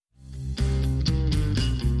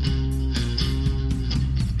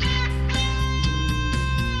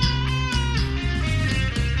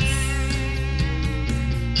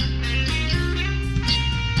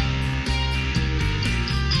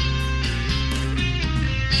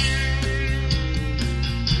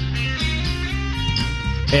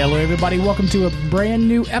Hello, everybody. Welcome to a brand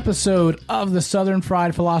new episode of the Southern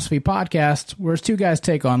Fried Philosophy Podcast, where two guys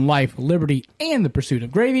take on life, liberty, and the pursuit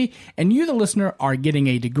of gravy, and you, the listener, are getting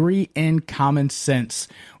a degree in common sense.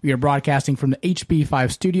 We are broadcasting from the HB5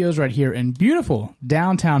 studios right here in beautiful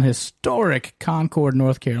downtown historic Concord,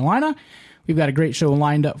 North Carolina. We've got a great show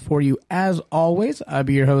lined up for you as always. I'll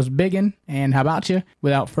be your host, Biggin, and how about you?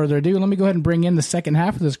 Without further ado, let me go ahead and bring in the second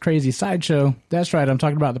half of this crazy sideshow. That's right, I'm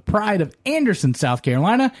talking about the pride of Anderson, South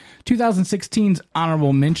Carolina, 2016's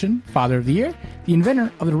honorable mention, Father of the Year, the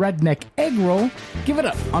inventor of the redneck egg roll. Give it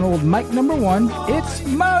up on old mic number one, it's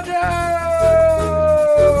Mojo!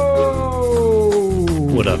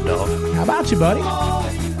 What up, dog? How about you, buddy?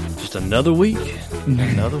 Just another week,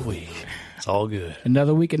 another week. It's all good.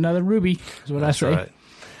 Another week, another Ruby, is what That's I say.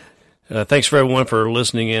 Right. Thanks for everyone for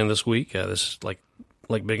listening in this week. This is like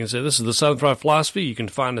Biggin said, this is the Southern Fried Philosophy. You can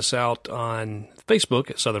find us out on Facebook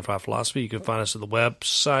at Southern Fried Philosophy. You can find us at the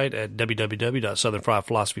website at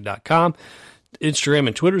www.southernfriedphilosophy.com. Instagram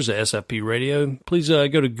and Twitter is at SFP Radio. Please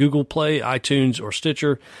go to Google Play, iTunes, or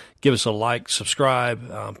Stitcher. Give us a like,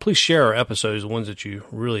 subscribe. Please share our episodes, the ones that you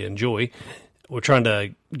really enjoy. We're trying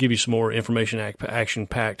to give you some more information,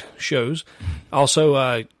 action-packed shows.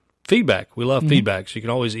 Also, feedback. We love feedback, so you can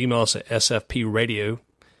always email us at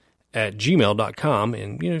sfpradio@gmail.com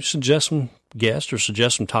and suggest some guests or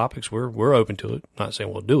suggest some topics. We're open to it. Not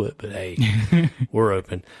saying we'll do it, but hey, we're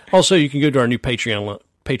open. Also, you can go to our new Patreon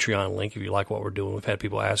link if you like what we're doing. We've had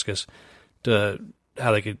people ask us how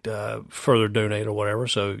they could further donate or whatever.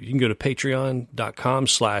 So you can go to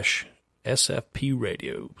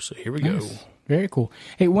patreon.com/sfpradio. So here we go. Very cool.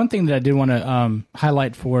 Hey, one thing that I did want to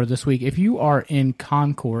highlight for this week, if you are in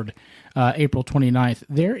Concord, April 29th,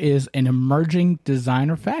 there is an emerging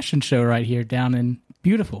designer fashion show right here down in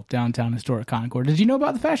beautiful downtown historic Concord. Did you know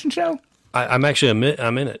about the fashion show? I'm actually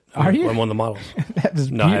I'm in it. Are you? I'm one of the models. That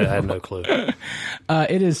is no, beautiful. I had no clue.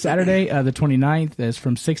 It is Saturday, the 29th. It's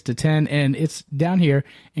from 6 to 10, and it's down here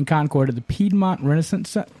in Concord at the Piedmont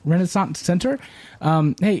Renaissance Center.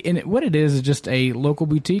 Hey, and what it is just a local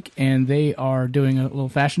boutique, and they are doing a little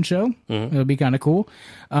fashion show. Mm-hmm. It'll be kind of cool.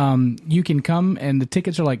 You can come, and the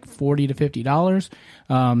tickets are like $40 to $50.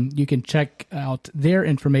 You can check out their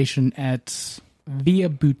information at Via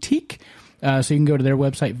Boutique. So you can go to their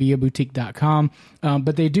website, viaboutique.com.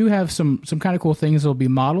 But they do have some kind of cool things. There'll be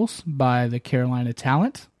models by the Carolina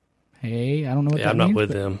Talent. Hey, I don't know what that means. I'm not with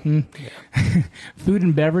them. Yeah. Food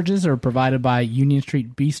and beverages are provided by Union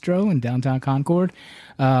Street Bistro in downtown Concord.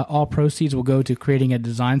 All proceeds will go to creating a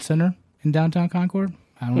design center in downtown Concord.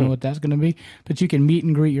 I don't know what that's going to be. But you can meet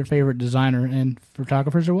and greet your favorite designer, and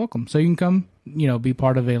photographers are welcome. So you can come, be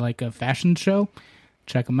part of a fashion show,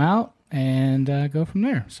 check them out, and go from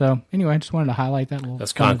there. So anyway, I just wanted to highlight that little.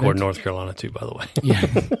 That's Concord, North Carolina, too, by the way. Yeah,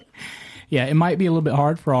 yeah. It might be a little bit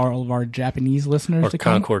hard for all of our Japanese listeners to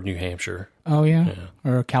come. Concord, New Hampshire. Oh yeah,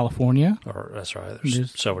 or California. Or that's right.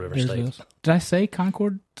 There's several different states. Those. Did I say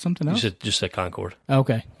Concord? Something else? You just said Concord.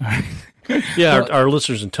 Okay. All right. Yeah, our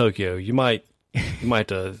listeners in Tokyo, you might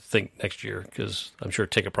think next year, because I'm sure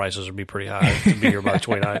ticket prices will be pretty high to be here by the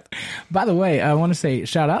 29th. By the way, I want to say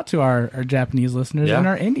shout out to our Japanese listeners and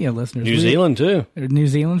our Indian listeners. New Zealand, too. New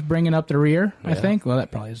Zealand's bringing up the rear, I think. Well,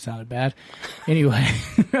 that probably sounded bad. Anyway.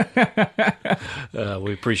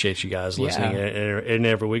 We appreciate you guys listening and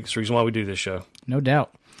every week. It's the reason why we do this show. No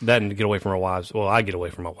doubt. That and to get away from our wives. Well, I get away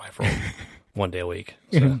from my wife for one day a week.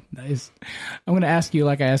 So. Nice. I'm going to ask you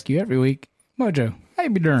like I ask you every week. Mojo, how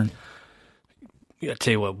you be doing? I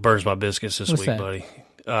tell you what burns my biscuits this week, that? buddy.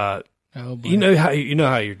 Boy. You know how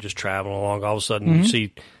you're just traveling along, all of a sudden you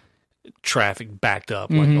see traffic backed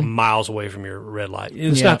up like miles away from your red light. And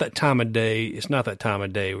it's not that time of day. It's not that time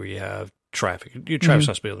of day where you have traffic. Your traffic's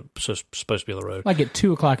not supposed to be on the road. Like at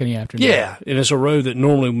 2:00 in the afternoon. Yeah, and it's a road that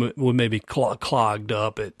normally would maybe clogged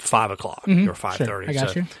up at 5:00 or 5:30. Sure, I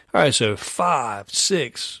got you. All right, so 5,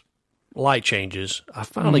 6 light changes. I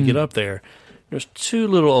finally get up there. There's two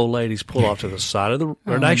little old ladies pulled off to the side of the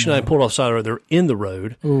road. Actually, they pulled off the side of the road. They're in the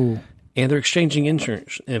road. Ooh. And they're exchanging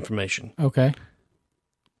insurance information. Okay.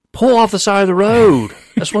 Pull off the side of the road.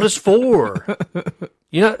 That's what it's for.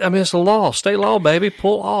 It's a law. State law, baby.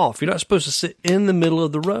 Pull off. You're not supposed to sit in the middle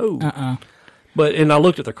of the road. And I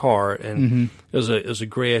looked at their car, and it was a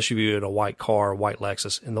gray SUV and a white car, a white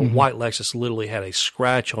Lexus. And the white Lexus literally had a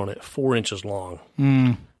scratch on it 4 inches long.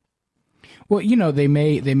 Well, they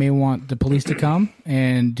may want the police to come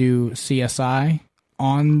and do CSI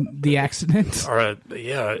on the accident. Or a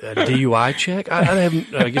DUI check.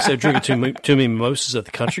 I guess they're drinking too many mimosas at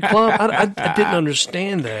the country club. I didn't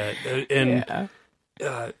understand that, and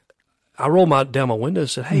I rolled down my window and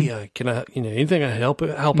said, "Hey, can I anything I help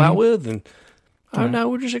out with?" And Oh, no,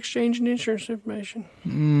 we're just exchanging insurance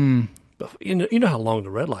information. But you know how long the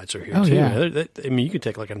red lights are here, too. Yeah. I mean, you could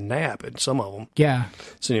take like a nap in some of them. Yeah.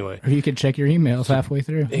 So anyway. Or you could check your emails halfway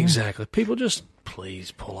through. Exactly. People just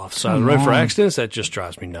please pull off the side of the road for accidents. That just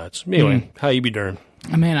drives me nuts. Anyway, how you be doing?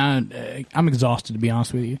 Man, I'm exhausted, to be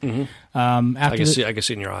honest with you. Mm-hmm. I can see it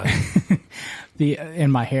in your eyes.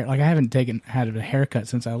 In my hair, like I haven't had a haircut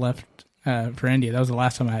since I left for India. That was the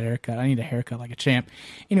last time I had a haircut. I need a haircut like a champ.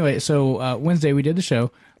 Anyway, so Wednesday we did the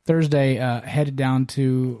show. Thursday headed down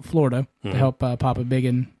to Florida to help Papa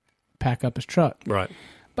Biggin pack up his truck. Right.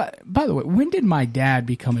 But by the way, when did my dad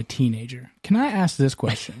become a teenager? Can I ask this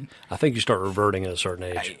question? I think you start reverting at a certain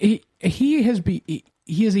age. He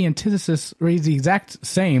is the antithesis, or he's the exact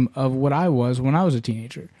same of what I was when I was a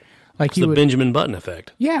teenager. Like it's the Benjamin Button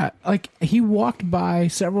effect. Yeah, like he walked by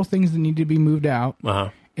several things that needed to be moved out,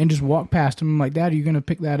 and just walked past them. I'm like, Dad, are you going to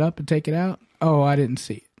pick that up and take it out? Oh, I didn't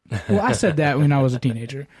see it. Well, I said that when I was a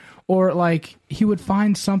teenager. Or like he would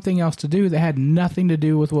find something else to do that had nothing to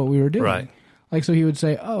do with what we were doing. Right. Like, so he would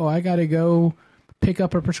say, oh, I got to go pick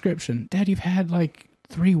up a prescription. Dad, you've had like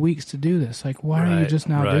 3 weeks to do this. Like, why are you just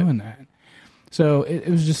now doing that? So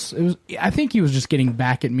I think he was just getting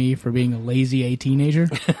back at me for being a lazy teenager.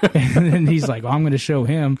 And then he's like, well, I'm going to show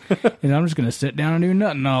him, and I'm just going to sit down and do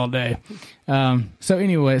nothing all day. So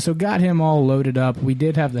anyway, so got him all loaded up. We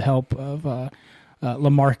did have the help of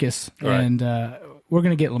LaMarcus, and we're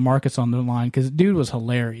going to get LaMarcus on the line because dude was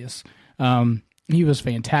hilarious. He was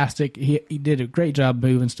fantastic. He did a great job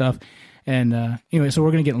moving stuff. And anyway, so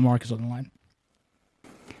we're going to get LaMarcus on the line.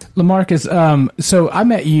 LaMarcus, so I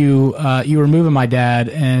met you. You were moving my dad,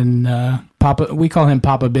 and Papa. We call him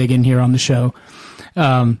Papa Biggin here on the show.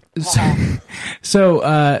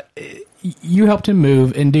 So you helped him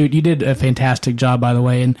move, and dude, you did a fantastic job, by the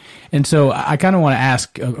way. And so I kind of want to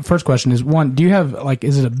ask. First question is, one, do you have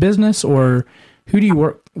is it a business, or who do you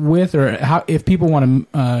work with, or how? If people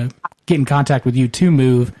want to get in contact with you to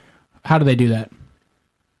move, how do they do that?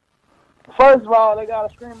 First of all, they got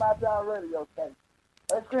to scream out to our radio station.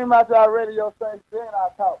 They scream out to our radio station, then I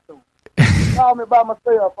talk to them. Call me by my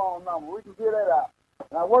cell phone number. We can get that out.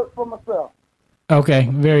 And I work for myself. Okay,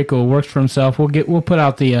 very cool. Works for himself. We'll put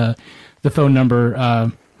out the phone number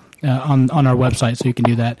on our website so you can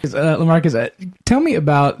do that. LaMarcus, tell me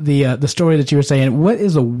about the story that you were saying. What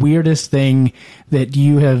is the weirdest thing that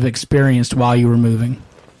you have experienced while you were moving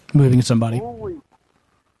somebody?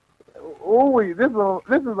 Ooh, this is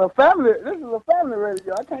a family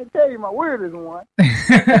radio. I can't tell you my weirdest one.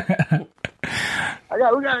 We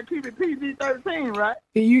gotta keep it PG-13, right?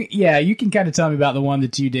 You can kind of tell me about the one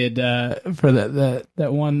that you did for that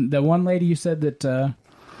one lady you said that.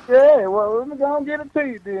 Yeah, well, let me go and get it to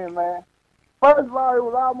you then, man. First of all, it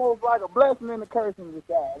was almost like a blessing and a curse in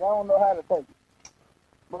disguise. I don't know how to take it,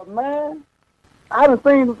 but man, I done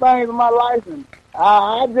seen some things in my life, and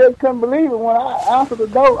I just couldn't believe it when I answered the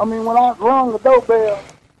door. I mean, when I rung the doorbell,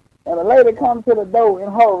 and a lady come to the door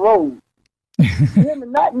in her robe. You hear me?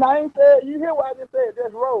 You hear what I just said?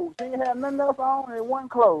 Just robe. She didn't have nothing else on and one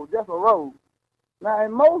clothes, just a robe. Now,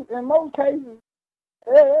 in most cases,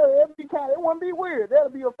 it wouldn't be weird. That'll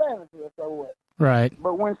be a fantasy or so what. Right.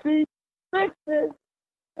 But when she fixed it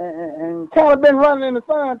and kind of been running in the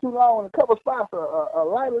sun too long, and a couple spots are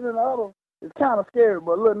lighter than the other, it's kind of scary,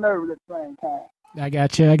 but a little nervous at the same time. I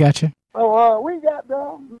got you. So we got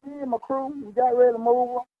there, me and my crew, we got ready to move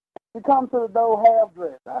her. She come to the door half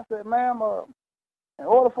dressed. I said, ma'am, in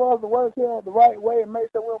order for us to work here the right way and make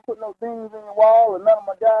sure we don't put no dings in the wall and none of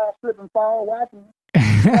my guys slip and fall watching you,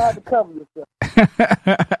 you have to cover yourself.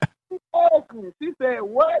 She asked me, she said,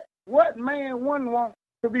 what man wouldn't want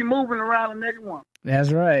to be moving around a naked woman?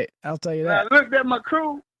 That's right. I'll tell you that. I looked at my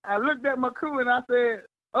crew and I said,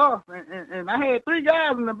 oh, and I had 3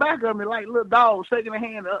 guys in the back of me like little dogs shaking their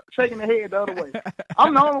head the other way.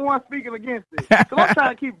 I'm the only one speaking against it. So I'm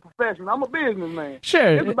trying to keep it professional. I'm a businessman.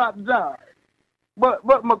 Sure. It's about the job. But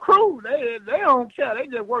my crew, they don't care. They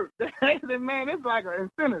just work. They said, man, it's like an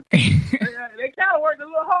incentive. they kind of worked a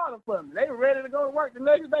little harder for me. They were ready to go to work the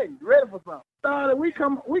next day, ready for something.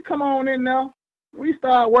 We come on in there. We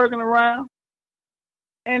started working around.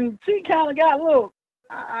 And she kind of got a little,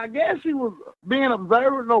 I guess she was being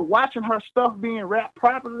observant, watching her stuff being wrapped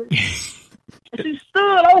properly. She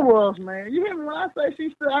stood over us, man. You hear me when I say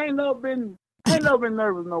she stood? I ain't never been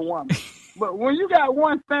nervous, no woman. But when you got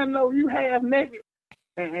one standing over you half naked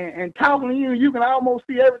and talking to you, you can almost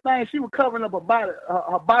see everything. She was covering up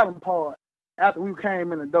her bottom part after we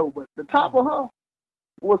came in the door, but the top of her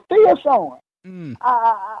was still showing.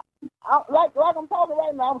 I like I'm talking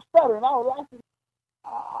right now. I'm stuttering. I was like,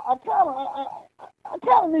 I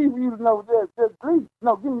kind of need you to know just please,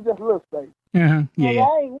 give me just a little space. Yeah.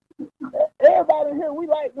 Everybody in here, we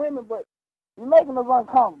like women, but you're making us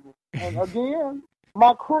uncomfortable. And again,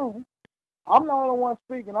 my crew, I'm the only one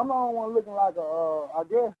speaking. I'm the only one looking like I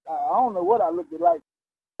guess, I don't know what I looked like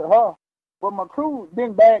to her, but my crew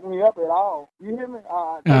didn't back me up at all. You hear me?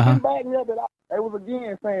 They didn't back me up at all. They was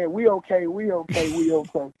again saying, we okay.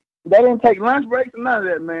 They didn't take lunch breaks or none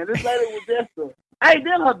of that, man. This lady was just hey,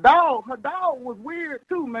 then her dog was weird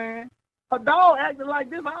too, man. Her dog acted like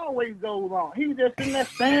this always goes on. He was just sitting there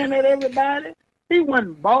staring at everybody. He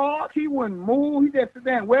wouldn't bark. He wouldn't move. He just sit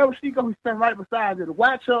there and wherever she go, he stand right beside her to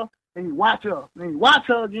watch her, and he watch her. And he watch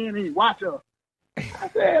her again, and he watch her. I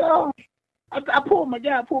said, I pulled my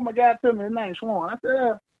guy to me. His name's Swan. I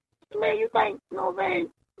said, man, you think, you know what I'm saying?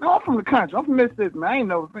 No, I'm from the country. I'm from Mississippi, man. I ain't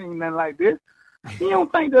never seen nothing like this. You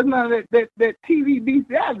don't think there's none of that TV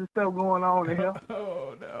bestiality stuff going on in here?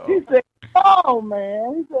 Oh, no. He said, no,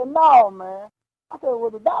 man. I said, well,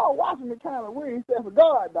 the dog watching me kind of weird. He said, it's a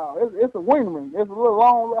guard dog. It's a wingman. It's a little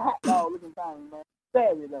long, little hot dog looking thing, man.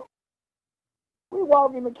 Savvy, though. We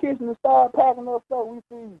walk in the kitchen and start packing up stuff. We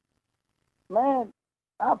see, man,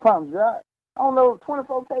 I promise you, I don't know,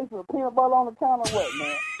 24 cases of peanut butter on the counter or what,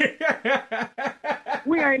 man.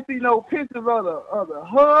 We ain't see no pictures of the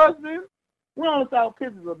husband. We only saw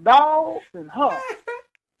pictures of dogs and her.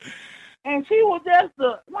 And she was just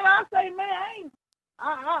when I say, man,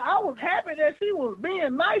 I was happy that she was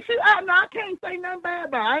being nice. I can't say nothing bad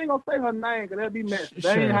about her. I ain't going to say her name because that'd be messy.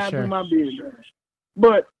 That ain't how to do my business.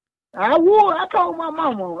 But I told my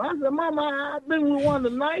mama, I said, Mama, I've been with one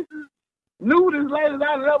of the nicest, nudist ladies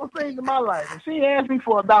I've ever seen in my life. And she asked me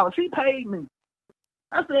for $1. She paid me.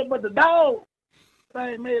 I said, but the dog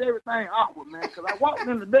thing made everything awkward, man, because I walked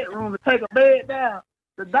in the bedroom to take a bed down.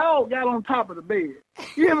 The dog got on top of the bed.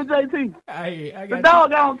 You hear me, JT? The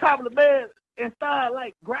dog got on top of the bed and started,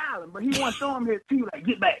 like, growling, but he wasn't showing his teeth, like,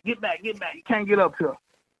 get back. You can't get up here.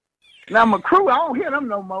 Now, my crew, I don't hear them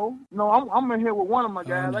no more. No, I'm in here with one of my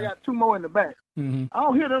guys. I got 2 more in the back. Mm-hmm. I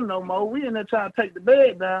don't hear them no more. We in there trying to take the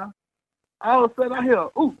bed down. All of a sudden, I hear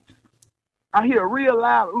oops. I hear a real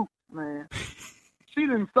loud oops, man. She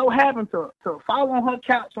didn't so happen to fall on her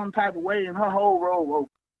couch some type of way and her whole robe open.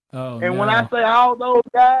 Oh, and no. when I say all those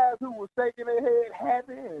guys who were shaking their head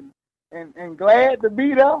happy and glad to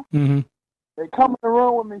be there, mm-hmm. they come in the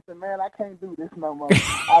room with me and say, man, I can't do this no more.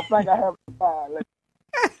 I think I have to fire.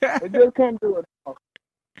 They just couldn't do it. So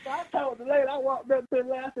I told the lady, I walked up to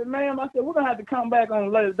her, I said, ma'am, we're going to have to come back on a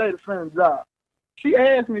later day to finish the job. She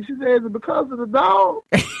asked me, she said, is it because of the dog?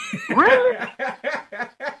 Really?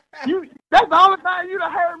 That's the only thing you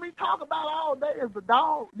done heard me talk about all day is the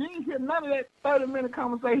dog. You didn't hear none of that 30-minute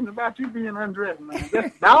conversation about you being undressed, man.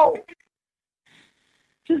 That's the dog.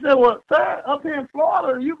 She said, well, sir, up here in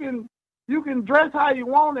Florida, you can dress how you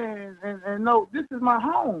want and know this is my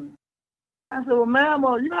home. I said, well, ma'am,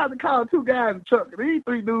 you gonna have to call 2 guys in the truck. These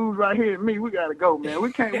 3 dudes right here and me, we gotta go, man.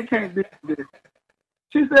 We can't do this.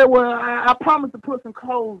 She said, well, I promised to put some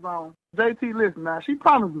clothes on. JT, listen now. She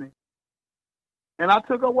promised me. And I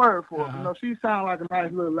took her word for it. You know, she sounded like a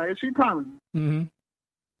nice little lady. She promised me. Mm-hmm.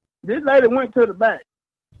 This lady went to the back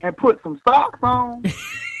and put some socks on.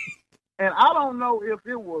 And I don't know if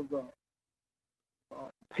it was a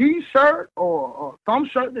T-shirt or some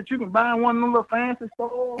shirt that you can buy in one of them little fancy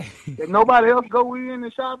stores that nobody else go in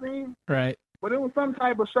and shop in. Right. But it was some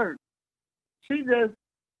type of shirt. She just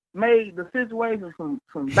made the situation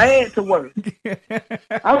from bad to worse.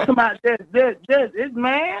 I'm talking about just it's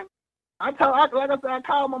man. Like I said, I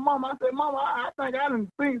called my mom. I said, Mama, I think I done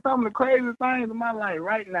seen some of the craziest things in my life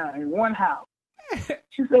right now in one house.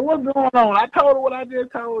 She said, what's going on? I told her what I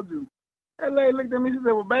just told you. That lady looked at me. She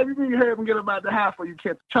said, well, baby, you need to hurry up and get about the house before you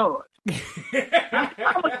catch a charge.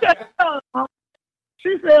 I'm going to catch a charge, Mom.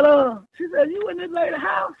 She said, you in this lady's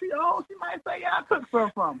house? She might say, yeah, I took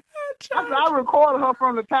some from her. I said, I recorded her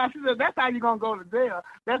from the time. She said, that's how you going to go to jail.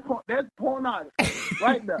 That's pornography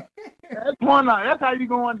right there. That's pornography. That's how you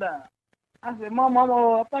going down. I said, Mom,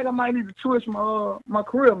 I think I might need to switch my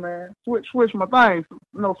career, man. Switch my things.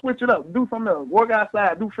 Switch it up. Do something else. Work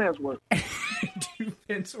outside. Do fence work. Do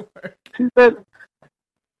fence work. She said,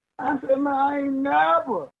 I said, man, I ain't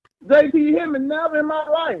never. JT, you hear me? Never in my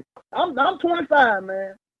life. I'm 25,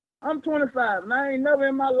 man. I'm 25, and I ain't never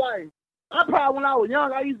in my life. I probably, when I was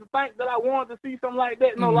young, I used to think that I wanted to see something like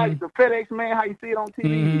that. You know, like the FedEx man, how you see it on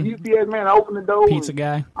TV. The UPS man, open the door. Pizza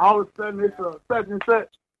guy. All of a sudden, it's such and such.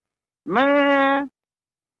 Man,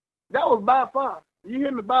 that was by far, you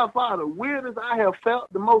hear me, by far the weirdest I have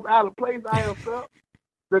felt, the most out of place I have felt.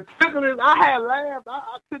 The ticklest I had laughed.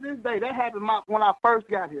 To this day, that happened when I first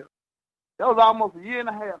got here. That was almost a year and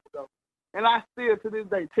a half ago. And I still, to this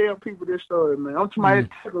day, tell people this story, man. I'm trying to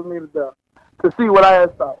tickle me to death. to see what I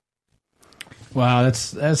had thought. Wow,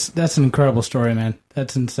 that's an incredible story, man.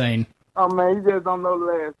 That's insane. Oh man, you just don't know the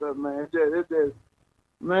last stuff, man. It's just,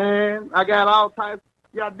 man, I got all types.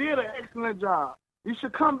 Y'all did an excellent job. You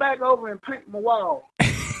should come back over and paint my wall.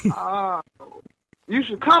 You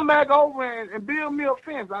should come back over and build me a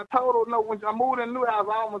fence. I told her no when I moved in the new house,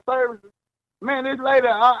 all my services. Man, this lady,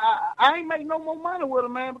 I ain't make no more money with her,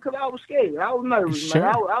 man, because I was scared. I was nervous, Sure.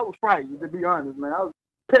 man. I was frightened, to be honest, man. I was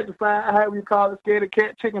petrified, however you call it, scared of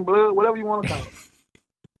cat, chicken blood, whatever you want to call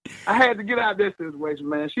it. I had to get out of this situation,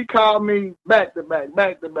 man. She called me back to back,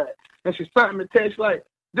 and she sent me a text like,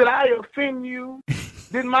 did I offend you?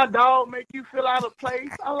 Did my dog make you feel out of place?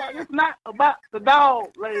 I'm like, it's not about the dog,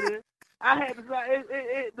 lady. I had to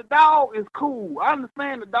say, the dog is cool. I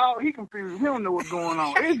understand the dog, he confused. He don't know what's going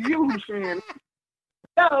on. It's you who's saying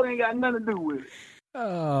the dog ain't got nothing to do with it.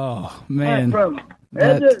 Oh, man.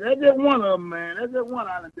 That's just one of them, man. That's just one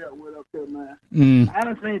I done dealt with up there, man. I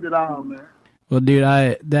done seen it all, man. Well,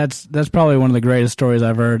 dude, that's probably one of the greatest stories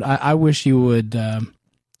I've heard. I wish you would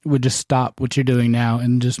just stop what you're doing now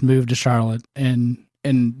and just move to Charlotte and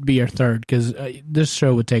be your third, because this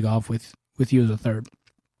show would take off with you as a third.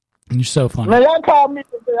 And you're so funny. Man, y'all called me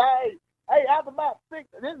to say, hey, after about 6,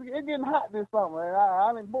 it's getting hot this summer, and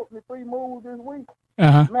I done booked me 3 moves this week.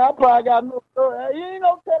 Uh-huh. Man, I probably got no story. You ain't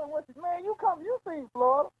no telling what man, you seen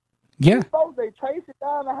Florida. Yeah. These folks, they chase it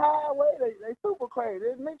down the highway. They super crazy.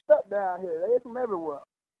 It's mixed up down here. They from everywhere.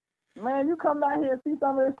 Man, you come down here and see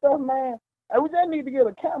some of this stuff, man. We just need to get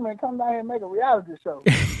a camera and come down here and make a reality show.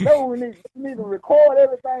 That's what we need. We need to record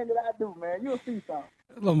everything that I do, man. You'll see something.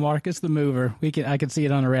 LaMarcus the Mover. I can see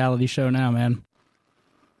it on a reality show now, man.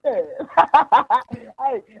 Yeah.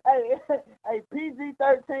 hey,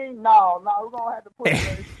 PG-13, no, we're going to have to put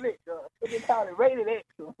it in slick. They call it rated X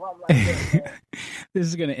or something like that, man. This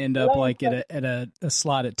is going to end up like at a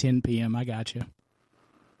slot at 10 p.m. I got you.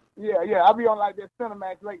 Yeah, I'll be on like that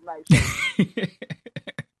Cinemax late night show.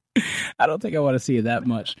 I don't think I want to see it that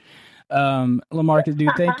much. LaMarcus,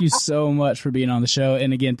 dude, thank you so much for being on the show.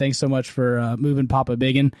 And again, thanks so much for moving Papa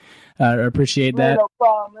Biggin. I appreciate that. No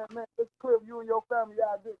problem, man. It's Cliff, you and your family,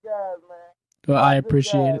 y'all good guys, man. Well, I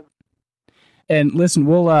appreciate it. And listen,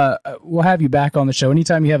 we'll have you back on the show.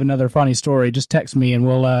 Anytime you have another funny story, just text me and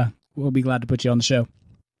we'll be glad to put you on the show.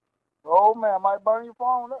 Oh, man, I might burn your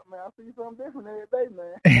phone up, man. I see something different every day,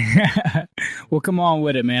 man. Well, come on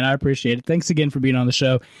with it, man. I appreciate it. Thanks again for being on the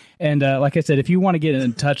show. And like I said, if you want to get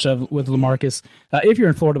in touch with LaMarcus, if you're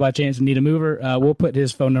in Florida by chance and need a mover, we'll put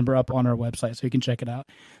his phone number up on our website so you can check it out.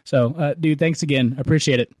 So, dude, thanks again.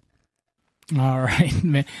 Appreciate it. All right,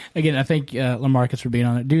 man. Again, I thank LaMarcus for being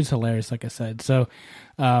on it. Dude's hilarious, like I said. So,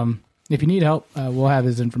 if you need help, we'll have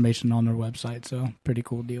his information on our website. So, pretty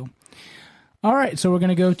cool deal. All right, so we're going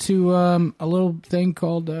to go to a little thing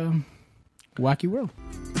called Wacky World.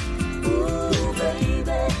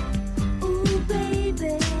 Ooh,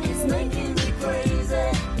 baby, it's making me crazy.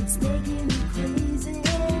 It's making me crazy.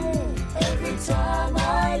 Every time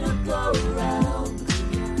I look around,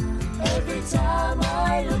 every time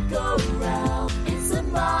I look around, it's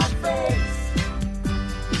in my face.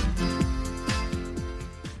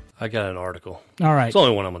 I got an article. All right. It's the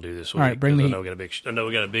only one I'm going to do this week. All right, bring the I heat. know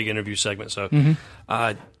we got a big interview segment. So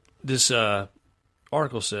this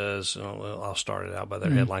article says, I'll start it out by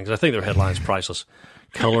their headline, because I think their headline's priceless.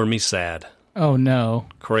 Color me sad. Oh, no.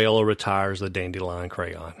 Crayola retires the dandelion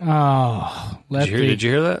crayon. Oh, Did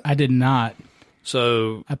you hear that? I did not.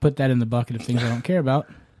 So I put that in the bucket of things I don't care about.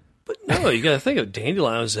 But no, you got to think of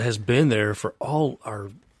dandelions has been there for all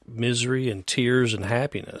our misery and tears and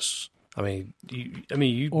happiness. I mean, you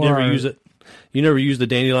never use it. You never use the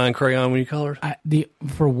dandelion crayon when you colored?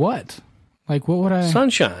 For what? Like, what would I?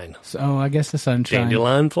 Sunshine. Oh, I guess the sunshine.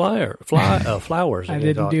 Dandelion flowers. I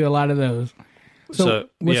didn't do a lot of those. So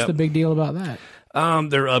what's the big deal about that?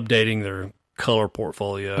 They're updating their color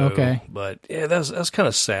portfolio. Okay. But yeah, that's kind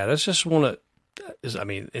of sad. That's just one of,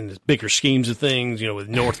 in the bigger schemes of things, with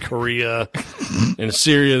North Korea and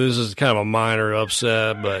Syria, this is kind of a minor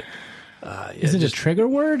upset, but is it a trigger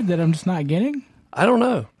word that I'm just not getting? I don't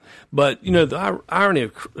know. But, the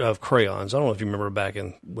irony of crayons, I don't know if you remember back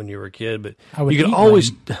when you were a kid, but you could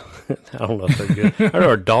always, I don't know if they're good. I know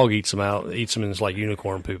our dog eats them and it's like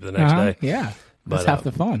unicorn poop the next day. Yeah. That's half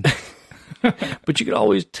the fun. But you could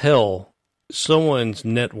always tell someone's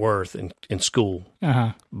net worth in school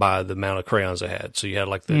by the amount of crayons they had. So you had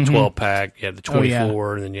like the 12-pack, you had the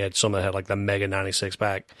 24, and then you had some that had like the Mega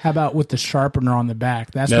 96-pack. How about with the sharpener on the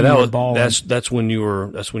back? That's when you were balling. That's when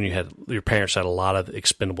you had your parents had a lot of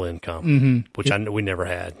expendable income, which we never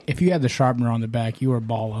had. If you had the sharpener on the back, you were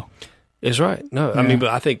baller. It's right. No, but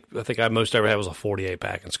I think I most ever had was a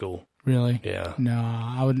 48-pack in school. Really? Yeah. No,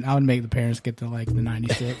 I would make the parents get the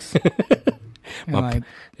 96. And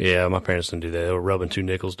My parents didn't do that. They were rubbing 2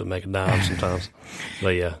 nickels to make a dime sometimes.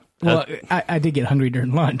 But yeah. well, I did get hungry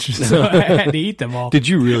during lunch, so I had to eat them all. Did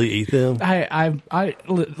you really eat them?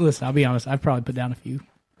 Listen, I'll be honest. I probably put down a few.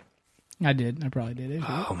 I did. I probably did.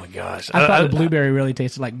 Oh my gosh. I thought the blueberry really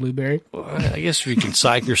tasted like blueberry. I guess if you can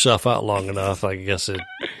psych yourself out long enough, I guess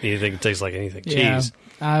anything tastes like anything. Yeah, Jeez.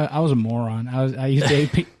 I was a moron. I used to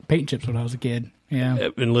eat paint chips when I was a kid. Yeah.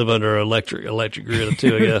 And live under an electric grid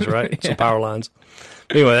too, I guess, right? Some power lines.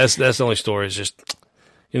 Anyway, that's the only story. It's just,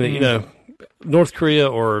 you know, North Korea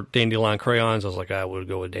or dandelion crayons. I was like, I would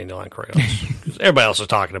go with dandelion crayons. 'Cause everybody else is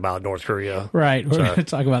talking about North Korea. Right. We're going to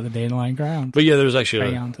talk about the dandelion crayons. But yeah, there's actually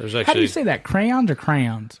Crayons. How do you say that? Crayons or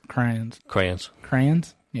crayons? Crayons. Crayons?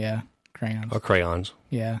 Yeah. Crayons. Or crayons.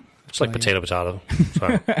 Yeah. It's like potato.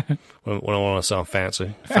 Sorry. when I want to sound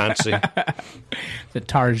fancy. The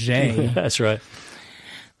Target. That's right.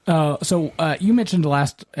 So you mentioned the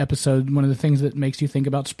last episode, one of the things that makes you think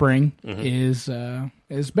about spring is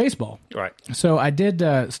baseball. Right. So I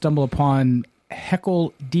did stumble upon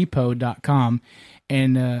heckledepot.com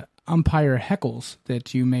and umpire heckles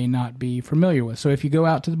that you may not be familiar with. So if you go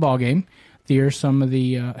out to the ball game, there's some of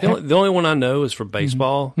the... The only one I know is for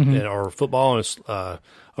baseball or football, and it's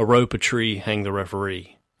a rope, a tree, hang the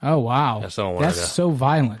referee. Oh, wow. That's the only one I know. That's so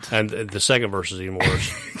violent. And the second verse is even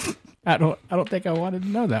worse. I don't think I wanted to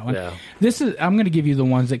know that one. Yeah. I'm going to give you the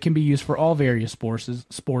ones that can be used for all various sports.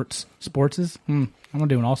 I'm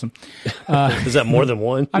doing awesome. Is that more than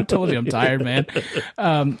one? I told you I'm tired, man.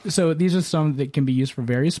 So these are some that can be used for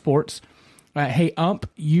various sports. Hey, ump,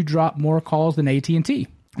 you drop more calls than AT&T,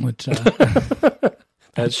 which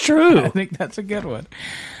That's true. I think that's a good one.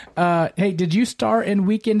 Hey, did you star in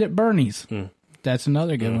Weekend at Bernie's? That's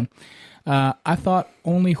another good one. I thought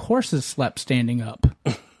only horses slept standing up.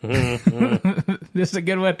 This is a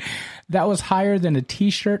good one. That was higher than a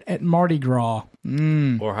T-shirt at Mardi Gras.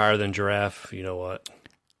 Or higher than giraffe. You know what?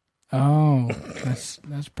 Oh, that's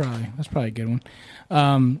probably a good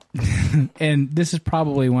one. And this is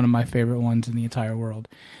probably one of my favorite ones in the entire world.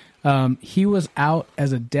 He was out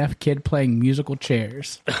as a deaf kid playing musical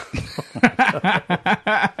chairs.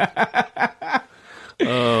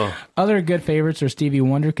 Other good favorites are Stevie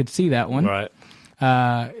Wonder. Could see that one. Right.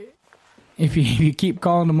 If you keep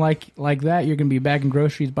calling them like that, you're going to be bagging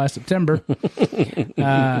groceries by September.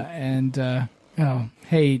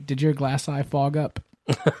 Hey, did your glass eye fog up?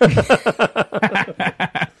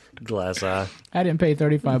 Glass eye. I didn't pay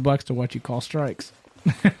 $35 to what you call strikes.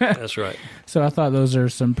 That's right. So I thought those are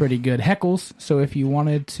some pretty good heckles. So if you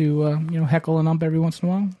wanted to, heckle and ump every once in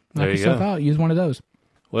a while, knock yourself out, use one of those.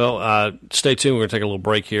 Well, stay tuned. We're going to take a little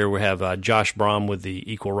break here. We have Josh Brom with the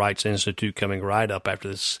Equal Rights Institute coming right up after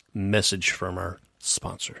this message from our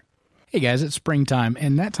sponsor. Hey guys, it's springtime,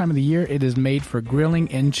 and that time of the year it is made for grilling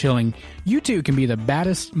and chilling. You too can be the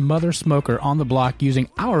baddest mother smoker on the block using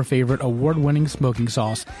our favorite award-winning smoking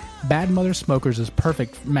sauce. Bad Mother Smokers is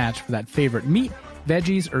perfect match for that favorite meat,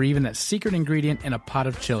 veggies, or even that secret ingredient in a pot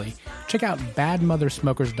of chili. Check out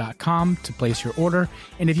badmothersmokers.com to place your order.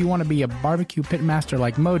 And if you want to be a barbecue pitmaster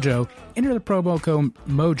like Mojo, enter the promo code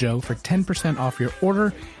MOJO for 10% off your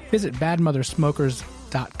order. Visit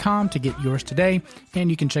badmothersmokers.com to get yours today.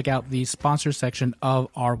 And you can check out the sponsor section of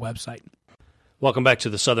our website. Welcome back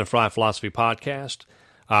to the Southern Fried Philosophy Podcast.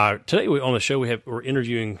 Today on the show we're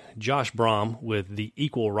interviewing Josh Brom with the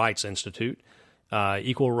Equal Rights Institute.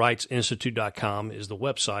 EqualRightsInstitute.com is the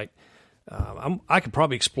website. I could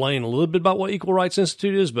probably explain a little bit about what Equal Rights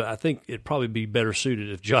Institute is, but I think it'd probably be better suited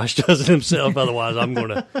if Josh does it himself. Otherwise, I'm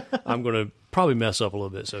gonna probably mess up a little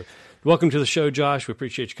bit. So, welcome to the show, Josh. We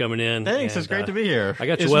appreciate you coming in. Thanks. It's great to be here.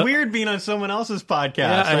 It's weird being on someone else's podcast.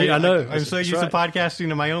 Yeah, I know. I'm so used to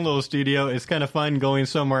podcasting in my own little studio. It's kind of fun going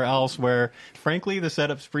somewhere else where, frankly, the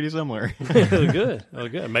setup's pretty similar. Good.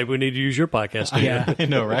 Maybe we need to use your podcast studio. Yeah, I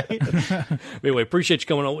know, right? Anyway, appreciate you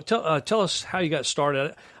coming on. Tell us how you got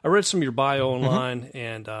started. I read some of your bio online,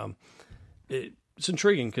 and it's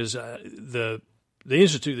intriguing because the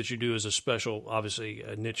institute that you do is a special, obviously,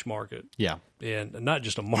 a niche market. Yeah. And not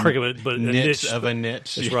just a market, but a niche of a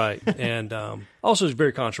niche. That's right. And also it's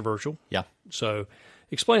very controversial. Yeah. So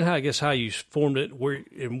explain how you formed it,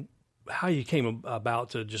 how you came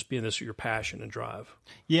about to just being this your passion and drive.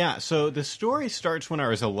 Yeah, so the story starts when I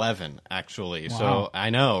was 11, actually. Wow. So I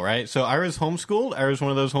know, right? So I was homeschooled. I was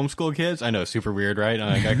one of those homeschool kids. I know, super weird, right?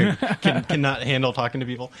 I cannot handle talking to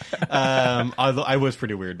people. Although I was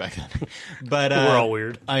pretty weird back then. But We're all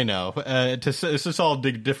weird. I know. It's just all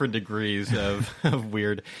different degrees of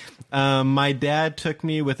weird. My dad took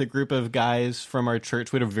me with a group of guys from our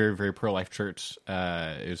church. We had a very, very pro-life church.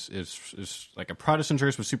 It's like a Protestant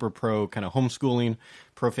church with super pro kind of homeschooling,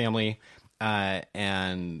 pro-family.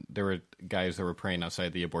 And there were guys that were praying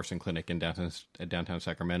outside the abortion clinic in downtown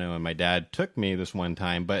Sacramento. And my dad took me this one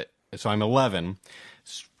time. So I'm 11.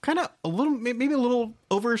 Kind of maybe a little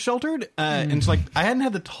over sheltered. And it's like, I hadn't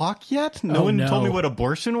had the talk yet. No one told me what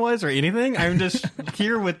abortion was or anything. I'm just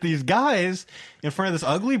here with these guys in front of this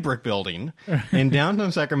ugly brick building in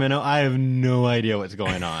downtown Sacramento. I have no idea what's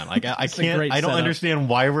going on. Like, I don't understand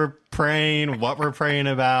why we're praying, what we're praying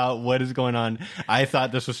about, what is going on. I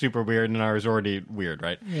thought this was super weird, and I was already weird,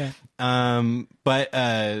 right? Yeah. So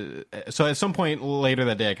at some point later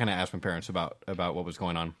that day, I kind of asked my parents about what was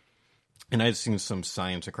going on. And I had seen some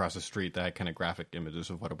signs across the street that had kind of graphic images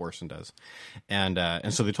of what abortion does. And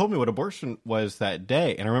so they told me what abortion was that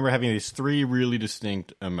day. And I remember having these three really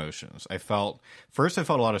distinct emotions. First, I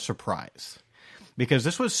felt a lot of surprise because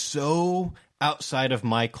this was so outside of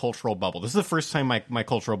my cultural bubble. This is the first time my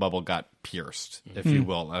cultural bubble got pierced, if you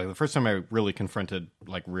will. The first time I really confronted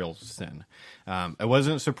like real sin. It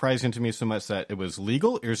wasn't surprising to me so much that it was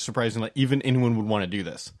legal. It was surprising that even anyone would want to do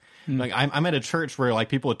this. Like I'm at a church where like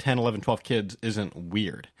people with 10, 11, 12 kids isn't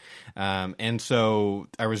weird. And so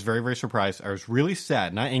I was very, very surprised. I was really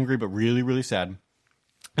sad, not angry, but really, really sad.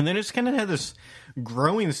 And then it just kind of had this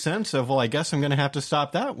growing sense of, well, I guess I'm going to have to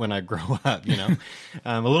stop that when I grow up, you know.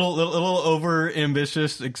 A little over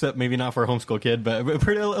ambitious, except maybe not for a homeschool kid, but a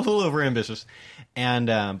little over ambitious. And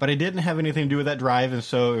but I didn't have anything to do with that drive, and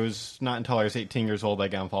so it was not until I was 18 years old I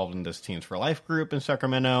got involved in this Teens for Life group in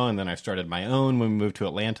Sacramento, and then I started my own when we moved to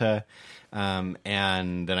Atlanta. And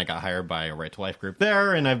then I got hired by a Right to Life group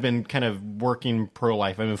there, and I've been kind of working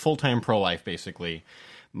pro-life. I've been full-time pro-life, basically,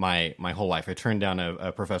 my whole life. I turned down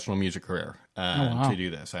a professional music career to do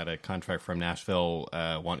this. I had a contract from Nashville,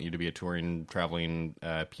 want you to be a touring, traveling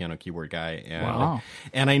piano keyboard guy. And,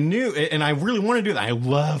 and I knew, and I really want to do that. I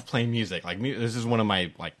love playing music. Like, this is one of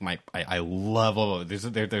I love,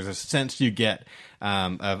 there's a sense you get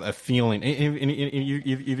of a feeling.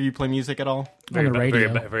 Either you play music at all? On the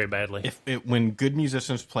radio. Very badly. When good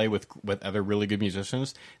musicians play with other really good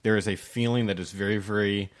musicians, there is a feeling that is very,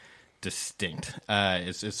 very distinct.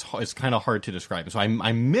 It's kind of hard to describe. So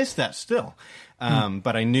I miss that still.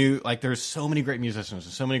 But I knew like there's so many great musicians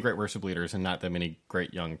and so many great worship leaders and not that many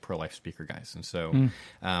great young pro-life speaker guys. And so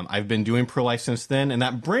I've been doing pro-life since then. And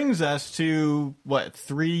that brings us to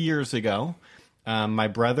 3 years ago. My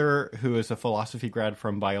brother, who is a philosophy grad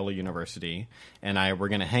from Biola University, and I were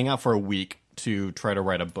going to hang out for a week to try to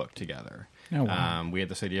write a book together. Oh, wow. We had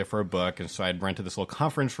this idea for a book, and so I'd rented this little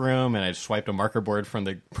conference room, and I swiped a marker board from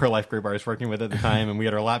the pro-life group I was working with at the time, and we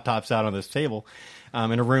had our laptops out on this table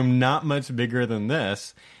in a room not much bigger than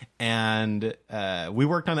this, and we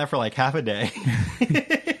worked on that for like half a day.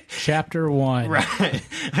 Chapter 1. Right.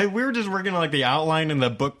 We were just working on like the outline and the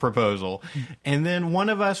book proposal, and then one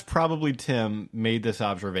of us, probably Tim, made this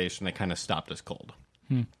observation that kind of stopped us cold.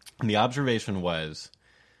 And the observation was,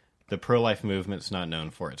 the pro-life movement's not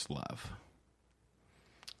known for its love.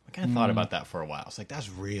 I kind of thought about that for a while. It's like, that's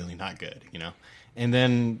really not good, you know? And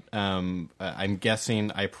then I'm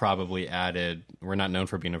guessing I probably added, we're not known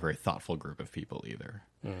for being a very thoughtful group of people either.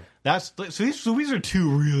 So these are two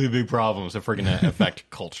really big problems if we're going to affect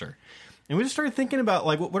culture. And we just started thinking about,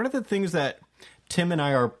 like, what are the things that Tim and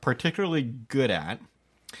I are particularly good at?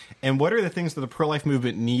 And what are the things that the pro-life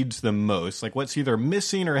movement needs the most? Like, what's either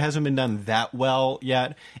missing or hasn't been done that well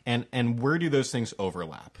yet? And where do those things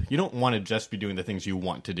overlap? You don't want to just be doing the things you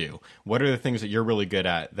want to do. What are the things that you're really good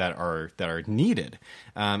at that are needed?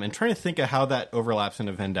 And trying to think of how that overlaps in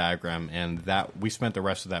a Venn diagram. And that we spent the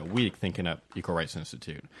rest of that week thinking up Equal Rights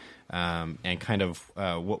Institute and kind of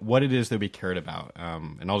what it is that we cared about.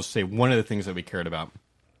 And I'll just say one of the things that we cared about.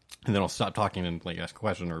 And then I'll stop talking and like ask a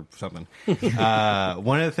question or something.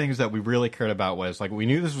 One of the things that we really cared about was, like, we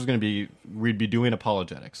knew this was going to be, we'd be doing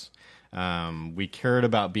apologetics. We cared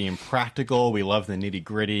about being practical. We love the nitty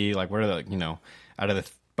gritty. Like, what are the, out of the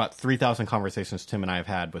about 3,000 conversations Tim and I have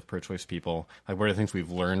had with pro-choice people, like, what are the things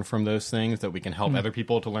we've learned from those things that we can help other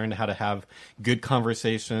people to learn how to have good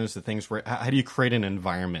conversations, the things where, how do you create an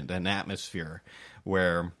environment, an atmosphere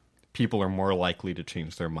where people are more likely to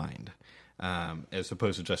change their mind? As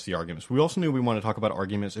opposed to just the arguments. We also knew we wanted to talk about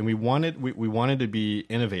arguments, and we wanted to be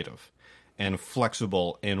innovative. and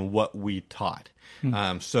flexible in what we taught.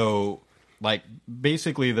 So, like,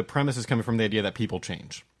 basically, the premise is coming from the idea that people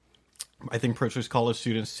change. I think pro-choice college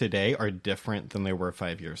students today are different than they were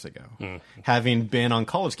 5 years ago, having been on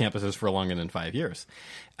college campuses for longer than 5 years.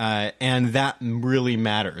 And that really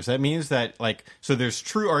matters. That means that, like, so there's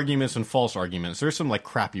true arguments and false arguments. There's some, like,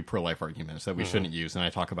 crappy pro-life arguments that we shouldn't use, and I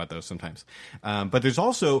talk about those sometimes. But there's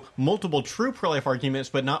also multiple true pro-life arguments,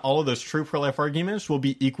 but not all of those true pro-life arguments will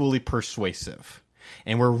be equally persuasive.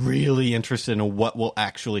 And we're really interested in what will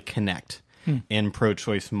actually connect in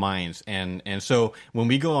pro-choice minds. And so when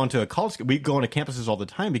we go onto a college, we go onto campuses all the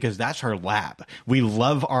time because that's our lab. We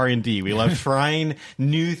love R&D. We love trying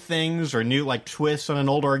new things or new, like, twists on an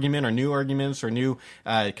old argument or new arguments or new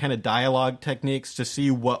kind of dialogue techniques to see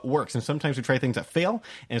what works. And sometimes we try things that fail,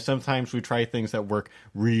 and sometimes we try things that work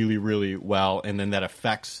really, really well, and then that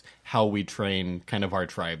affects how we train kind of our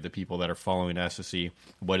tribe, the people that are following us, to see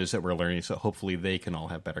what is it we're learning, so hopefully they can all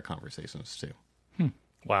have better conversations too.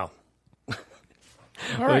 Wow.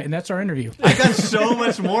 All right, and that's our interview. I got so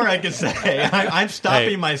much more I could say. I'm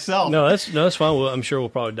stopping myself. No, that's fine. Well, I'm sure we'll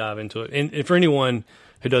probably dive into it. And for anyone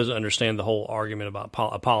who doesn't understand the whole argument about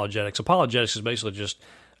apologetics is basically just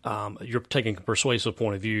you're taking a persuasive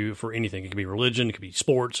point of view for anything. It can be religion, it can be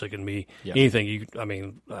sports, it can be anything.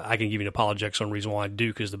 I can give you an apologetics on the reason why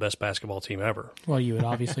Duke is the best basketball team ever. Well, you would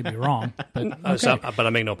obviously be wrong, but okay. But I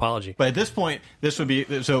make no apology. But at this point, this would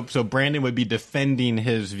be so Brandon would be defending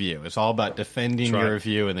his view. It's all about defending your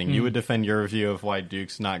view, and then you would defend your view of why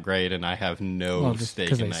Duke's not great, and I have no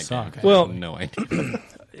stake in that suck, game. Well, I have no idea.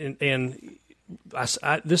 and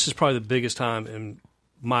this is probably the biggest time in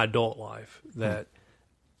my adult life that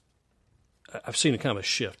I've seen a kind of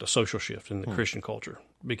a social shift in the Christian culture,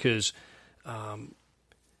 because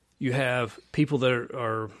you have people that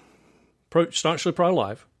are staunchly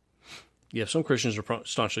pro-life. You have some Christians who are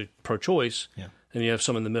staunchly pro-choice, and you have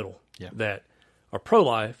some in the middle that are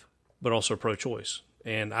pro-life but also pro-choice.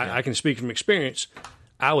 And I can speak from experience.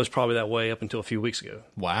 I was probably that way up until a few weeks ago.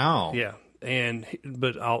 Wow. Yeah.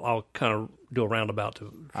 But I'll kind of do a roundabout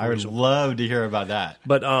to. I would love to hear about that.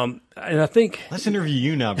 But and I think let's interview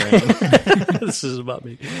you now, Brandon. this is about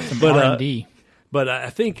me. But R&D. But I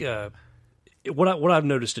think what I've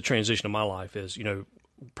noticed the transition in my life is,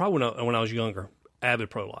 probably when I was younger, avid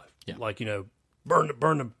pro-life, like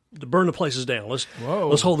burn the places down.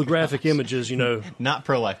 Let's hold the graphic images. Not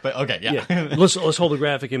pro-life, but okay, let's hold the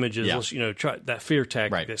graphic images. Yeah. Let's try that fear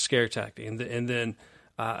tactic, that scare tactic, and then.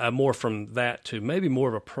 More from that to maybe more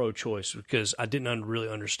of a pro-choice, because I didn't really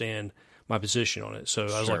understand my position on it. So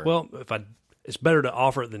I was like, well, it's better to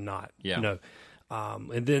offer it than not. Yeah.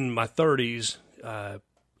 And then my 30s,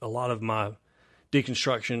 a lot of my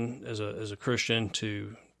deconstruction as a Christian,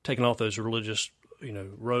 to taking off those religious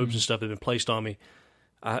robes and stuff that had been placed on me,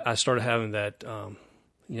 I started having that.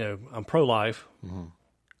 I'm pro-life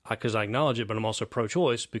because I acknowledge it, but I'm also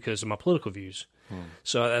pro-choice because of my political views.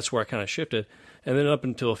 So that's where I kind of shifted. And then up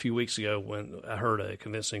until a few weeks ago, when I heard a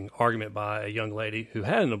convincing argument by a young lady who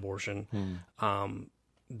had an abortion,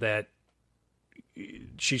 that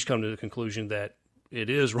she's come to the conclusion that it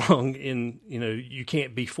is wrong you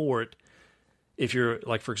can't be for it if you're,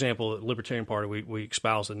 like, for example, the Libertarian Party, we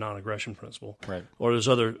espouse the non-aggression principle. Right. Or there's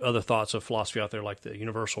other thoughts of philosophy out there, like the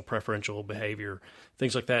universal preferential behavior,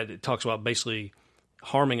 things like that. It talks about basically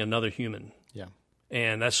harming another human. Yeah.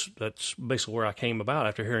 And that's basically where I came about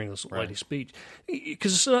after hearing this lady's speech,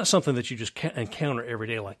 because it's not something that you just encounter every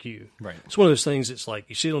day like you. Right. It's one of those things. It's like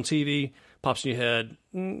you see it on TV, pops in your head,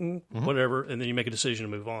 whatever, and then you make a decision to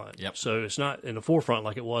move on. Yep. So it's not in the forefront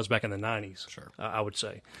like it was back in the 90s. Sure. I would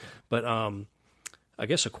say, but I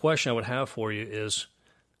guess a question I would have for you is,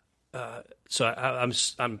 so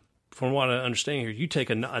I'm from what I understand here, you take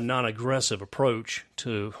a non-aggressive approach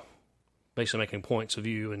to basically making points of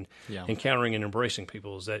view and encountering and embracing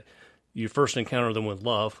people. Is that you first encounter them with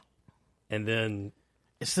love, and then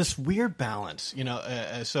it's this weird balance,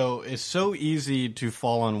 so it's so easy to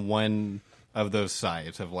fall on one of those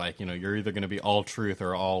sides of, like, you're either going to be all truth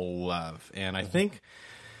or all love. And I think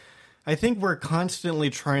we're constantly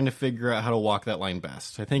trying to figure out how to walk that line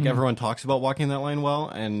best. I think everyone talks about walking that line well,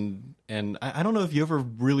 and I don't know if you ever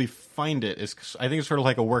really find it. I think it's sort of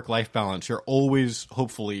like a work-life balance. You're always,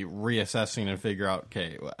 hopefully, reassessing and figure out,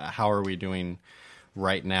 okay, how are we doing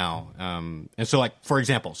right now? And so, like, for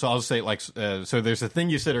example, so I'll just say, like, so there's a thing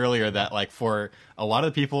you said earlier that, like, for a lot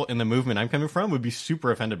of the people in the movement I'm coming from would be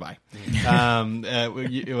super offended by.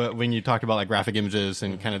 When you talk about, like, graphic images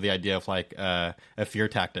and kind of the idea of, like, a fear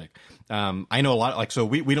tactic. I know a lot, like, so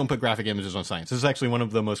we don't put graphic images on signs. This is actually one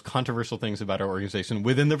of the most controversial things about our organization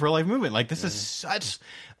within the pro-life movement. Like, this is such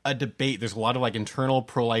a debate. There's a lot of, like, internal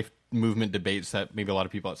pro-life movement debates that maybe a lot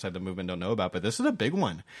of people outside the movement don't know about, but this is a big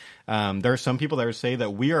one. There are some people that would say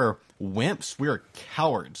that we are wimps, we are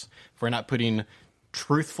cowards for not putting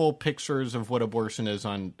truthful pictures of what abortion is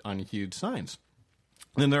on huge signs.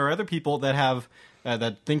 And then there are other people that have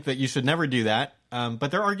that think that you should never do that,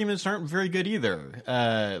 but their arguments aren't very good either.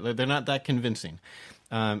 They're not that convincing.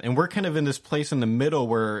 And we're kind of in this place in the middle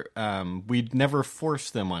where we'd never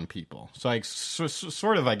force them on people. So,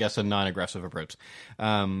 sort of, I guess, a non-aggressive approach.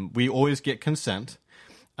 We always get consent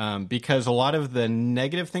because a lot of the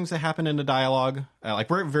negative things that happen in the dialogue, like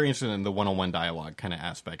we're very interested in the one-on-one dialogue kind of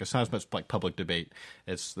aspect. It's not as much like public debate.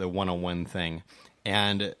 It's the one-on-one thing.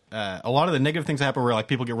 And a lot of the negative things that happen where like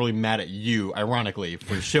people get really mad at you, ironically,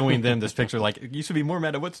 for showing them this picture. Like, you should be more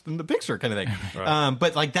mad at what's in the picture kind of thing. Right.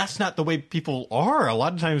 But like that's not the way people are. A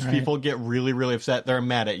lot of times people get really, really upset. They're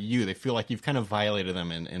mad at you. They feel like you've kind of violated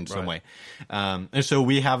them in some way. And so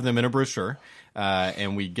we have them in a brochure.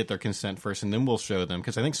 And we get their consent first, and then we'll show them,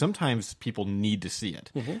 because I think sometimes people need to see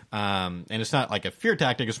it. And it's not like a fear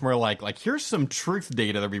tactic. It's more like here's some truth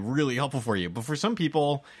data that'd be really helpful for you. But for some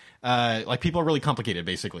people, like people are really complicated,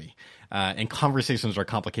 basically, and conversations are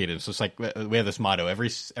complicated. So it's like we have this motto: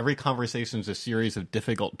 every conversation is a series of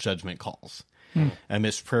difficult judgment calls.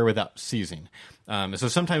 Amidst prayer without ceasing. And so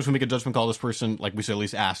sometimes we make a judgment call, this person, like we should at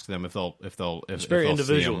least ask them if they'll. It's very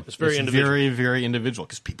individual. It's very individual. Very, very individual,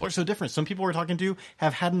 because people are so different. Some people we're talking to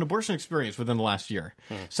have had an abortion experience within the last year.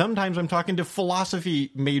 Sometimes I'm talking to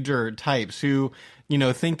philosophy major types who,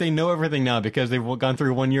 think they know everything now because they've gone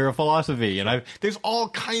through 1 year of philosophy. And there's all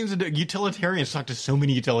kinds of utilitarians. Talk to so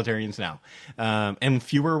many utilitarians now, and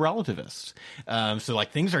fewer relativists. So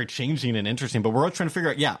like things are changing and interesting, but we're all trying to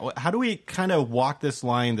figure out, how do we kind of walk this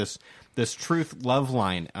line, this truth love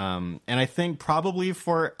line? And I think probably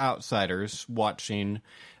for outsiders watching,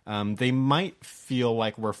 they might feel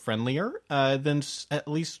like we're friendlier than at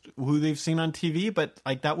least who they've seen on TV, but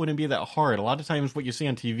like that wouldn't be that hard. A lot of times what you see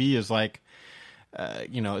on TV is like,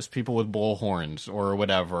 it's people with bull horns or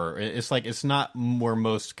whatever. It's like, it's not where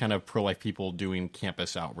most kind of pro-life people doing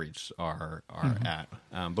campus outreach are at.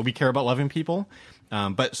 But we care about loving people.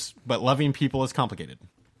 But loving people is complicated.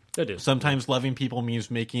 It is. Sometimes loving people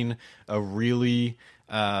means making a really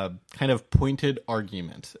kind of pointed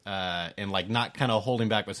argument, and like not kind of holding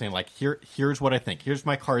back, but saying like, here's what I think. Here's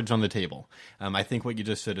my cards on the table. I think what you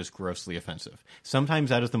just said is grossly offensive. Sometimes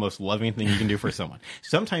that is the most loving thing you can do for someone.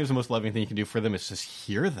 Sometimes the most loving thing you can do for them is just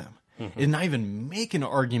hear them. And not even make an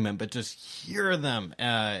argument, but just hear them,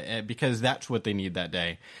 because that's what they need that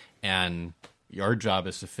day. And our job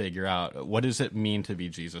is to figure out, what does it mean to be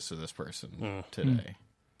Jesus to this person today?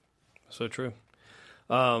 So true.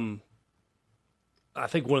 I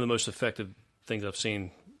think one of the most effective things I've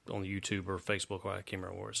seen on YouTube or Facebook, or I can't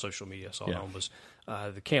remember where, social media I saw it on, was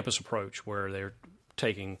the campus approach, where they're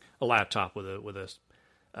taking a laptop with a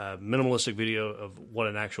minimalistic video of what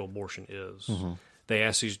an actual abortion is. They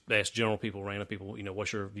ask general people, random people,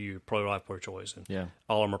 what's your view, pro-life, pro-choice, and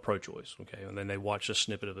all of them are pro-choice. Okay, and then they watch a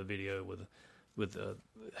snippet of a video with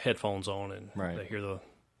headphones on, and they hear the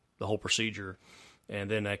whole procedure. And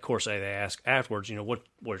then, of course, they ask afterwards,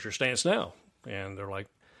 what's your stance now? And they're like,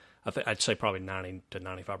 I'd say probably 90 to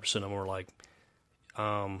 95% of them are like,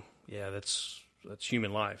 that's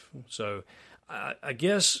human life. So I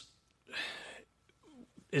guess,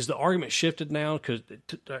 is the argument shifted now?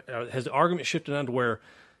 Has the argument shifted now to where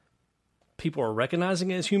people are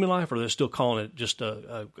recognizing it as human life, or they're still calling it just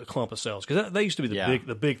a clump of cells? Because that used to be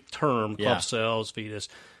the big term, clump of cells, fetus.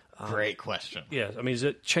 Great question. Yeah, I mean, has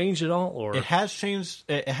it changed at all, or it has changed?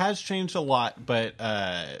 It has changed a lot, but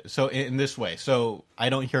so in this way, so I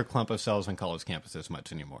don't hear clump of cells on college campuses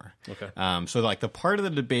much anymore. Okay. So like the part of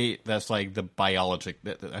the debate that's like the biological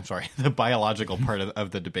part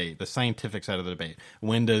of the debate, the scientific side of the debate.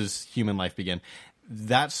 When does human life begin?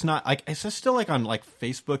 That's not like, it's just still like on like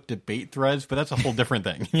Facebook debate threads, but that's a whole different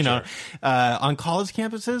thing. On college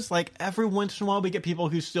campuses, like every once in a while we get people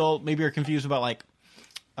who still maybe are confused about like,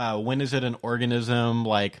 when is it an organism?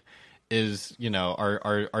 Like, is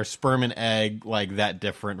our sperm and egg like that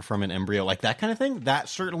different from an embryo? Like that kind of thing. That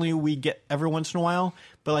certainly we get every once in a while,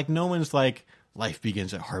 but like no one's like, life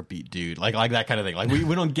begins at heartbeat, dude. Like that kind of thing. Like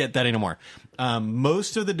we don't get that anymore.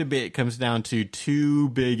 Most of the debate comes down to two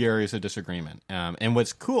big areas of disagreement. And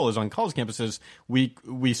what's cool is on college campuses,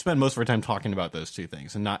 we spend most of our time talking about those two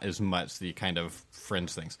things, and not as much the kind of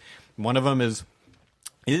fringe things. One of them is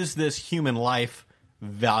this human life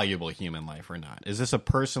valuable human life or not? Is this a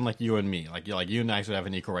person like you and me? Like you and I should have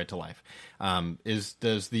an equal right to life.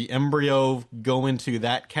 Does the embryo go into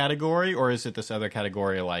that category, or is it this other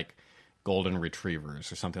category like golden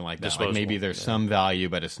retrievers or something like that. Like Disposable, maybe there's some value,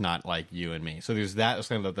 but it's not like you and me. So there's that. It's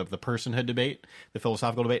kind of the personhood debate, the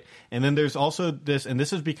philosophical debate. And then there's also this, and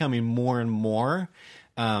this is becoming more and more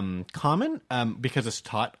common because it's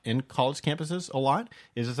taught in college campuses a lot,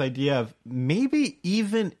 is this idea of maybe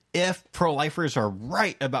even if pro-lifers are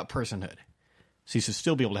right about personhood, she should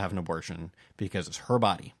still be able to have an abortion because it's her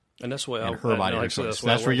body. And that's what And her body, her choice.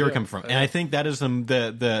 That's where you're coming from, and I think that is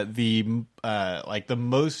the like the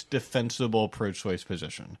most defensible pro-choice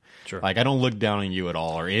position. Sure. Like I don't look down on you at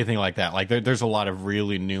all or anything like that. Like there's a lot of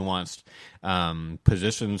really nuanced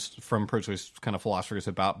positions from pro-choice kind of philosophers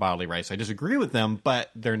about bodily rights. I disagree with them,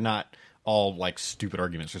 but they're not all like stupid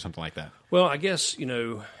arguments or something like that. Well, I guess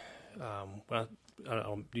well, I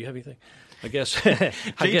don't, do you have anything? I guess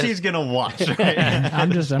JT's gonna watch. Right?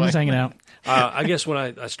 I'm just hanging out. I guess when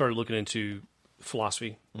I started looking into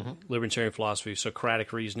philosophy, libertarian philosophy,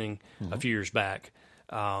 Socratic reasoning a few years back,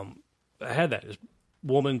 I had that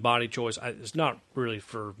woman body choice. It's not really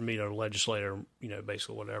for me to legislate or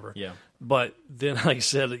basically whatever. Yeah. But then, like I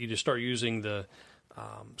said, you just start using the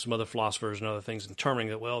some other philosophers and other things, and determining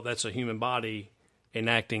that that's a human body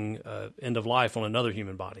enacting end of life on another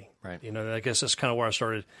human body. Right. I guess that's kind of where I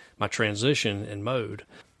started my transition in mode.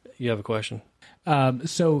 You have a question?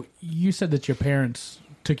 So you said that your parents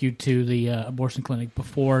took you to the abortion clinic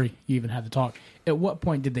before you even had the talk. At what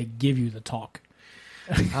point did they give you the talk?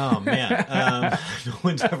 Oh man, no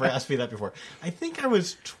one's ever asked me that before. I think I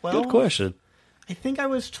was 12. Good question. I think I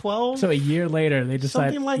was 12. So a year later, they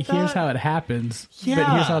decided, Something like here's that. how it happens, but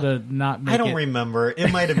Yeah. here's how to not make I don't it. remember.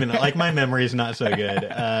 It might have been like my memory is not so good.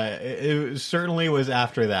 It certainly was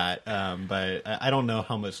after that, but I don't know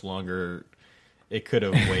how much longer it could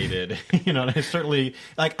have waited. I certainly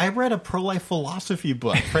I read a pro-life philosophy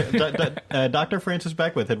book. Dr. Francis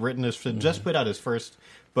Beckwith had just put out his first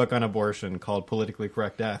book on abortion called Politically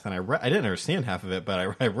Correct Death, and I didn't understand half of it,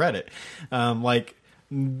 but I read it.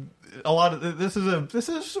 A lot of this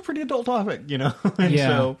is a pretty adult topic, And Yeah.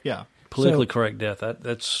 so yeah. Politically correct death.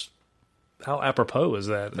 That's how apropos is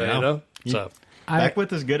that? Yeah. So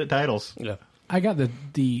Beckwith is good at titles. yeah. I got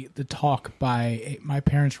the talk by my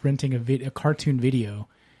parents renting a cartoon video,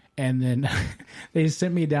 and then they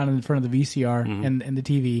sent me down in front of the VCR and the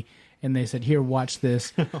TV, and they said, "Here, watch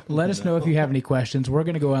this. Let us know if you have any questions. We're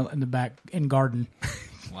going to go out in the back and garden."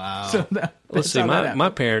 Wow. So Let's that's see. how that My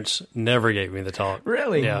happened. parents never gave me the talk.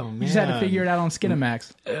 Really? Yeah. You just had to figure it out on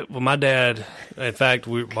Skinamax. Well, my dad. In fact,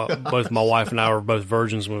 both my wife and I were both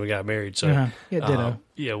virgins when we got married. So Uh-huh. Yeah, ditto.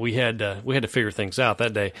 yeah, we had to figure things out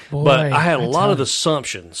that day. Boy, but I had a that's lot of hard.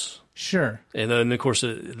 assumptions, Sure. and then of course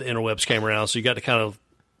the interwebs came around, so you got to kind of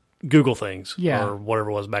Google things, Yeah. or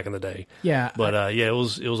whatever it was back in the day. Yeah. But it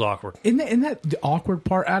was awkward. In that the awkward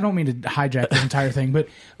part, I don't mean to hijack this entire thing, but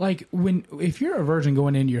like if you're a virgin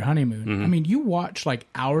going into your honeymoon, I mean, you watch like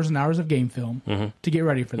hours and hours of game film to get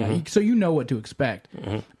ready for that, so you know what to expect.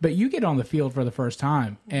 But you get on the field for the first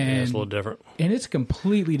time, and It's a little different. and it's a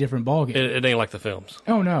completely different ballgame. It ain't like the films.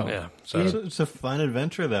 Oh no! Yeah. So It's a fun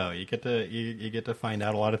adventure, though. You get to find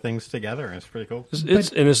out a lot of things together, and it's pretty cool.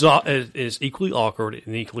 it's equally awkward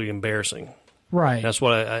and equally embarrassing. Right. That's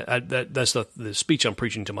what that's the speech I'm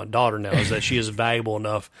preaching to my daughter now, is that she is valuable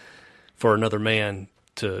enough for another man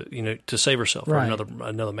to save herself, or Right.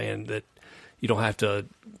 another man, that you don't have to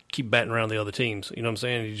keep batting around the other teams. You know what I'm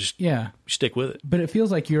saying? You just Yeah. stick with it. But it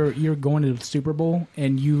feels like you're going to the Super Bowl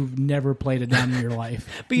and you've never played it down in your life.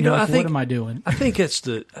 But you know, like, I think- what am I doing? I think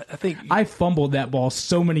I fumbled that ball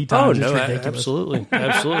so many oh times. no, it's ridiculous. absolutely.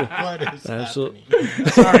 What is Absolutely.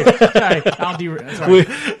 Sorry. I'll sorry.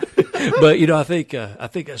 But I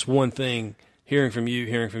think that's one thing. Hearing from you,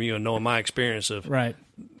 and knowing my experience of Right.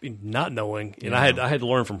 not knowing, and I had to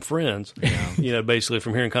learn from friends, basically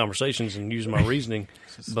from hearing conversations and using my reasoning.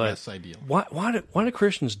 But less ideal. why do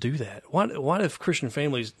Christians do that? Why do Christian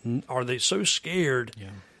families, are they so scared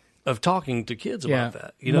of talking to kids about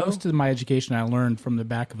that? Most of my education I learned from the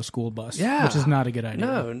back of a school bus, Yeah. which is not a good idea.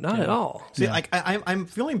 No, not at all. See, I'm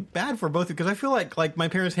feeling bad for both because I feel like my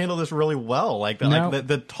parents handled this really well. Like No.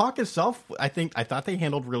 the talk itself, I thought they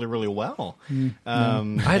handled really, really well. I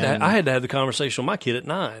had to have the conversation with my kid at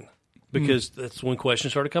 9 because that's when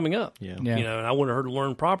questions started coming up. Yeah. Yeah. And I wanted her to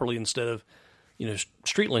learn properly instead of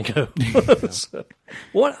street lingo. So,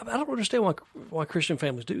 I don't understand why Christian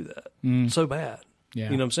families do that so bad. Yeah.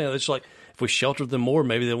 You know what I'm saying? It's like if we sheltered them more,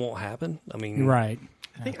 maybe that won't happen. I mean, Right.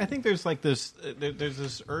 I think there's like this there's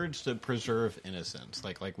this urge to preserve innocence.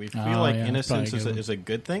 Like we feel Oh, like yeah, innocence that's probably a good is a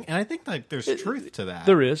good thing, and I think like there's truth to that.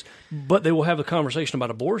 there is, but they will have a conversation about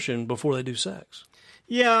abortion before they do sex.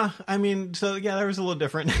 Yeah, I mean, so yeah, that was a little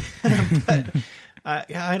different,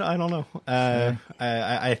 I don't know.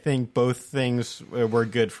 I think both things were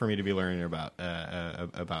good for me to be learning about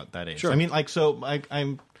that age. Sure. I mean,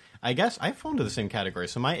 I guess I fall into the same category.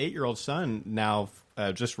 So my 8-year-old son now,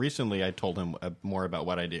 just recently, I told him more about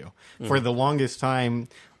what I do. For the longest time,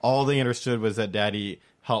 all they understood was that Daddy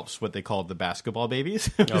helps what they called the basketball babies.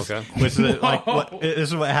 Okay. Which is this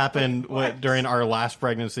is what happened during our last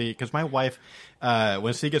pregnancy. Because my wife,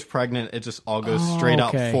 when she gets pregnant, it just all goes straight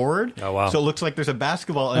out forward. Oh, wow. So it looks like there's a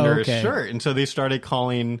basketball under her shirt. And so they started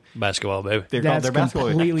calling Basketball, baby. they called their basketball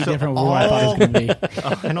completely babies. different from what I thought it was going to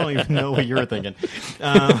be. I don't even know what you were thinking.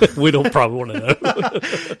 We don't probably want to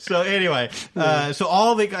know. So anyway, so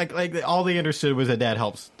all they understood was that Dad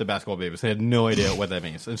helps the basketball babies. They had no idea what that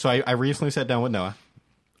means. And so I recently sat down with Noah.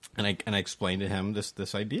 And I explained to him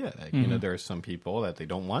this idea that you know there are some people that they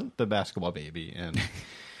don't want the basketball baby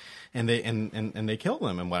and they kill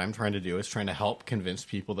them. And what I'm trying to do is trying to help convince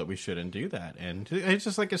people that we shouldn't do that. And it's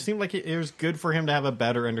just like it seemed like it was good for him to have a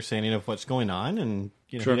better understanding of what's going on. And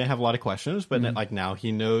you know, he didn't have a lot of questions, but like now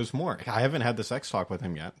he knows more. I haven't had the sex talk with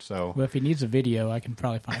him yet, so Well, if he needs a video, I can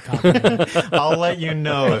probably find a copy of it. I'll let you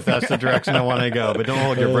know if that's the direction I want to go. But don't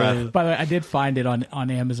hold your breath. By the way, I did find it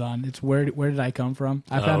on Amazon. It's Where Did I Come From?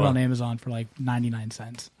 I found it on Amazon for like 99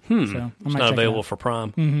 cents. So I It's might not check it available out. for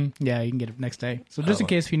Prime. Yeah, you can get it next day. So just in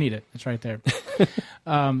case if you need it, it's right there.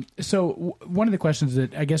 One of the questions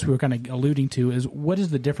that I guess we were kind of alluding to is what is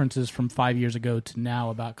the differences from 5 years ago to now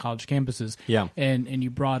about college campuses? Yeah. And you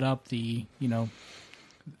brought up the,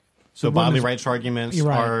 So The bodily women's- rights arguments You're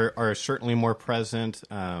right. are certainly more present.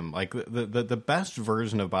 Like the best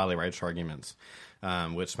version of bodily rights arguments,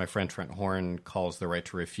 which my friend Trent Horn calls the right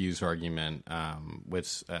to refuse argument,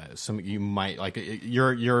 which some you might like.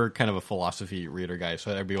 You're kind of a philosophy reader guy, so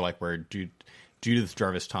that'd be like where Judith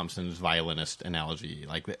Jarvis Thompson's violinist analogy,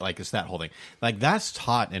 like it's that whole thing. Like that's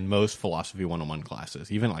taught in most philosophy 101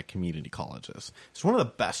 classes, even like community colleges. It's one of the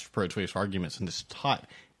best pro-choice arguments, and it's taught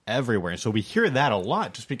everywhere. And so we hear that a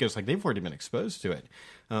lot just because like they've already been exposed to it.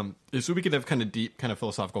 So we could have kind of deep kind of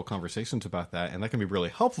philosophical conversations about that, and that can be really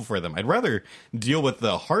helpful for them. I'd rather deal with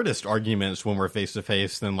the hardest arguments when we're face to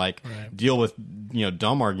face than like deal with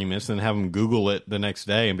dumb arguments and have them Google it the next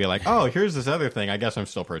day and be like, oh, here's this other thing. I guess I'm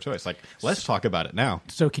still pro-choice. Like, let's talk about it now.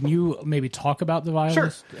 so can you maybe talk about the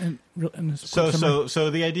violence? Sure. In this quick summary? So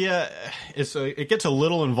the idea is it gets a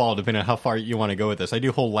little involved depending on how far you want to go with this. I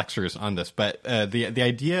do whole lectures on this, but the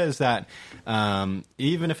idea is that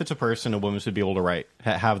even if it's a person, a woman should be able to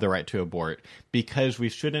have the right to abort, because we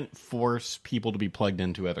shouldn't force people to be plugged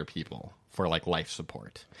into other people for like life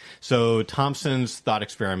support. So Thompson's thought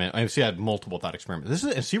experiment, she had multiple thought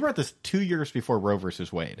experiments. She wrote this 2 years before Roe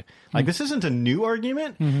versus Wade. Like this isn't a new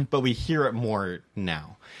argument, but we hear it more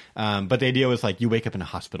now. But the idea was like you wake up in a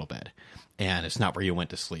hospital bed and it's not where you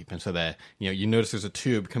went to sleep. And so that, you notice there's a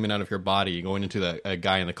tube coming out of your body going into a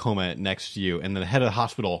guy in the coma next to you. And the head of the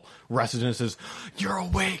hospital rushes in and says, "You're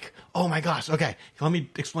awake. Oh my gosh. Okay. Let me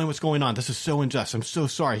explain what's going on. This is so unjust. I'm so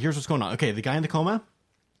sorry. Here's what's going on. Okay. The guy in the coma,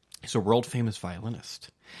 he's a world famous violinist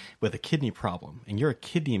with a kidney problem, and you're a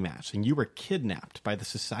kidney match, and you were kidnapped by the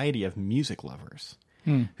Society of Music Lovers,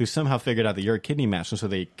 who somehow figured out that you're a kidney match, and so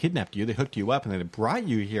they kidnapped you, they hooked you up, and they brought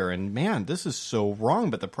you here, and man, this is so wrong,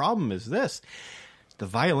 but the problem is this. The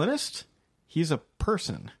violinist, he's a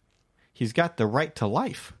person. He's got the right to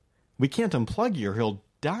life. We can't unplug you or he'll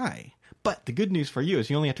die. But the good news for you is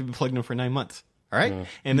you only have to be plugged in for 9 months, all right?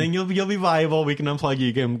 And then you'll be viable, we can unplug you,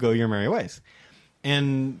 you can go your merry ways.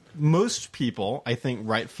 And most people, I think,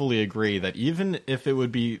 rightfully agree that even if it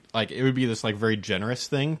would be this like very generous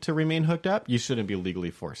thing to remain hooked up, you shouldn't be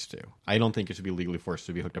legally forced to. I don't think you should be legally forced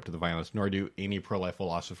to be hooked up to the violence, nor do any pro-life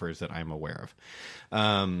philosophers that I'm aware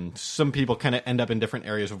of. Some people kind of end up in different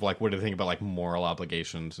areas of like, what do they think about like moral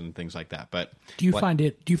obligations and things like that. But Do you find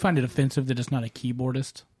it offensive that it's not a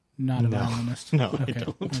keyboardist? Not a violinist. No, okay. I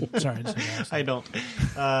don't. Sorry, to say that. I don't.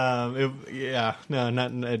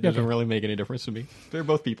 It doesn't really make any difference to me. They're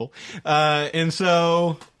both people, and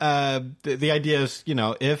so the idea is,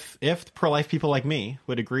 if pro-life people like me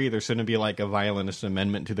would agree, there shouldn't be like a violinist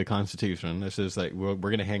amendment to the Constitution. This is like we're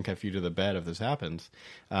going to handcuff you to the bed if this happens.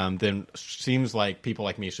 Then seems like people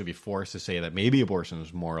like me should be forced to say that maybe abortion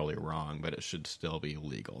is morally wrong, but it should still be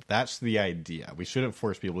legal. That's the idea. We shouldn't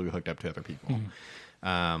force people to be hooked up to other people.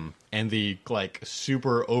 And the like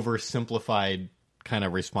super oversimplified kind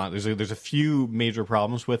of response. There's a few major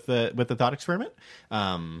problems with the thought experiment.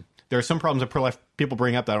 There are some problems that pro-life people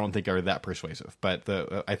bring up that I don't think are that persuasive. But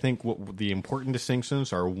I think the important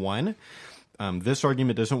distinctions are, one, this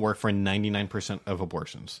argument doesn't work for 99% of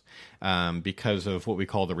abortions because of what we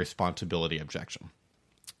call the responsibility objection.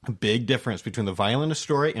 A big difference between the violinist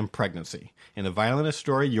story and pregnancy. In the violinist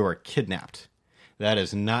story, you are kidnapped. That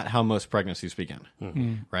is not how most pregnancies begin,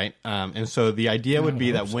 right? And so the idea would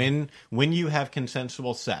be that when you have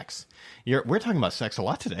consensual sex, we're talking about sex a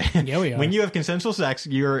lot today. Yeah, we are. When you have consensual sex,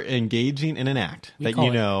 you're engaging in an act that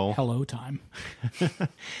you know hello time.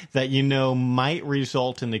 that you know might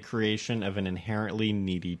result in the creation of an inherently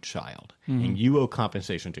needy child, and you owe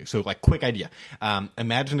compensation to. So, like, quick idea: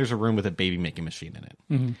 imagine there's a room with a baby making machine in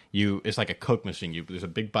it. It's like a Coke machine. There's a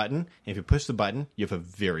big button, and if you push the button, you have a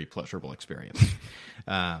very pleasurable experience.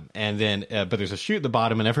 And then, but there's a chute at the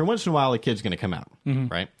bottom, and every once in a while, a kid's going to come out,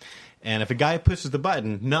 right? And if a guy pushes the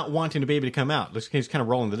button, not wanting a baby to come out, he's kind of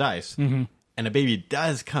rolling the dice, and a baby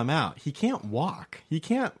does come out, he can't walk. He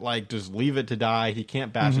can't, like, just leave it to die. He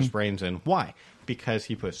can't bash his brains in. Why? Because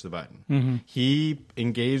he pushed the button. He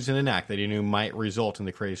engaged in an act that he knew might result in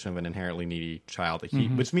the creation of an inherently needy child.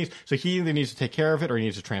 Which means, so he either needs to take care of it or he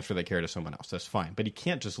needs to transfer that care to someone else. That's fine. But he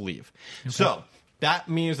can't just leave. Okay. So that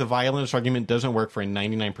means the violinist argument doesn't work for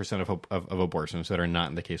 99% of abortions that are not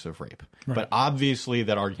in the case of rape. Right. But obviously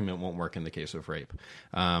that argument won't work in the case of rape.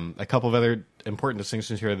 A couple of other important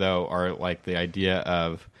distinctions here, though, are like the idea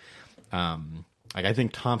of, like, I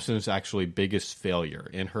think Thompson's actually biggest failure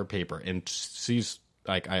in her paper, and she's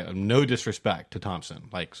like, no disrespect to Thompson,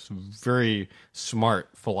 like, very smart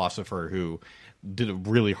philosopher who did a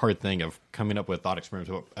really hard thing of coming up with thought experiments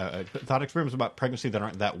about pregnancy that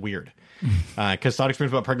aren't that weird. Because thought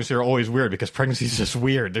experiments about pregnancy are always weird because pregnancy is just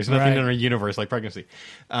weird. There's nothing in our universe like pregnancy.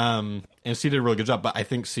 And she did a really good job, but I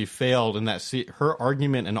think she failed in that her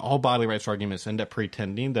argument and all bodily rights arguments end up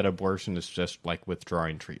pretending that abortion is just like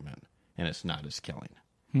withdrawing treatment, and it's not as killing.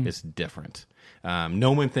 It's different.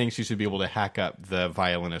 No one thinks you should be able to hack up the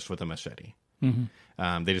violinist with a machete.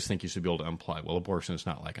 They just think you should be able to unplug. Well, abortion is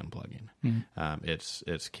not like unplugging.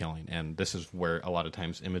 It's killing. And this is where a lot of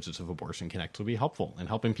times images of abortion can actually be helpful in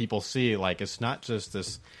helping people see, like, it's not just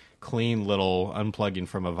this clean little unplugging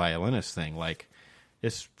from a violinist thing. Like,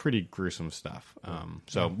 it's pretty gruesome stuff.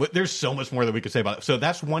 But there's so much more that we could say about it. So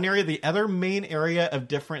that's one area. The other main area of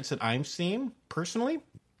difference that I'm seeing personally,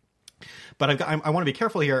 but I want to be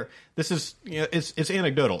careful here. This is, it's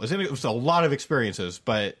anecdotal. It's a lot of experiences,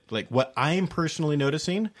 but like what I'm personally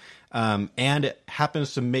noticing, and it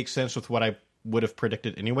happens to make sense with what I would have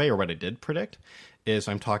predicted anyway, or what I did predict, is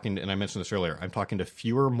I'm talking, and I mentioned this earlier, I'm talking to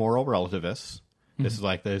fewer moral relativists. This is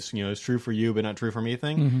like this, it's true for you, but not true for me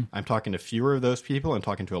thing. I'm talking to fewer of those people. I'm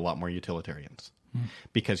talking to a lot more utilitarians,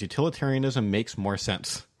 because utilitarianism makes more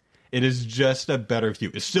sense. It is just a better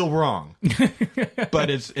view. It's still wrong, but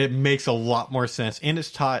it makes a lot more sense, and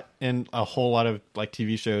it's taught in a whole lot of like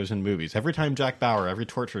TV shows and movies. Every time Jack Bauer ever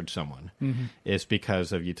tortured someone, it's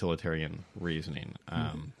because of utilitarian reasoning.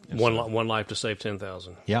 One life to save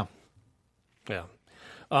 10,000. Yeah.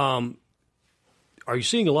 Are you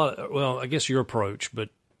seeing a lot of, well, I guess your approach, but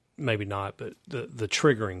maybe not, but the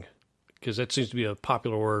triggering, because that seems to be a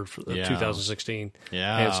popular word for 2016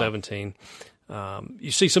 and 17.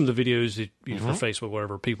 You see some of the videos that, for Facebook,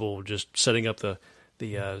 whatever, people just setting up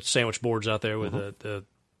the sandwich boards out there with the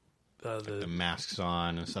masks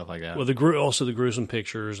on and stuff like that. Well, also the gruesome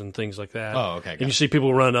pictures and things like that. Oh, okay. And you see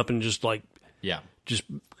people run up and just like, just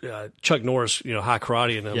Chuck Norris, high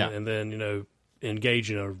karate in them, and then engage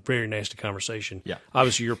in a very nasty conversation. Yeah.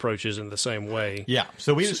 Obviously, your approach isn't the same way. Yeah.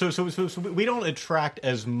 So we don't attract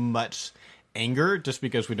as much anger just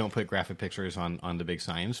because we don't put graphic pictures on the big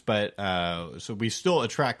signs, but so we still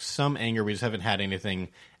attract some anger. We just haven't had anything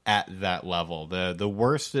at that level. The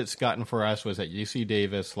worst it's gotten for us was at UC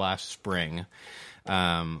Davis last spring.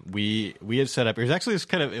 We had set up, it was actually this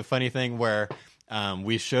kind of a funny thing where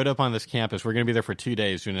we showed up on this campus. We're going to be there for 2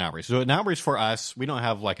 days doing an outreach. So an outreach for us, we don't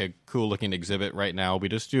have like a cool looking exhibit right now. We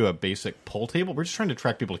just do a basic poll table. We're just trying to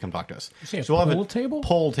attract people to come talk to us. So we'll have a table?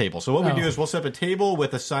 Poll table. So what we do is we'll set up a table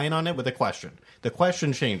with a sign on it with a question. The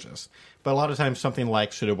question changes. But a lot of times something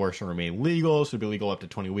like, should abortion remain legal? Should it be legal up to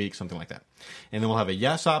 20 weeks? Something like that. And then we'll have a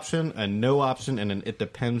yes option, a no option, and an it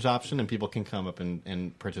depends option, and people can come up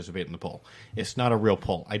and participate in the poll. It's not a real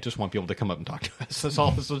poll. I just want people to come up and talk to us. That's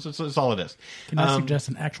all it is. Can I suggest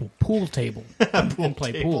an actual pool table and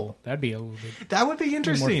play pool? That'd be a little bit. That would be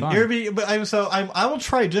interesting. I will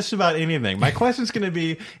try just about anything. My question's going to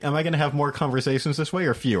be, am I going to have more conversations this way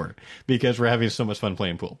or fewer? Because we're having so much fun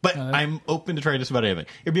playing pool. But I'm open to trying just about anything.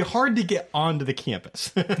 It'd be hard to get onto the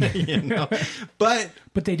campus, But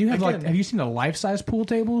they do have have you seen the life-size pool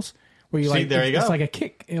tables where you See, there you it's go. like a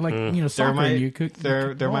kick, like soccer. There might, you cook.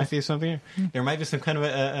 there might be something. There might be some kind of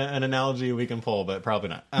an analogy we can pull, but probably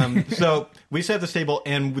not. So we set the table,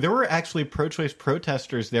 and there were actually pro-choice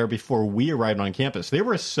protesters there before we arrived on campus. They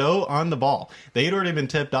were so on the ball. They had already been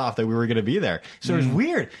tipped off that we were going to be there. So it was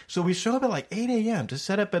weird. So we show up at like 8 a.m. to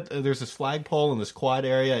set up at there's this flagpole in this quad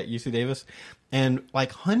area at UC Davis, and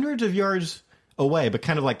like hundreds of yards away, but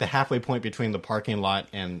kind of like the halfway point between the parking lot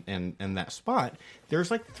and that spot, there's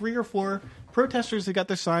like 3 or 4 protesters that got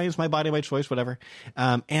their signs, my body, my choice, whatever,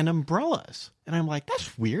 and umbrellas. And I'm like,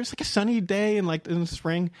 that's weird. It's like a sunny day and like in the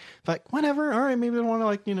spring. Like, whatever. All right, maybe they want to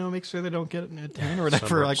like, make sure they don't get a tan or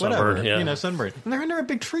whatever. Whatever. Sunburn. And they're under a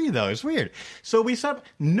big tree though. It's weird. So we set up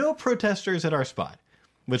no protesters at our spot,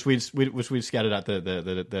 which we'd scattered out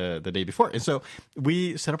the day before. And so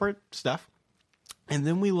we set up our stuff. And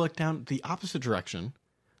then we look down the opposite direction.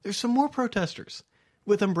 There's some more protesters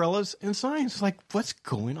with umbrellas and signs. Like, what's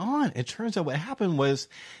going on? It turns out what happened was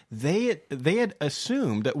they had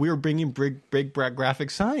assumed that we were bringing big graphic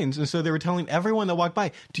signs. And so they were telling everyone that walked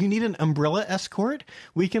by, do you need an umbrella escort?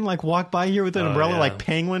 We can, like, walk by here with an umbrella like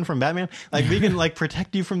Penguin from Batman. Like, we can, like,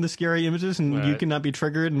 protect you from the scary images and you cannot be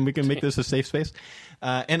triggered and we can make this a safe space.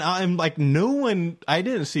 And I'm like, I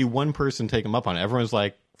didn't see one person take them up on it. Everyone's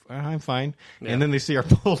like, I'm fine. Yeah. And then they see our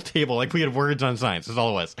pool table. Like, we had words on signs. That's all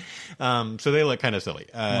it was. So they look kind of silly.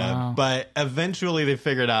 Wow. But eventually they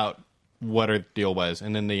figured out what our deal was.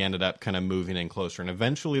 And then they ended up kind of moving in closer. And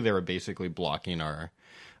eventually they were basically blocking our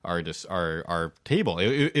table.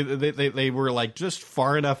 They were like just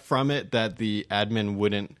far enough from it that the admin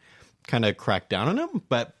wouldn't kind of crack down on them.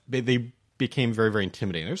 But they became very, very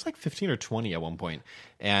intimidating. There's like 15 or 20 at one point.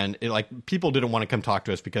 And people didn't want to come talk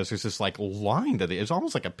to us because there's this like line it's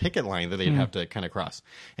almost like a picket line that they'd have to kind of cross.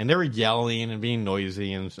 And they were yelling and being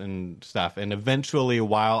noisy and stuff. And eventually,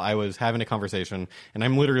 while I was having a conversation, and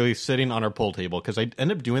I'm literally sitting on our pool table, because I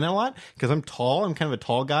end up doing that a lot because I'm tall. I'm kind of a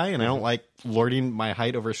tall guy, and I don't like lording my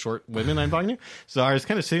height over short women I'm talking to. So I was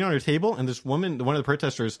kind of sitting on her table, and this woman, one of the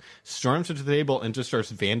protesters, storms into the table and just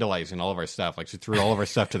starts vandalizing all of our stuff. Like, she threw all of our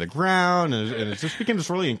stuff to the ground, and it just became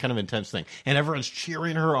this really kind of intense thing. And everyone's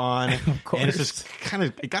cheering her on, and it's just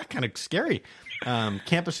it got kind of scary.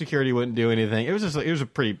 Campus security wouldn't do anything. It was a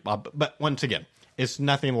pretty, but once again, it's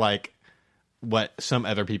nothing like what some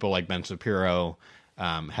other people like Ben Shapiro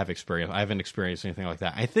have experienced. I haven't experienced anything like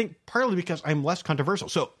that. I think partly because I'm less controversial.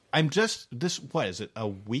 So I'm what is it, a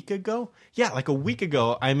week ago? Yeah, like a week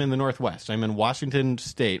ago, I'm in the Northwest. I'm in Washington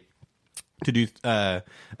State to do a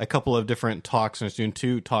couple of different talks, and I was doing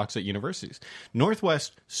 2 talks at universities.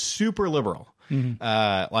 Northwest, super liberal.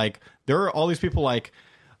 Mm-hmm. Like, there are all these people like,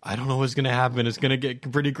 I don't know what's going to happen. It's going to get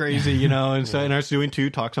pretty crazy, And so, and I was doing 2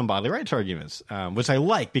 talks on bodily rights arguments, which I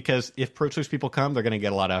like, because if pro-choice people come, they're going to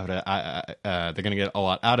get a lot out of it. They're going to get a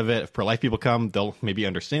lot out of it. If pro-life people come, they'll maybe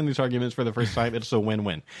understand these arguments for the first time. It's a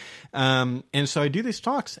win-win. And so I do these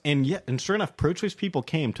talks, and sure enough, pro-choice people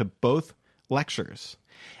came to both lectures,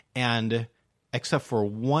 and except for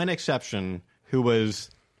one exception, who was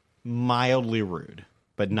mildly rude,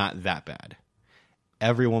 but not that bad.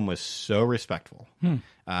 Everyone was so respectful.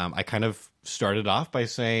 I kind of started off by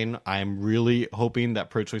saying, I'm really hoping that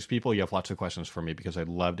pro-choice people, you have lots of questions for me, because I'd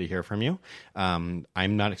love to hear from you. I'm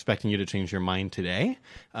not expecting you to change your mind today,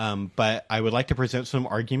 but I would like to present some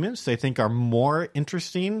arguments that I think are more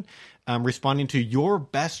interesting, responding to your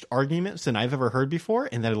best arguments than I've ever heard before,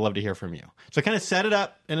 and that I'd love to hear from you. So I kind of set it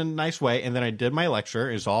up in a nice way, and then I did my lecture.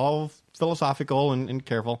 It was all philosophical and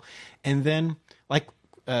careful. And then,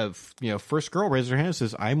 first girl raised her hand and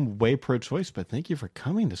says, I'm way pro-choice, but thank you for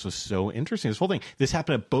coming. This was so interesting. This whole thing. This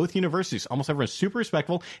happened at both universities. Almost everyone's super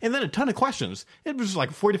respectful. And then a ton of questions. It was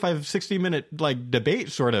like a 45, 60-minute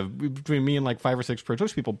debate sort of between me and like 5 or 6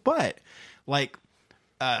 pro-choice people. But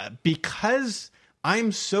because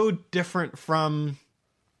I'm so different from,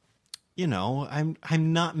 I'm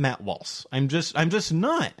not Matt Walsh. I'm just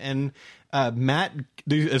not. And Matt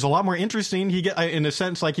is a lot more interesting. In a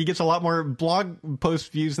sense, like, he gets a lot more blog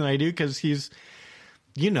post views than I do, because he's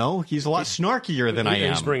a lot snarkier than I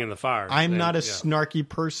am. He's bringing the fire. I'm not a snarky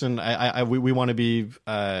person. We want to be,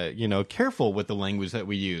 careful with the language that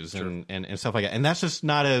we use and stuff like that. And that's just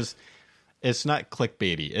not as. It's not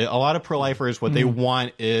clickbaity. A lot of pro-lifers, what they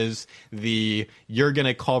want is you're going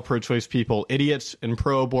to call pro-choice people idiots and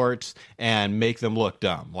pro-aborts and make them look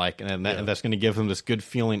dumb. And that's going to give them this good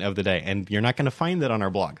feeling of the day. And you're not going to find that on our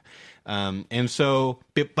blog.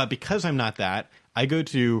 But because I'm not that, I go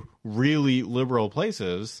to really liberal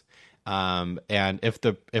places And if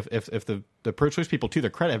the pro-choice people, to their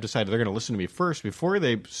credit, have decided they're going to listen to me first before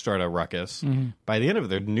they start a ruckus, by the end of it,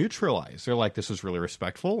 they're neutralized. They're like, this is really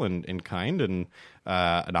respectful and kind, and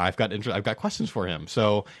I've got questions for him.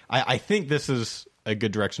 So I think this is a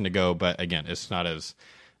good direction to go. But again, it's not as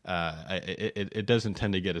it doesn't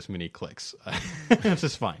tend to get as many clicks. It's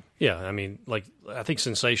just fine. Yeah, I mean, like, I think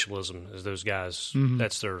sensationalism is those guys.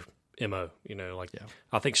 That's their MO.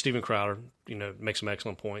 I think Steven Crowder, makes some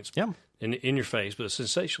excellent points. Yeah. In your face, but it's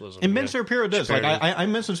sensationalism. And Ben Shapiro does. Like I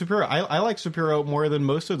mentioned Shapiro. I like Shapiro more than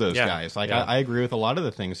most of those guys. Like I agree with a lot of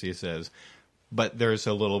the things he says, but there's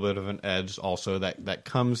a little bit of an edge also that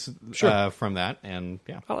comes from that. And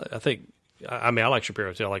I think. I mean, I like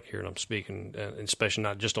Shapiro too. I like hearing him speak, and especially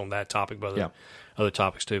not just on that topic, but other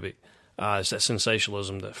topics too. But it's that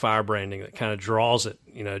sensationalism, that firebranding that kind of draws it.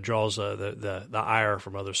 Draws the ire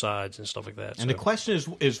from other sides and stuff like that. And the question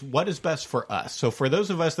is what is best for us? So for those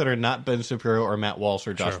of us that are not Ben Shapiro or Matt Walsh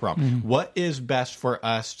or Josh Brown, what is best for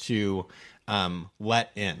us to let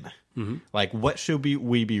in? Like, what should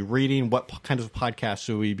we be reading? What kinds of podcasts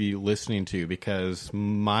should we be listening to? Because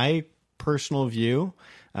my personal view.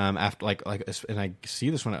 After and I see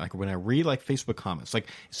this when I read like Facebook comments, like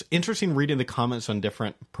it's interesting reading the comments on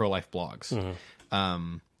different pro-life blogs.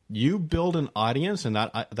 You build an audience, and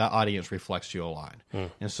that audience reflects you a lot.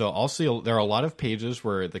 And so I'll see there are a lot of pages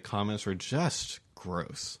where the comments are just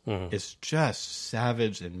gross. It's just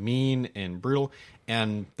savage and mean and brutal,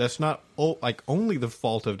 and that's not only the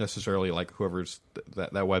fault of necessarily like whoever's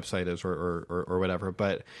that website is or whatever,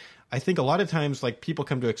 but I think a lot of times, like, people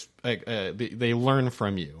come to they learn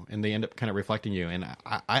from you, and they end up kind of reflecting you. And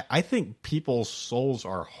I think people's souls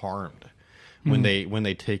are harmed when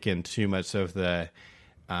they take in too much of the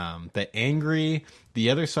angry. The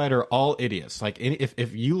other side are all idiots. Like,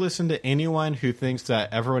 if you listen to anyone who thinks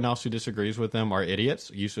that everyone else who disagrees with them are idiots,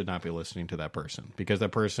 you should not be listening to that person, because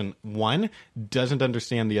that person, one, doesn't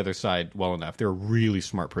understand the other side well enough. They're really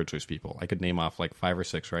smart pro-choice people. I could name off like 5 or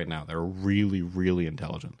 6 right now. They're really, really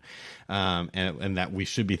intelligent, and that we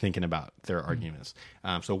should be thinking about their arguments.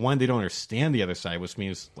 So one, they don't understand the other side, which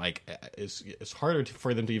means like it's harder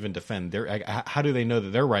for them to even defend how do they know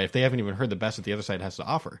that they're right if they haven't even heard the best that the other side has to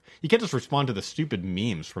offer? You can't just respond to the stupid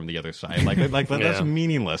memes from the other side. That's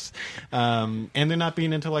meaningless. And they're not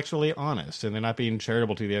being intellectually honest, and they're not being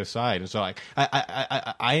charitable to the other side. And so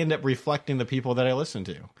I end up reflecting the people that I listen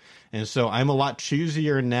to. And so I'm a lot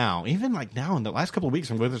choosier now. Even like now in the last couple of weeks,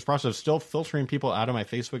 I'm going through this process of still filtering people out of my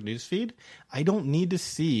Facebook newsfeed. I don't need to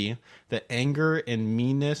see the anger and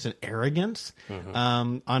meanness and arrogance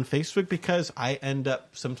on Facebook, because I end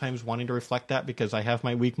up sometimes wanting to reflect that, because I have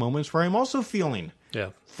my weak moments where I'm also feeling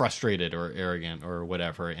frustrated or arrogant or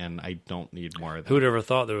whatever, and I don't need more of that. Who would ever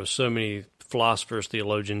thought there was so many philosophers,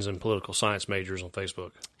 theologians, and political science majors on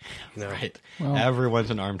Facebook? Right. Well, everyone's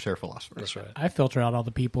an armchair philosopher. That's right. I filter out all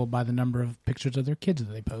the people by the number of pictures of their kids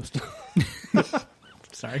that they post.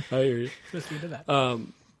 Sorry. I hear you. Just do that.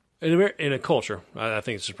 In a culture, I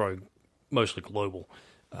think this is probably mostly global,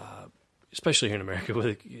 especially here in America,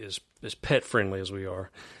 with as pet friendly as we are.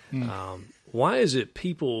 Why is it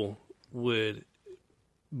people would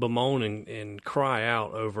bemoan and cry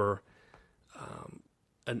out over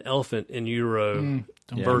an elephant in utero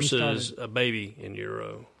versus a baby in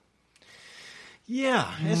utero?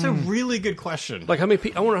 Yeah, it's a really good question. Like, I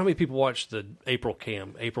wonder how many people watched the April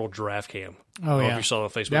giraffe cam. Oh, if you saw it on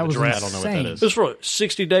Facebook. That was giraffe. I don't know what that is. It was for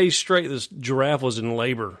 60 days straight. This giraffe was in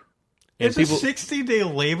labor. And it's a 60-day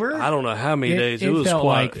labor? I don't know how many days. It was felt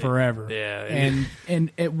quite, like forever. Yeah.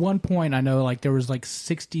 And at one point, I know like there was like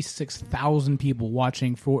 66,000 people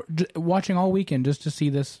watching all weekend just to see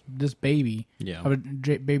this baby, of a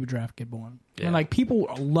baby giraffe get born. Yeah. And like, people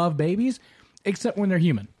love babies, except when they're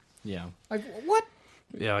human. Yeah. Like, what?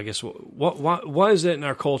 Yeah, I guess. Why is that in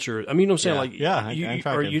our culture? I mean, you know what I'm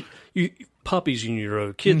saying? Like, you puppies in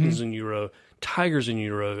utero, kittens in utero, tigers in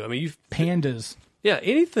utero. I mean, pandas. Yeah,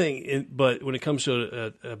 anything. But when it comes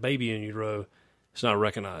to a baby in utero, it's not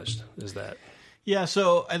recognized as that. Yeah,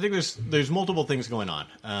 so I think there's multiple things going on.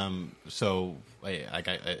 It's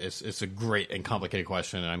a great and complicated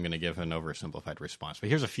question, and I'm going to give an oversimplified response. But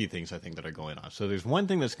here's a few things I think that are going on. So there's one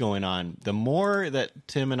thing that's going on. The more that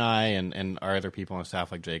Tim and I and our other people on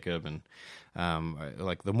staff, like Jacob, and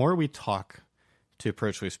the more we talk to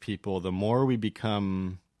pro-choice people, the more we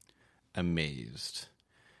become amazed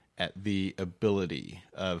at the ability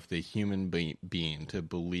of the human being to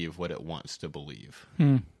believe what it wants to believe.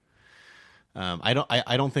 I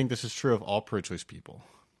don't think this is true of all pro-choice people,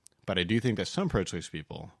 but I do think that some pro-choice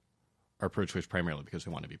people are pro-choice primarily because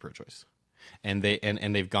they want to be pro-choice. and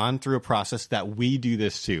they've gone through a process that we do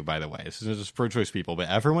this too, by the way. This isn't just pro-choice people, but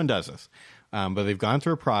everyone does this. But they've gone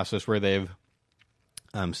through a process where they've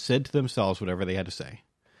said to themselves whatever they had to say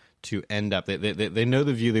to end up. They know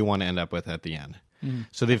the view they want to end up with at the end.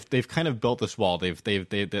 So they've kind of built this wall. They've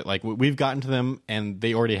like we've gotten to them, and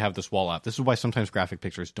they already have this wall up. This is why sometimes graphic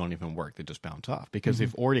pictures don't even work; they just bounce off because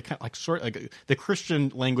they've already kind of like the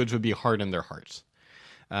Christian language would be hard in their hearts.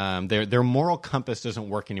 Their moral compass doesn't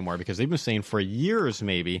work anymore because they've been saying for years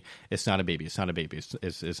maybe it's not a baby, it's not a baby,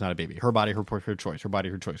 it's not a baby. Her body, her choice, her body,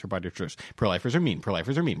 her choice, her body, her choice. Pro-lifers are mean,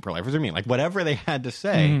 pro-lifers are mean, pro-lifers are mean. Like whatever they had to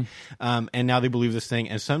say, and now they believe this thing.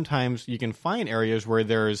 And sometimes you can find areas where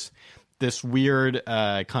there's this weird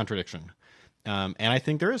contradiction. And I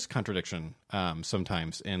think there is contradiction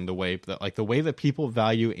sometimes in the way that people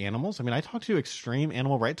value animals. I mean, I talk to extreme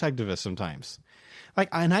animal rights activists sometimes,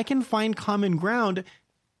 and I can find common ground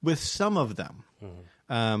with some of them.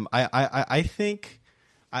 I think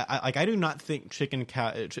I do not think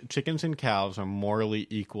chickens and cows are morally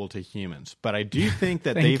equal to humans, but I do think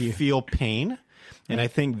that they feel pain, and I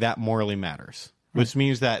think that morally matters. Which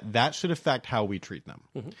means that should affect how we treat them.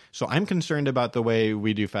 So I'm concerned about the way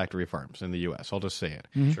we do factory farms in the U.S. I'll just say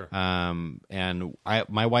it. Sure. And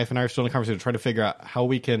my wife and I are still in a conversation to try to figure out how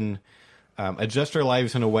we can adjust our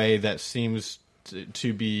lives in a way that seems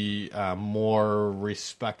to be more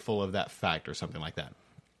respectful of that fact or something like that.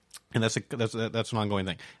 And that's an ongoing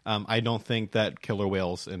thing. I don't think that killer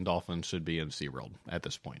whales and dolphins should be in SeaWorld at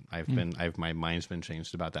this point. My mind's been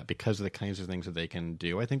changed about that because of the kinds of things that they can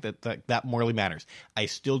do. I think that morally matters. I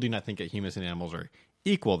still do not think that humans and animals are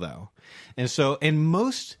equal, though. And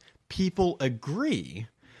most people agree,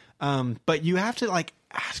 but you have to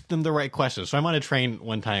ask them the right questions. So I'm on a train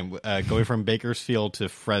one time going from Bakersfield to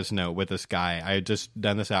Fresno with this guy. I had just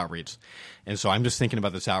done this outreach. And so I'm just thinking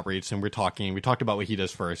about this outreach, and we talked about what he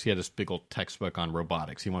does first. He had this big old textbook on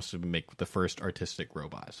robotics. He wants to make the first artistic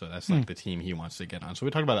robot. So that's the team he wants to get on. So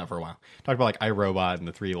we talked about that for a while. Talked about iRobot and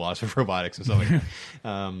the 3 laws of robotics and stuff like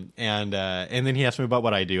that. And then he asked me about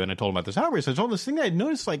what I do, and I told him about this outreach. I told him this thing that I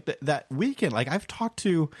noticed that weekend. I've talked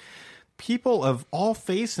to people of all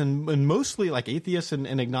faiths and mostly atheists and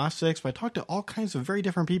agnostics, but I talk to all kinds of very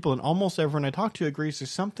different people, and almost everyone I talk to agrees there's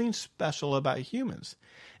something special about humans.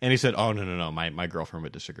 And he said, "Oh, no, my girlfriend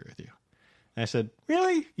would disagree with you." And I said,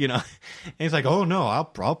 "Really?" And he's like, "Oh no,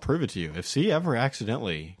 I'll prove it to you. If C ever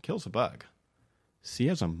accidentally kills a bug, C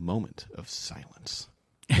has a moment of silence."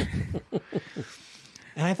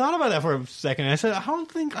 And I thought about that for a second, and I said, I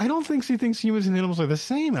don't think she thinks humans and animals are the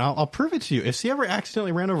same, and I'll prove it to you. If she ever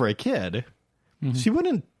accidentally ran over a kid, she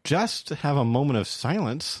wouldn't just have a moment of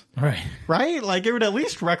silence. Right? It would at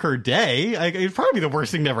least wreck her day. It'd probably be the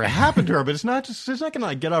worst thing that ever happened to her, but it's not going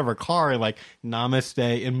to get out of her car and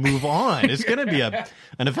namaste and move on. It's going to be an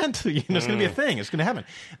event. It's going to be a thing. It's going to happen.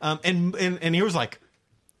 And he was like,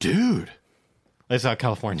 "Dude," that's how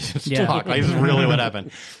Californians talk. This is really what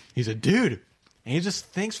happened. He said, "Dude." And he just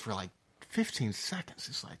thinks for 15 seconds.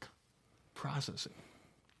 He's processing.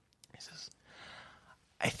 He says,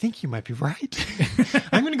 "I think you might be right."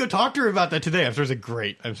 I'm going to go talk to her about that today. I'm sure it's a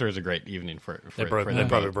great evening for they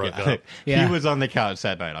probably broke up. He was on the couch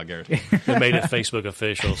that night, I'll guarantee. They made it Facebook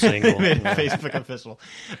official single. Facebook official.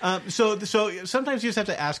 So sometimes you just have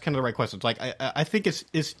to ask kind of the right questions. I think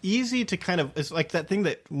it's easy to kind of, it's like that thing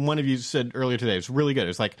that one of you said earlier today. It's really good.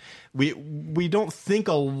 It's we don't think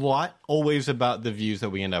a lot always about the views that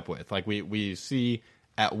we end up with. We see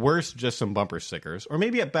at worst just some bumper stickers, or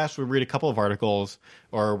maybe at best we read a couple of articles,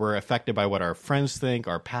 or we're affected by what our friends think,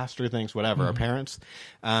 our pastor thinks, whatever, our parents,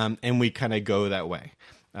 and we kind of go that way.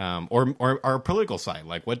 Or our political side,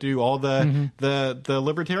 what do all the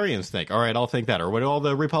libertarians think? All right, I'll think that. Or what do all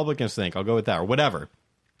the Republicans think? I'll go with that, or whatever.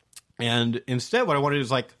 And instead, what I wanted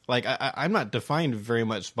is I'm not defined very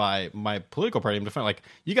much by my political party. I'm defined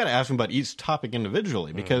you got to ask me about each topic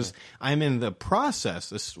individually, because I'm in the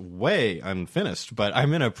process. It's way unfinished, but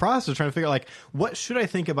I'm in a process trying to figure out what should I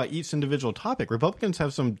think about each individual topic. Republicans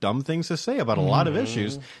have some dumb things to say about a lot of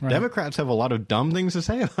issues. Right. Democrats have a lot of dumb things to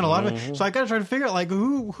say about a lot of it. So I got to try to figure out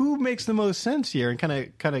who makes the most sense here and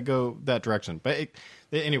kind of go that direction. But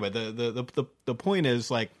anyway, the point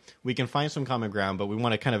is we can find some common ground, but we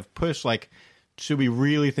want to kind of push should we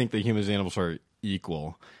really think that humans and animals are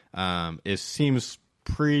equal? It seems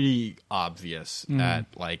pretty obvious at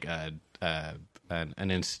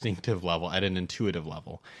an instinctive level, at an intuitive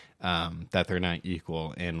level, that they're not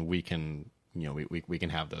equal, and we can we can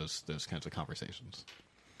have those kinds of conversations.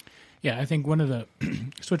 Yeah, I think one of the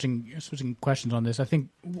switching questions on this. I think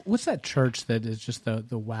what's that church that is just the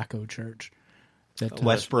wacko church? That,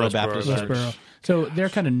 Westboro Baptist Church. So they're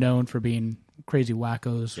kind of known for being crazy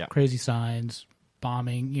wackos, Yeah. crazy signs,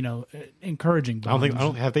 bombing, encouraging bombings. I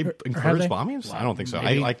don't have they encouraged they? bombings? I don't think so.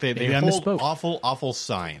 Maybe- they maybe I hold misspoke. awful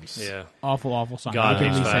signs. Yeah. Awful signs. God Okay,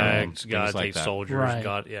 hates we say- fags. God things like hates that. soldiers. Right.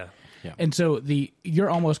 God, yeah. And so you're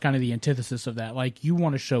almost kind of the antithesis of that. Like you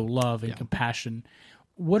want to show love and compassion.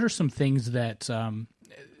 What are some things that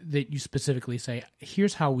that you specifically say?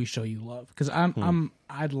 Here's how we show you love, because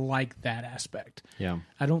I like that aspect. Yeah.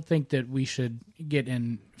 I don't think that we should get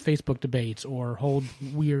in Facebook debates or hold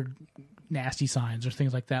weird, nasty signs or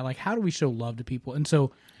things like that. Like, how do we show love to people? And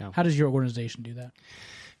so, how does your organization do that?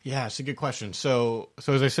 Yeah, it's a good question. So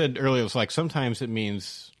as I said earlier, it's like sometimes it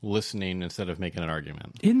means listening instead of making an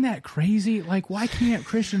argument. Isn't that crazy? Like, why can't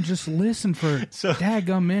Christians just listen for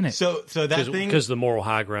daggum minute? So that thing, Because the moral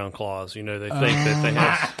high ground clause, they think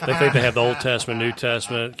that they have the Old Testament, New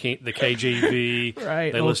Testament, the KJV.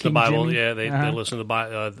 Right, They old listen to King Bible. Jimmy. Yeah, they listen to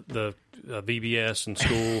the VBS in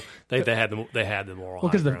school. They had the moral. Well,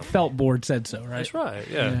 because high the ground. felt board said so, right? That's right.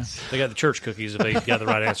 Yeah. They got the church cookies if they got the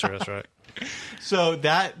right answer. That's right. so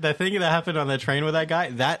that thing that happened on the train with that guy,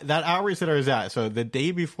 that outreach that I was at. So the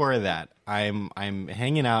day before that, I'm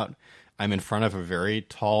hanging out. I'm in front of a very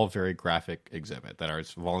tall, very graphic exhibit that I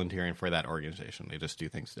was volunteering for that organization. They just do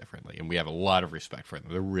things differently, and we have a lot of respect for them.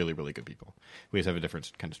 They're really, really good people. We just have a different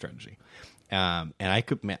kind of strategy. And I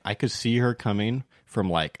could see her coming from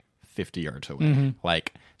like 50 yards away,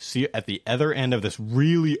 like see at the other end of this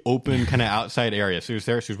really open kind of outside area. So she was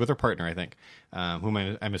there. She was with her partner, I think, whom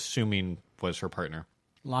I'm assuming was her partner.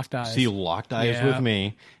 Locked eyes. She locked eyes Yeah. with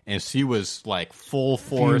me, and she was like full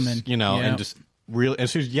force, Fuming. and Yep. just real. And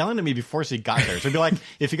she was yelling at me before she got there. So it'd be like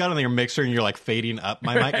if you got on your mixer and you're like fading up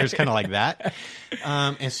my mic, it was kind of like that.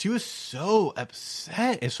 And she was so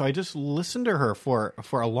upset, and so I just listened to her for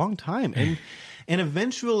a long time, and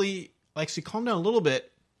eventually, like she calmed down a little bit.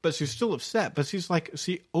 But she's still upset. But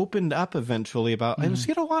she opened up eventually about, and she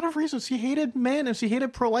had a lot of reasons. She hated men and she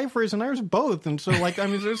hated pro-lifers and ours both. And so,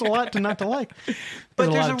 there's a lot to not to like. But There's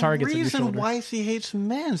a there's lot of targets a at your reason shoulder. why she hates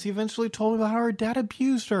men. She eventually told me about how her dad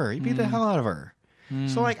abused her. He beat the hell out of her.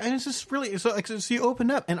 So and it's just really so she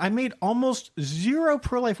opened up, and I made almost zero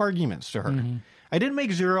pro-life arguments to her. I didn't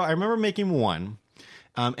make zero. I remember making one.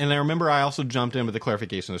 And I remember I also jumped in with a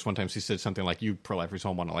clarification. This one time she said something like, "You pro-lifers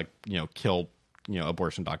don't want to kill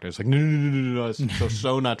abortion doctors." Like, no, it's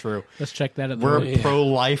so not true. Let's check that at the We're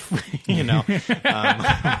pro-life,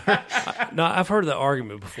 No, I've heard that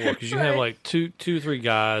argument before because you have like two, 3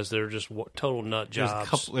 guys that are just total nut There's a jobs.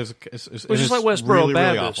 couple, it's Which is like Westboro really,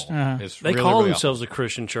 Baptist. Really awful. It's They really, call really themselves a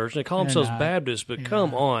Christian church. They call They're themselves not. Baptist, but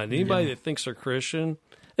come on, anybody that thinks they're Christian,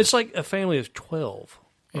 it's like a family of 12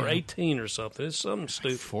 or 18 or something. It's something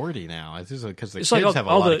stupid. 40 now. It's just because the It's kids like have a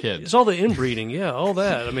all lot the of kids. it's all the inbreeding, yeah, all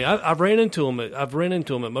that. I mean, I've ran into them. I've ran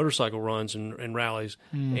into them at motorcycle runs and rallies,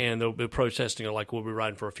 and they'll be protesting, like we'll be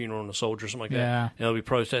riding for a funeral on a soldier or something like Yeah. that, and they'll be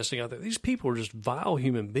protesting out there. These people are just vile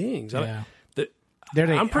human beings. Yeah.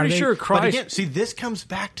 I'm pretty sure But Christ. again, see, this comes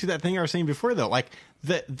back to that thing I was saying before, though. Like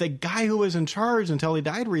the guy who was in charge until he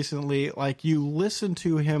died recently. Like you listen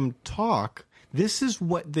to him talk. This is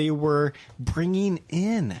what they were bringing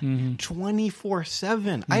in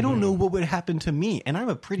 24/7. I don't know what would happen to me, and I'm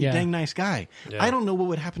a pretty Yeah. dang nice guy. Yeah. I don't know what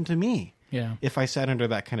would happen to me Yeah. if I sat under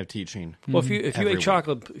that kind of teaching. Well, if you Every ate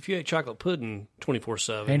chocolate pudding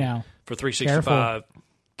 24/7, Hey, now. for 365,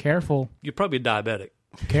 Careful. you'd probably be diabetic.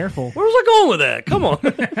 Careful. Where was I going with that? Come on.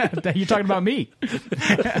 You're talking about me.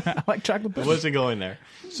 I like chocolate pudding. Wasn't going there.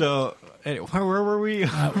 So, anyway, where were we?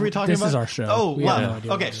 What were we talking this about? is our show. Oh, We have no wow.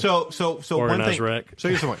 idea Okay, what it so one Organized thing. wreck. So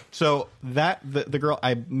here's the point. So the girl,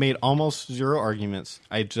 I made almost zero arguments.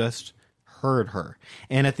 I just heard her,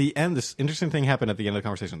 and at the end, this interesting thing happened at the end of the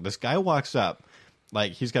conversation. This guy walks up.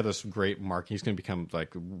 Like, he's got this great mark. He's going to become, like,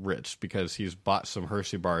 rich because he's bought some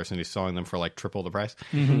Hershey bars and he's selling them for, like, triple the price.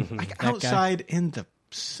 Like, outside in the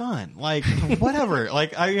sun. Like, whatever.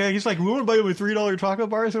 Like, he's like, we want to buy you a $3 chocolate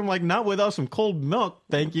bars? And I'm like, not without some cold milk.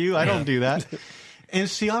 Thank you. I don't do that. And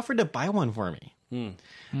she offered to buy one for me.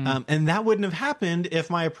 And that wouldn't have happened if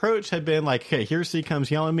my approach had been like, okay, here she comes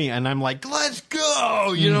yelling at me. And I'm like, let's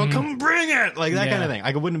go, come bring it. Like that kind of thing.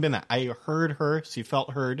 I wouldn't have been that. I heard her. She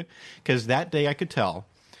felt heard. Because that day I could tell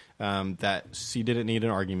that she didn't need an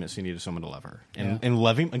argument. She needed someone to love her. And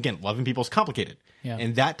loving people is complicated. Yeah.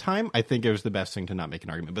 And that time, I think it was the best thing to not make an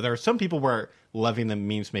argument. But there are some people where loving them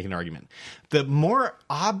means making an argument. The more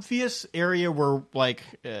obvious area where, like,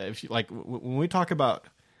 when we talk about,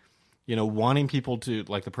 wanting people to,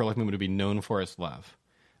 like, the pro-life movement to be known for its love,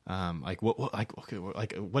 like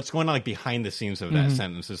what's going on like behind the scenes of that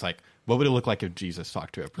sentence is like, what would it look like if Jesus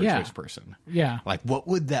talked to a pro-choice person? Yeah. Like, what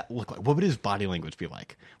would that look like? What would his body language be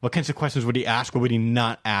like? What kinds of questions would he ask? What would he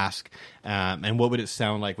not ask? And what would it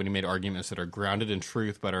sound like when he made arguments that are grounded in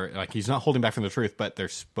truth, but are like he's not holding back from the truth, but they're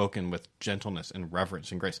spoken with gentleness and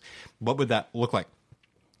reverence and grace? What would that look like?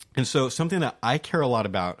 And so something that I care a lot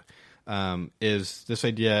about is this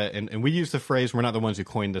idea, and we use the phrase, we're not the ones who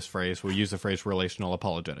coined this phrase, we use the phrase relational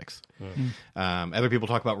apologetics. Other people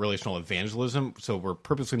talk about relational evangelism, so we're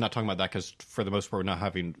purposely not talking about that because for the most part we're not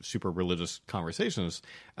having super religious conversations,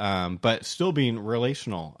 but still being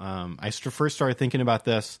relational. I first started thinking about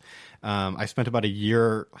this, I spent about a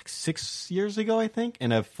year, like 6 years ago, I think,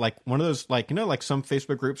 in a like one of those, like, you know, like some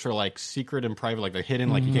Facebook groups are like secret and private, like they're hidden,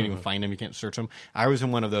 like you can't even find them, you can't search them. I was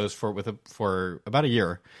in one of those for about a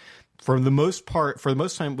year. For the most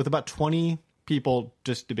time, with about 20 people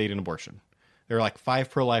just debating abortion. There were like 5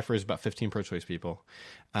 pro-lifers, about 15 pro-choice people.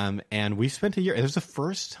 And we spent a year. It was the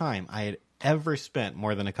first time I had ever spent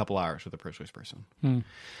more than a couple hours with a pro-choice person.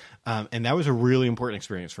 And that was a really important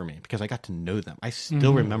experience for me because I got to know them. I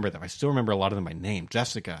still remember them. I still remember a lot of them by name.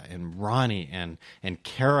 Jessica and Ronnie and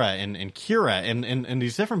Kara and Kira and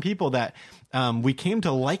these different people that we came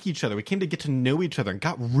to like each other. We came to get to know each other and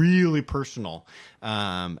got really personal.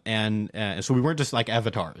 And so we weren't just like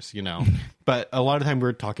avatars, you know. But a lot of the time we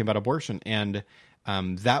were talking about abortion. And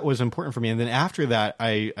that was important for me. And then after that,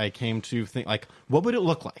 I came to think, like, what would it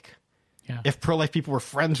look like? If pro-life people were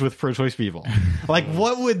friends with pro-choice people, like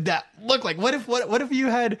what would that look like? What if you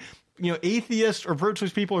had, you know, atheists or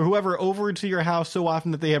pro-choice people or whoever over to your house so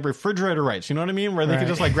often that they have refrigerator rights? You know what I mean? Where they could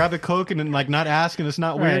just like grab a Coke and then like not ask and it's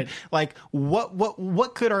not weird. Like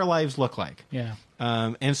what could our lives look like? Yeah.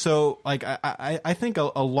 And so like I think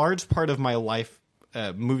a large part of my life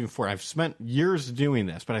moving forward, I've spent years doing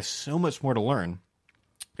this, but I have so much more to learn.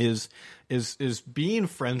 Is being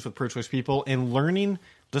friends with pro-choice people and learning,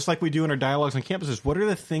 just like we do in our dialogues on campuses, what are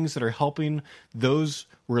the things that are helping those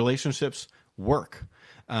relationships work?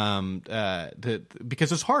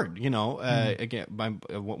 Because it's hard, you know. Again,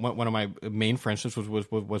 one of my main friendships was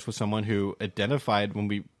with someone who identified when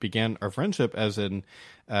we began our friendship as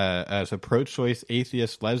a pro-choice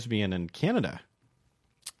atheist lesbian in Canada.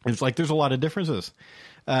 It's like there's a lot of differences.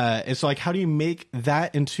 It's like, how do you make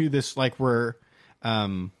that into this, like, where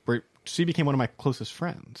she became one of my closest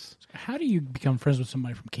friends. How do you become friends with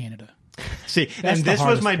somebody from Canada? See, and this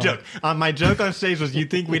was my joke. My joke on stage was,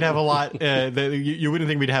 you'd think we'd have a lot, you wouldn't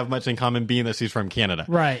think we'd have much in common being that she's from Canada.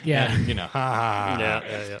 Right, yeah. And, you know,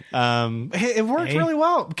 it worked really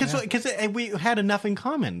well because we had enough in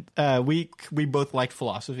common. We both liked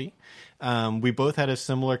philosophy. We both had a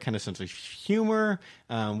similar kind of sense of humor.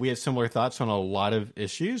 We had similar thoughts on a lot of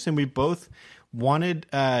issues, and we both wanted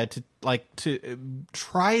to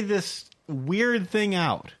try this weird thing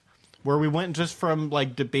out where we went just from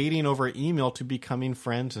like debating over email to becoming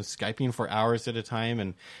friends and Skyping for hours at a time,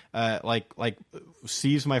 and like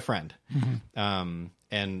C's my friend.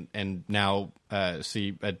 And now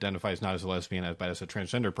C identifies not as a lesbian but as a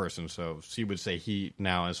transgender person, so C would say he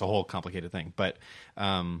now is a whole complicated thing, but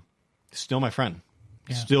still my friend.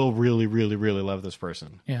 Still really, really, really love this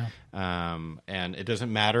person. And it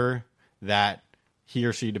doesn't matter that he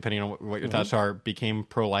or she, depending on what your thoughts are, became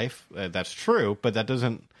pro-life. That's true, but that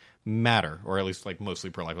doesn't matter, or at least like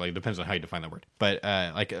mostly pro-life. Like, it depends on how you define that word. But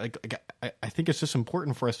I think it's just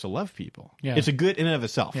important for us to love people. It's a good in and of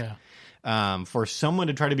itself. For someone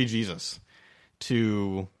to try to be Jesus,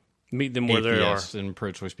 to meet them where they are, and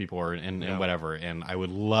pro-choice people, or and whatever. And I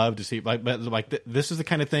would love to see this is the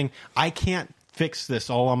kind of thing I can't fix this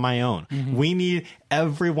all on my own. We need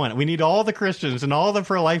everyone. We need all the Christians and all the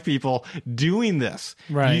pro-life people doing this.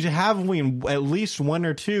 Right. You need to have at least one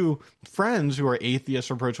or two friends who are atheists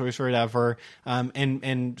or pro-choice or whatever,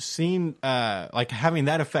 and seeing like having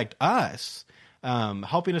that affect us.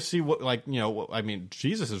 Helping us see what, like, you know, I mean,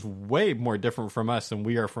 Jesus is way more different from us than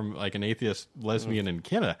we are from like an atheist lesbian in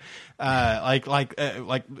Canada. It's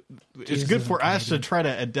good for us to try to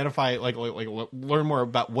identify, like learn more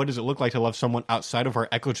about what does it look like to love someone outside of our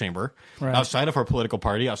echo chamber, outside of our political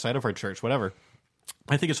party, outside of our church, whatever.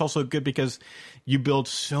 I think it's also good because you build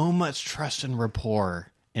so much trust and rapport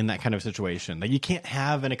in that kind of situation that you can't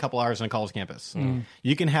have in a couple hours on a college campus.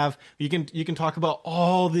 You can talk about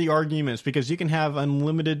all the arguments because you can have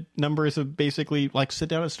unlimited numbers of basically like sit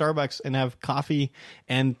down at Starbucks and have coffee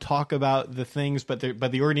and talk about the things, but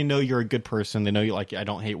they already know you're a good person. They know you, like, I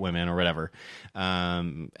don't hate women or whatever.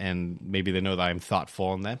 And maybe they know that I'm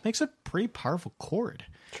thoughtful, and that makes a pretty powerful chord.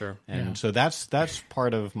 Sure. And so that's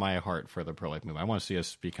part of my heart for the pro-life movement. I want to see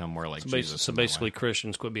us become more like Jesus. So basically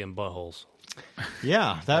Christians quit being buttholes.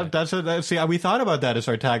 Yeah, see, we thought about that as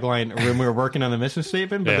our tagline when we were working on the mission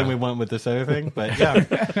statement, but then we went with this other thing. But yeah,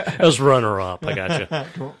 It was runner-up. I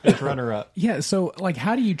got you. it's runner-up. Yeah, so like,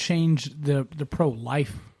 how do you change the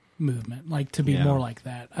pro-life movement like to be more like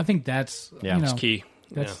that? I think that's It's key.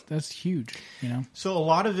 That's huge. So a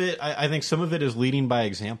lot of it, I think some of it is leading by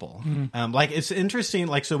example. Like it's interesting.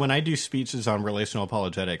 Like, so when I do speeches on relational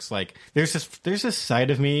apologetics, like there's this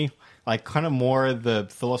side of me, like kind of more the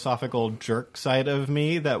philosophical jerk side of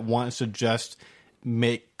me that wants to just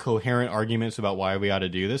make coherent arguments about why we ought to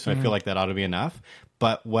do this. And I feel like that ought to be enough.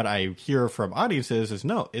 But what I hear from audiences is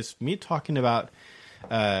no, it's me talking about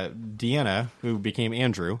Deanna, who became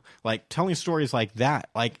Andrew, like telling stories like that,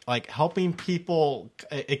 like helping people,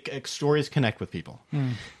 stories connect with people.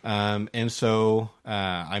 And so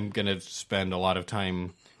I'm going to spend a lot of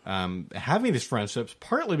time having these friendships,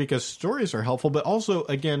 partly because stories are helpful, but also,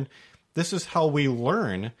 again, this is how we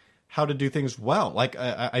learn how to do things well. Like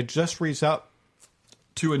I just reached out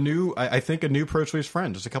to a new pro-choice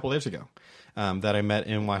friend just a couple days ago. That I met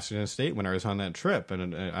in Washington State when I was on that trip.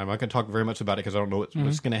 And I'm not going to talk very much about it because I don't know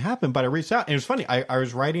what's going to happen. But I reached out. And it was funny. I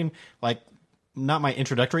was writing, like, not my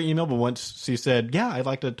introductory email, but once she said, yeah, I'd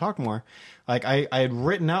like to talk more. Like, I had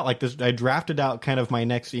written out, like, this, I drafted out kind of my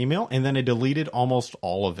next email, and then I deleted almost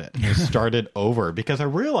all of it and started over because I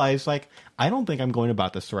realized, like, I don't think I'm going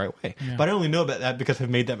about this the right way. Yeah. But I only know about that because I've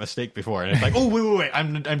made that mistake before. And it's like, oh, wait,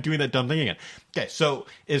 I'm doing that dumb thing again. Okay, so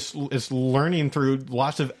it's learning through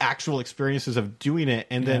lots of actual experiences of doing it,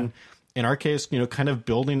 and then in our case, kind of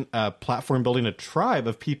building a platform, building a tribe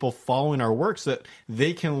of people following our works that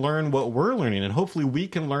they can learn what we're learning, and hopefully we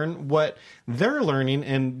can learn what they're learning,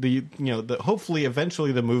 and hopefully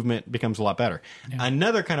eventually the movement becomes a lot better. Yeah.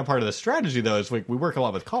 Another kind of part of the strategy, though, is we work a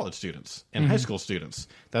lot with college students and high school students.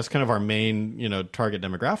 That's kind of our main, target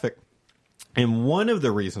demographic. And one of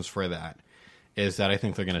the reasons for that is that I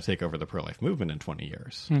think they're going to take over the pro-life movement in 20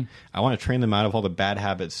 years. I want to train them out of all the bad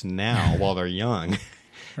habits now while they're young.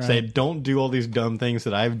 Right. Say, don't do all these dumb things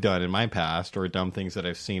that I've done in my past, or dumb things that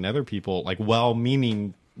I've seen other people, like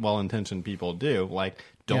well-meaning, well-intentioned people do. Like,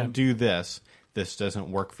 don't do this. This doesn't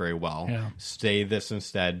work very well. Yeah. Stay this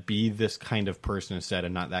instead. Be this kind of person instead,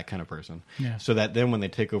 and not that kind of person. Yeah. So that then when they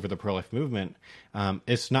take over the pro-life movement,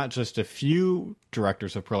 it's not just a few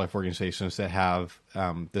directors of pro-life organizations that have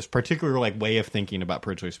this particular way of thinking about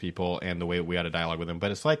pro-choice people and the way we ought to dialogue with them,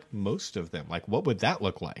 but it's like most of them. Like, what would that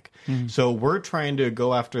look like? So we're trying to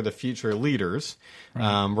go after the future leaders.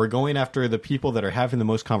 Right. We're going after the people that are having the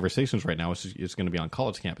most conversations right now, which is going to be on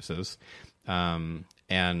college campuses.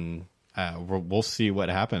 We'll see what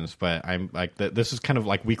happens, but I'm like, this is kind of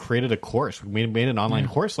like, we created a course. We made an online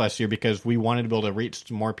course last year because we wanted to be able to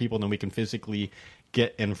reach more people than we can physically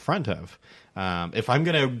get in front of. If I'm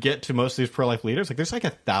going to get to most of these pro-life leaders, like there's like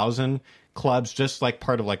 1,000 clubs, just like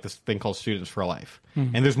part of like this thing called Students for Life.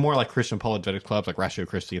 And there's more like Christian apologetic clubs like Ratio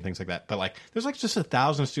Christi and things like that. But like, there's like just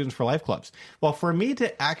 1,000 Students for Life clubs. Well, for me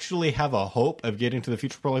to actually have a hope of getting to the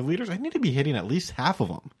future pro-life leaders, I need to be hitting at least half of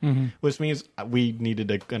them, which means we needed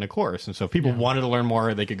a course. And so if people wanted to learn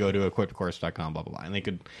more, they could go to equippedcourse.com, blah, blah, blah. And they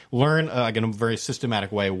could learn like in a very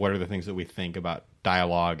systematic way, what are the things that we think about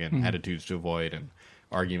dialogue and attitudes to avoid and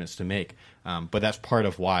arguments to make. But that's part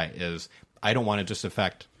of why is I don't want to just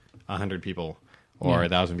affect 100 people or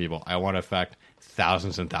 1,000 people. I want to affect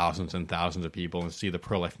thousands and thousands and thousands of people and see the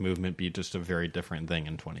pro-life movement be just a very different thing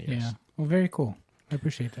in 20 years. Yeah. Well, very cool. I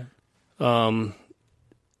appreciate that. I don't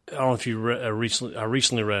know if you read, I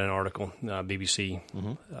recently read an article, BBC,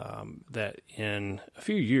 that in a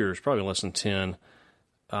few years, probably less than 10,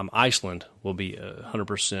 Iceland will be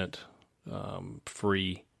 100%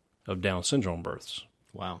 free of Down syndrome births.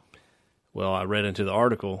 Wow. Well, I read into the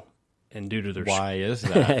article, and due to their... Why is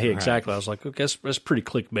that? Exactly. Right. I was like, okay, that's a pretty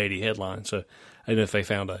clickbaity headline. So I don't know if they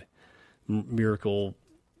found a miracle,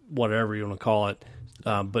 whatever you want to call it.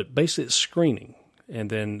 But basically it's screening. And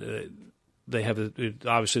then they have,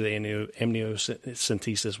 obviously, the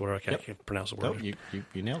amniocentesis, whatever, I can't pronounce the word. Oh,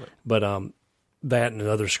 you nailed it. But that and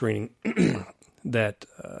another screening that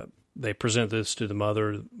they present this to the mother,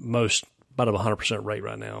 about a 100% rate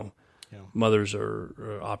right now. Yeah. Mothers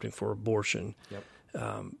are opting for abortion. Yep.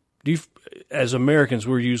 As Americans,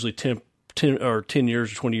 we're usually 10 years or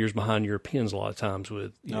 20 years behind Europeans a lot of times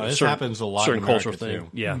with this happens a lot certain in cultural America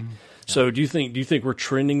thing. Too. Yeah. So do you think we're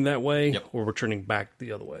trending that way, or we're trending back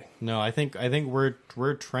the other way? No, I think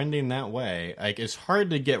we're trending that way. Like, it's hard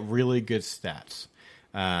to get really good stats.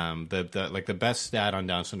 The best stat on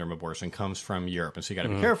Down syndrome abortion comes from Europe, and so you got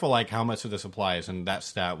to be careful like how much of this applies. And that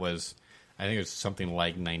stat was, I think it was something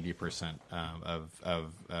like 90%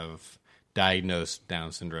 of diagnosed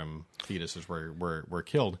Down syndrome fetuses were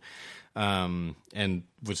killed, and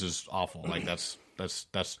which is awful. Like that's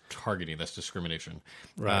targeting, that's discrimination.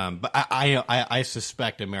 Right. But I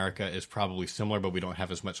suspect America is probably similar, but we don't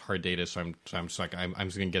have as much hard data. So I'm just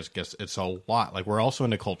going to guess it's a lot. Like we're also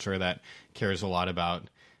in a culture that cares a lot about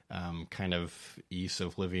kind of ease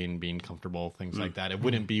of living, being comfortable, things like that. It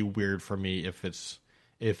wouldn't be weird for me if it's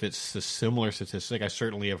a similar statistic. I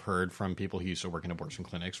certainly have heard from people who used to work in abortion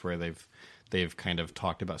clinics where they've kind of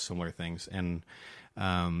talked about similar things. And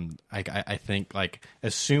I think, like,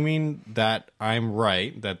 assuming that I'm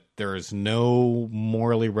right, that there is no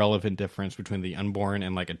morally relevant difference between the unborn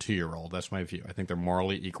and like a 2-year-old. That's my view. I think they're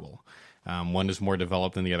morally equal. One is more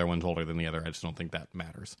developed than the other, one's older than the other. I just don't think that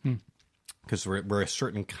matters because we're a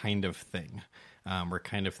certain kind of thing. We're a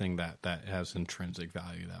kind of thing that has intrinsic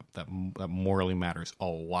value, that morally matters a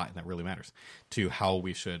lot, and that really matters to how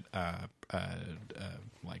we should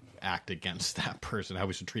like act against that person, how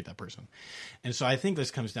we should treat that person. And so I think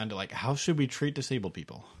this comes down to, like, how should we treat disabled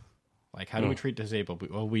people? Like, how do we treat disabled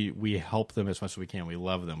people? Well, we help them as much as we can. We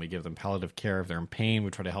love them. We give them palliative care. If they're in pain,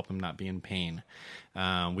 we try to help them not be in pain.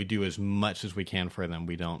 We do as much as we can for them.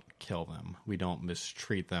 We don't kill them. We don't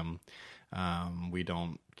mistreat them. We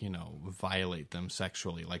don't, violate them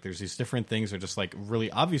sexually. Like, there's these different things that are just like really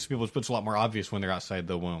obvious to people, but it's a lot more obvious when they're outside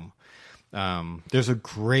the womb. There's a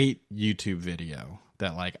great YouTube video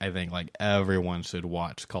that, like, I think like everyone should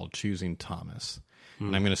watch called Choosing Thomas.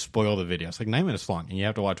 And I'm going to spoil the video. It's like 9 minutes long, and you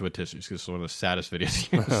have to watch with tissues because it's one of the saddest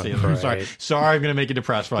videos you're going to see. Right. Sorry, I'm going to make you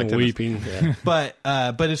depressed for like 10 minutes. Weeping. Yeah. But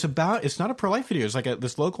it's not a pro-life video. It's like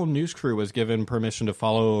this local news crew was given permission to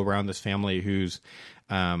follow around this family whose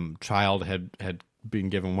child had been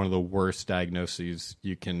given one of the worst diagnoses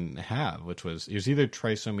you can have, which was either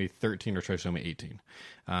trisomy 13 or trisomy 18.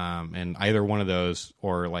 And either one of those,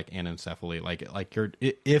 or like anencephaly,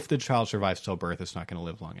 if the child survives till birth, it's not going to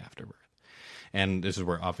live long after birth. And this is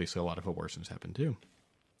where obviously a lot of abortions happen too.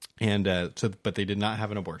 And but they did not have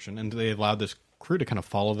an abortion, and they allowed this crew to kind of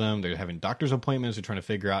follow them. They're having doctor's appointments. They're trying to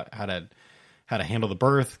figure out how to handle the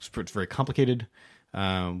birth. It's very complicated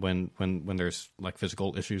when there's like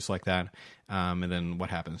physical issues like that. And then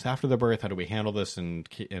what happens after the birth? How do we handle this? And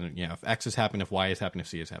if X is happening, if Y is happening, if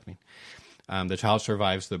Z is happening. The child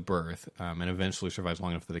survives the birth and eventually survives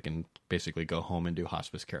long enough that they can basically go home and do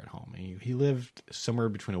hospice care at home. He lived somewhere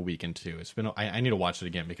between a week and 2. It's been I need to watch it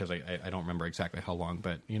again because I don't remember exactly how long,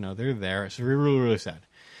 but they're there. It's really, really sad.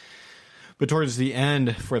 But towards the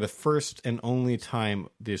end, for the first and only time,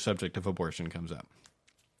 the subject of abortion comes up.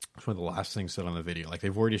 It's one of the last things said on the video. Like,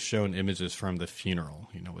 they've already shown images from the funeral,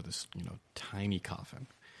 with this tiny coffin.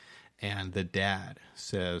 And the dad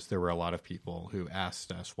says there were a lot of people who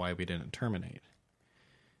asked us why we didn't terminate.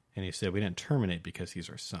 And he said, we didn't terminate because he's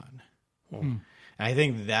our son. And I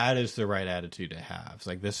think that is the right attitude to have. It's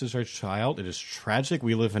like, this is our child. It is tragic.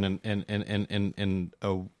 We live in an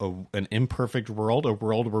imperfect world, a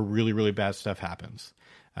world where really, really bad stuff happens.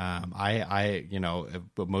 But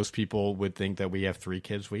most people would think that we have 3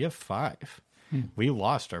 kids. We have 5. We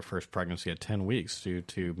lost our first pregnancy at 10 weeks due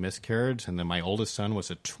to miscarriage, and then my oldest son was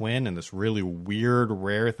a twin, and this really weird,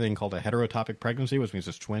 rare thing called a heterotopic pregnancy, which means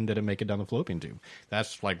this twin didn't make it down the fallopian tube.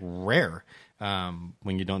 That's like rare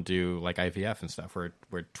when you don't do like IVF and stuff, where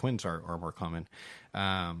twins are more common.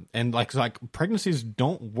 And like pregnancies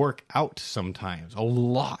don't work out sometimes, a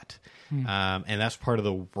lot. And that's part of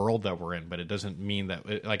the world that we're in, but it doesn't mean that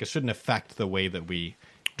it shouldn't affect the way that we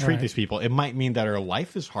treat these people. It might mean that our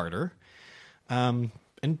life is harder. But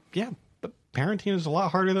parenting is a lot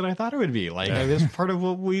harder than I thought it would be. Like, it's part of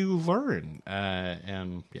what we learn.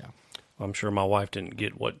 I'm sure my wife didn't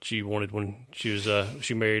get what she wanted when she was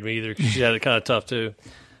she married me either, because she had it kind of tough too.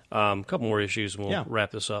 A couple more issues, and we'll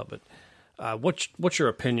wrap this up. But what's your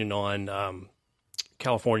opinion on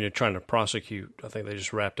California trying to prosecute? I think they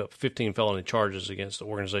just wrapped up 15 felony charges against the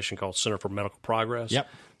organization called Center for Medical Progress. Yep.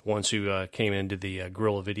 The ones who came into the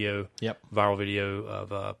guerrilla video, viral video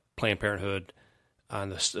of Planned Parenthood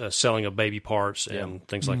and the selling of baby parts and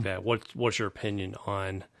things like that. What's your opinion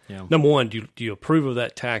on, number one, do you approve of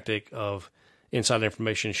that tactic of inside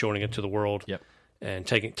information, showing it to the world, and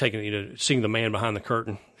taking seeing the man behind the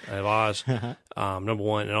curtain of Oz, number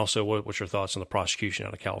one, and also what's your thoughts on the prosecution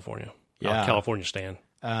out of California? California stand.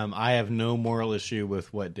 I have no moral issue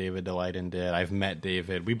with what David Daleiden did. I've met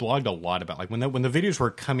David. We blogged a lot about, like, when the videos were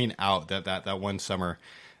coming out that one summer.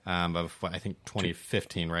 of what, I think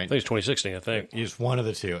 2015, right? I think it's 2016. I think It's one of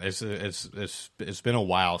the two. It's been a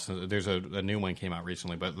while since there's a new one came out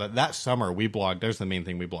recently, but that summer we blogged. There's the main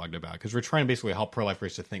thing we blogged about because we're trying to basically help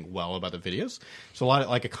pro-lifers to think well about the videos. So a lot of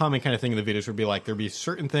like a common kind of thing in the videos would be like there'd be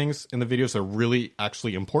certain things in the videos that are really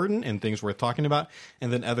actually important and things worth talking about,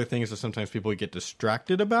 and then other things that sometimes people get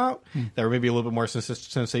distracted about that are maybe a little bit more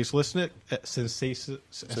sensationalistic.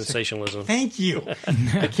 sensationalism, Thank you.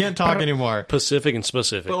 I can't talk anymore. specific and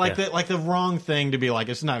specific. But like the wrong thing to be like,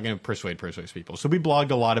 it's not going to persuade people. So we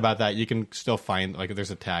blogged a lot about that. You can still find like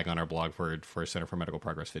there's a tag on our blog for Center for Medical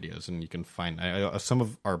Progress videos, and you can find some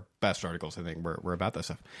of our best articles. I think were about that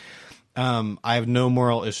stuff. I have no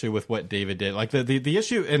moral issue with what David did. Like the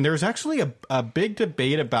issue, and there's actually a big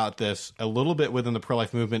debate about this a little bit within the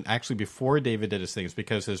pro-life movement actually before David did his things,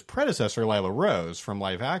 because his predecessor, Lila Rose from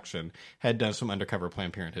Live Action, had done some undercover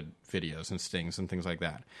Planned Parenthood videos and stings and things like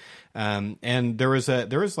that. And there was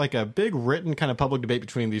like a big written kind of public debate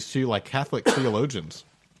between these two like Catholic theologians.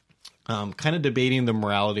 Kind of debating the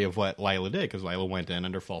morality of what Lila did, because Lila went in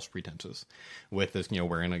under false pretenses with this,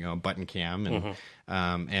 wearing a button cam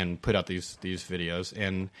and put out these videos.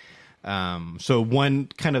 And so one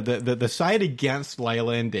kind of the side against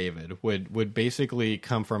Lila and David would basically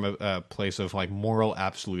come from a place of like moral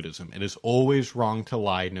absolutism. It is always wrong to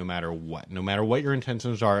lie, no matter what your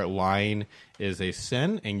intentions are. Lying is a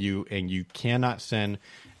sin, and you cannot sin.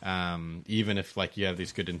 Even if like you have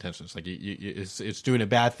these good intentions, like it's doing a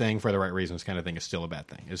bad thing for the right reasons, kind of thing is still a bad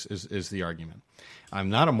thing. Is the argument? I'm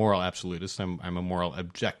not a moral absolutist. I'm a moral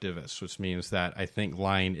objectivist, which means that I think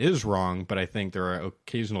lying is wrong, but I think there are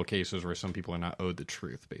occasional cases where some people are not owed the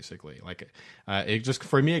truth. Basically, like it just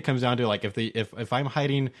for me, it comes down to like if I'm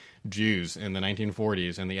hiding Jews in the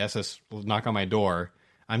 1940s and the SS knock on my door.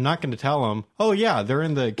 I'm not going to tell them, oh, yeah, they're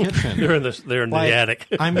in the kitchen. they're in the attic.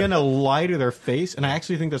 I'm going to lie to their face, and I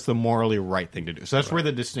actually think that's the morally right thing to do. So that's where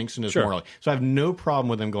the distinction is morally. So I have no problem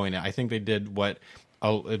with them going in. I think they did what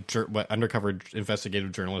undercover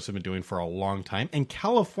investigative journalists have been doing for a long time. And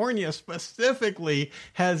California specifically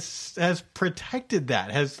has protected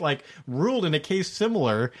that, has like ruled in a case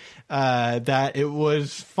similar that it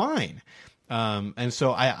was fine. And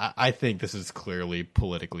so I think this is clearly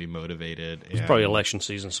politically motivated. It's probably election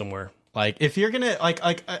season somewhere. Like, if you're gonna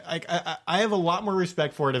I have a lot more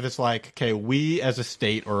respect for it if it's like, okay, we as a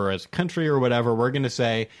state or as a country or whatever, we're gonna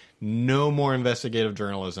say no more investigative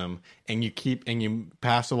journalism, and you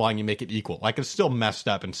pass a law and you make it equal. Like, it's still messed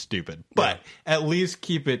up and stupid, but at least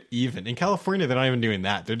keep it even. In California, they're not even doing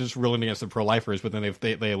that. They're just ruling against the pro-lifers, but then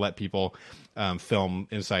they let people film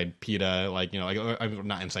inside PETA, like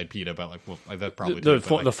not inside PETA, but like that's probably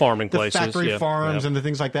the farming places, the factory farms, and the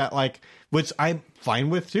things like that, like which I'm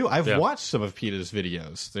fine with too. I've watched some of PETA's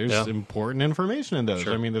videos. There's important information in those.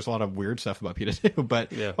 Sure. I mean, there's a lot of weird stuff about PETA too,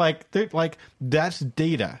 but like that's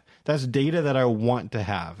data. That's data that I want to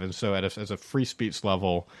have, and so as a free speech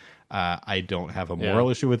level, I don't have a moral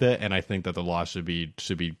issue with it, and I think that the law should be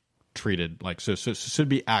treated like should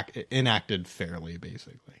be enacted fairly,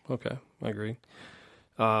 basically. Okay, I agree.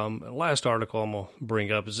 Last article I'm gonna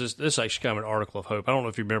bring up is this is actually kind of an article of hope. I don't know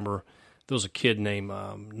if you remember, there was a kid named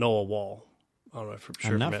Noah Wall. I don't know if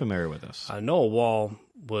I'm not familiar with this. Noah Wall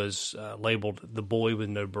was labeled the boy with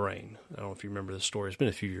no brain. I don't know if you remember this story. It's been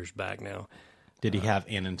a few years back now. Did he have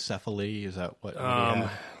anencephaly? Is that what? Let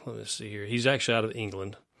me see here. He's actually out of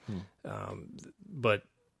England, but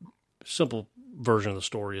simple version of the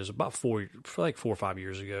story is about 4 or 5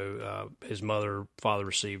 years ago, his father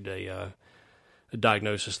received a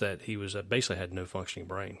diagnosis that he was basically had no functioning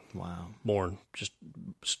brain. Wow. Born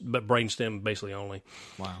but brainstem basically only.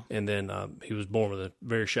 Wow. And then he was born with a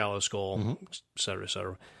very shallow skull, et cetera, et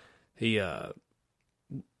cetera. He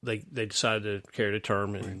they decided to carry it to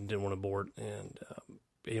term and didn't want to abort. And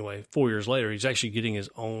anyway, 4 years later, he's actually getting his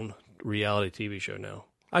own reality TV show now.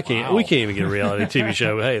 We can't even get a reality TV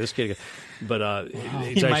show. But hey, this kid. But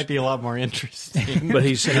he might be a lot more interesting. But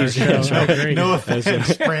he's no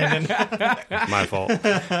offense, Brandon. My fault.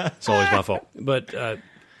 It's always my fault. But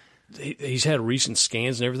he's had recent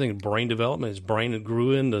scans and everything. Brain development. His brain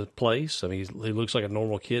grew into place. I mean, he looks like a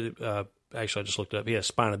normal kid. Actually, I just looked it up. He has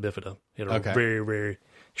spina bifida. He had a very, very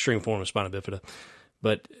extreme form of spina bifida.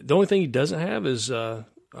 But the only thing he doesn't have is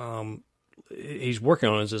he's working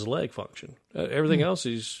on is his leg function. Everything else,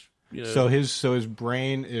 he's so his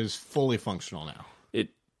brain is fully functional now.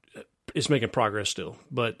 It's making progress still,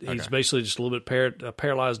 but he's basically just a little bit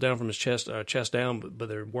paralyzed down from his chest down. But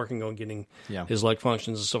they're working on getting his leg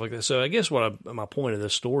functions and stuff like that. So I guess my point of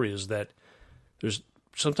this story is that there's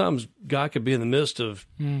sometimes God could be in the midst of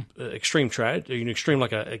extreme tragedy,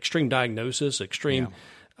 extreme diagnosis, extreme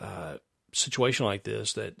situation like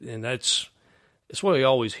this, it's what we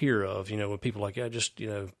always hear of, when people are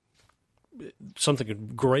like,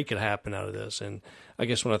 something great could happen out of this. And I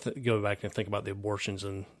guess when I go back and think about the abortions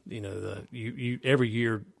and, you every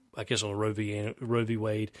year, I guess on the Roe v.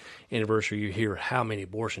 Wade anniversary, you hear how many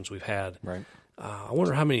abortions we've had. Right. I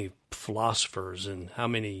wonder how many philosophers and how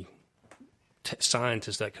many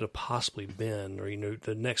scientists that could have possibly been, or,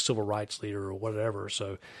 the next civil rights leader or whatever.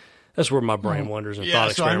 So that's where my brain wanders and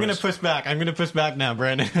thought so I'm going experiments. I'm going to push back now,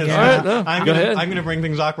 Brandon. All right, no, go ahead. I'm going to bring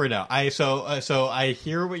things awkward now. So I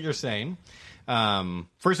hear what you're saying.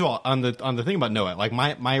 First of all, on the thing about Noah, like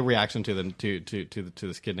my reaction to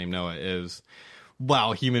this kid named Noah is,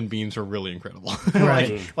 wow, human beings are really incredible.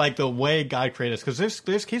 Right. like the way God created us. Because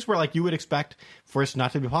there's cases where like you would expect for us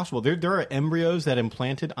not to be possible. There are embryos that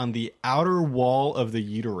implanted on the outer wall of the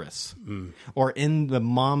uterus or in the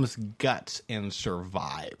mom's guts and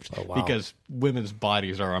survived. Oh, wow. Because women's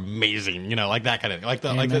bodies are amazing, like that kind of thing.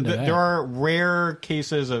 Amen to that. There are rare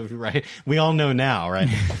cases of, right? We all know now, right?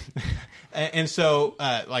 And so,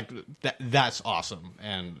 that's awesome,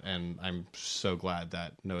 and I'm so glad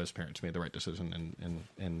that Noah's parents made the right decision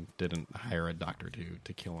and didn't hire a doctor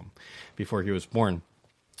to kill him before he was born.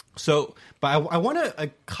 So, but I want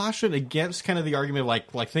to caution against kind of the argument of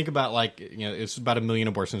like think about it's about 1 million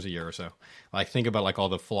abortions a year or so. Like think about like all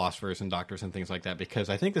the philosophers and doctors and things like that, because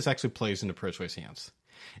I think this actually plays into pro-choice hands.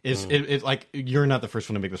 It's like you're not the first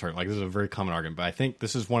one to make this argument. Like this is a very common argument, but I think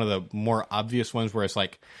this is one of the more obvious ones where it's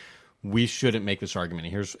like, we shouldn't make this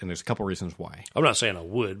argument. And there's a couple reasons why. I'm not saying I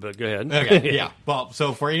would, but go ahead. Okay, yeah. Well,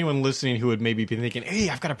 so for anyone listening who would maybe be thinking, hey,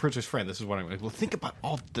 I've got a pro-choice friend, this is what I'm like. Well, think about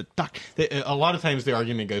all the a lot of times the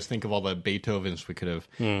argument goes, think of all the Beethovens we could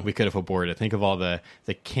have aborted. Think of all the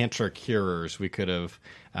cancer curers we could have.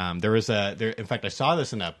 In fact, I saw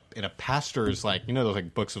this in a pastor's, those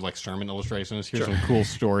like books of like sermon illustrations. Here's some cool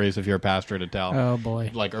stories if you're a pastor to tell. Oh boy.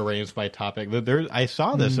 Like arranged by topic. I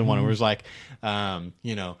saw this in one where it was like,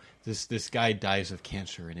 this guy dies of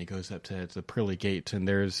cancer and he goes up to the pearly gates and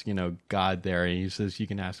there's, God there and he says, you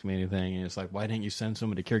can ask me anything. And it's like, why didn't you send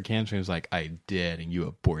someone to cure cancer? And he's like, I did. And you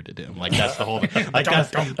aborted him. Like that's the whole thing. Like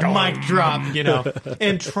that's the mic drop,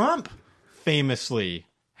 And Trump famously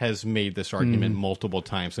has made this argument multiple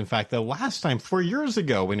times. In fact, the last time 4 years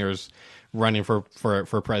ago when he was running for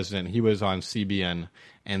president, he was on CBN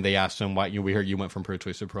and they asked him, why we heard you went from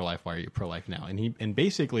pro-choice to pro-life. Why are you pro-life now? And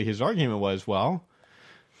basically his argument was, well,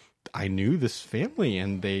 I knew this family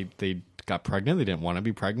and they got pregnant. They didn't want to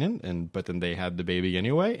be pregnant, but then they had the baby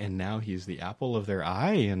anyway, and now he's the apple of their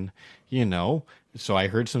eye. And so I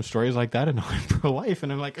heard some stories like that, and I'm pro-life.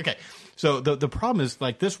 And I'm like, okay. So the problem is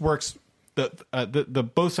like this works. The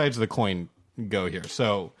both sides of the coin go here.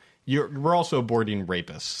 So we're also aborting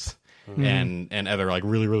rapists and other like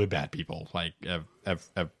really really bad people like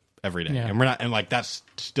every day, and we're not, and like that's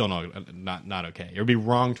still not okay. It would be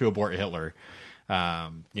wrong to abort Hitler.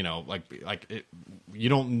 You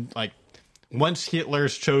don't like once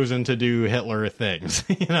Hitler's chosen to do Hitler things,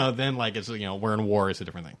 then like it's we're in war, it's a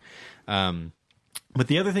different thing. But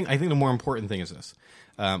the other thing, I think the more important thing is this.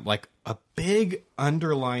 Like a big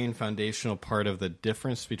underlying foundational part of the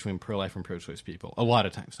difference between pro-life and pro-choice people, a lot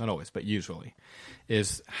of times, not always, but usually,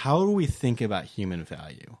 is how do we think about human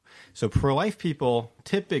value? So pro-life people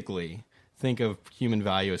typically think of human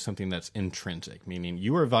value as something that's intrinsic, meaning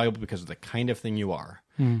you are valuable because of the kind of thing you are,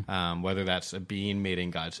 whether that's a being made in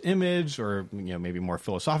God's image or maybe more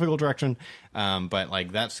philosophical direction. But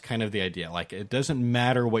like that's kind of the idea. Like it doesn't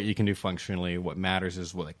matter what you can do functionally. What matters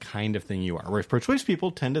is what the kind of thing you are. Whereas pro-choice people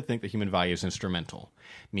tend to think that human value is instrumental,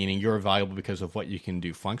 meaning you're valuable because of what you can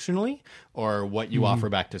do functionally or what you offer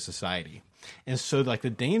back to society. And so, like, the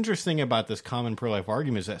dangerous thing about this common pro-life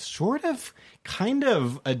argument is that sort of kind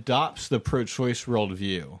of adopts the pro-choice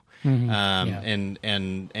worldview.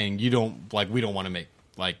 And you don't, like, we don't want to make,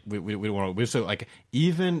 like, we don't want to, so, like,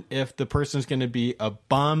 even if the person's going to be a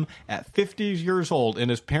bum at 50 years old in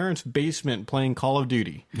his parents' basement playing Call of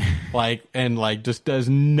Duty, just does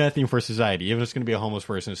nothing for society, even if it's going to be a homeless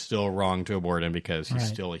person, it's still wrong to abort him because he's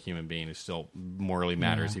still a human being who still morally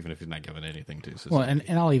matters, even if he's not given anything to society. Well,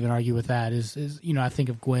 and I'll even argue with that is I think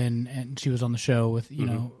of Gwen, and she was on the show with,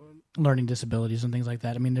 know, learning disabilities and things like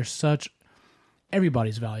that. I mean,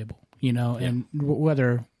 everybody's valuable, and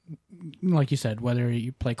whether, like you said, whether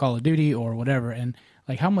you play Call of Duty or whatever, and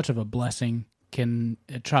like how much of a blessing can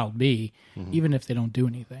a child be, even if they don't do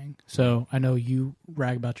anything. So I know you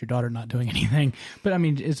rag about your daughter not doing anything, but I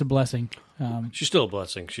mean, it's a blessing. She's still a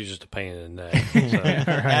blessing. She's just a pain in the neck. So.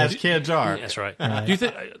 As kids are. That's right. Do you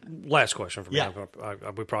think? Last question for me. Yeah.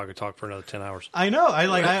 We probably could talk for another 10 hours. I know.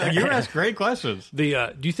 You ask great questions. Do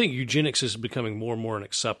you think eugenics is becoming more and more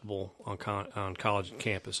unacceptable on college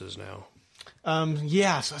campuses now?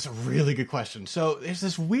 Yeah, so that's a really good question. So there's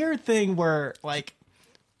this weird thing where, like,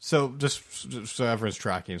 so just so everyone's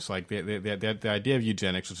tracking, it's like the idea of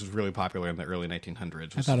eugenics, which was really popular in the early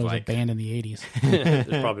 1900s. I thought it was a band in the 80s.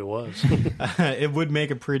 It probably was. It would make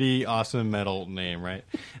a pretty awesome metal name, right?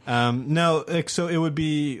 No, so it would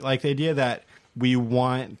be like the idea that we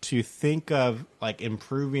want to think of like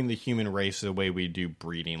improving the human race the way we do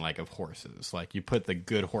breeding, like of horses. Like you put the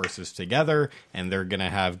good horses together and they're going to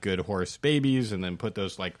have good horse babies, and then put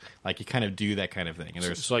those like you kind of do that kind of thing. And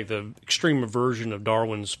there's it's like the extreme version of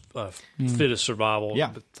Darwin's fittest survival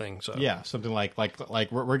thing. So yeah, something like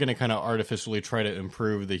we're going to kind of artificially try to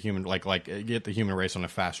improve the human, like get the human race on a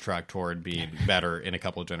fast track toward being better in a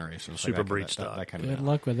couple of generations. Super breed stuff. That kind of Good thing.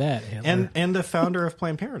 luck with that, Hitler. And the founder of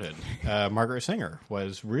Planned Parenthood, Margaret Sanger,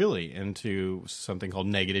 was really into something called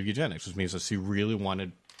negative eugenics, which means that she really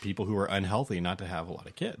wanted people who were unhealthy not to have a lot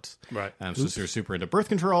of kids. Right. So she was super into birth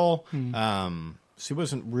control. She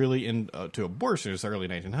wasn't really into abortion in the early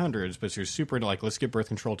 1900s, but she was super into, like, let's get birth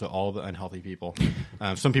control to all the unhealthy people.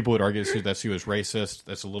 Some people would argue that she was racist.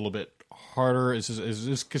 That's a little bit harder.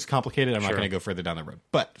 It's complicated. I'm not going to go further down the road.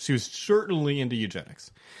 But she was certainly into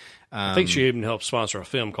eugenics. I think she even helped sponsor a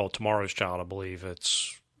film called Tomorrow's Child, I believe.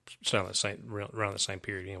 It's around the same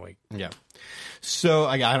period anyway. Yeah. So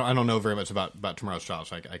I don't know very much about Tomorrow's Child,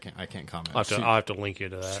 so I can't comment. I'll have to link you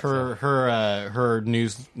to that. Her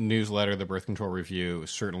newsletter, the Birth Control Review,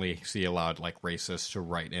 certainly she allowed like racists to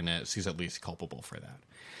write in it. She's at least culpable for that.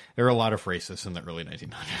 There were a lot of racists in the early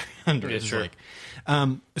 1900s. Yeah, sure.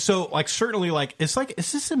 So like certainly like it's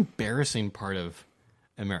this embarrassing part of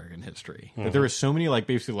American history. That there were so many like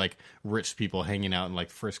basically like rich people hanging out in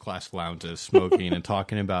like first class lounges smoking and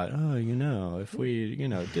talking about, oh, if we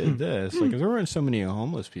did this, like there weren't so many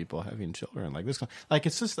homeless people having children like this, like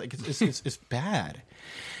it's just like it's bad.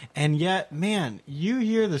 And yet, man, you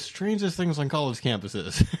hear the strangest things on college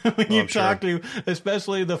campuses when you talk to,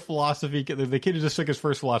 especially the philosophy, the kid who just took his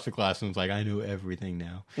first philosophy class and was like, I know everything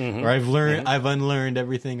now, or I've unlearned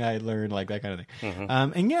everything I learned, like that kind of thing.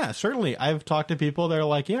 And yeah, certainly I've talked to people that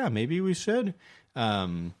are like, yeah, maybe we should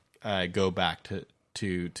go back to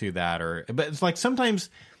that, but it's like sometimes,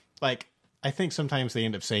 like I think sometimes they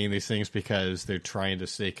end up saying these things because they're trying to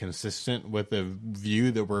stay consistent with the view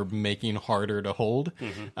that we're making harder to hold,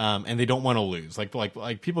 and they don't want to lose. Like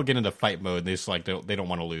people get into fight mode, and they just like they don't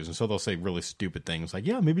want to lose, and so they'll say really stupid things like,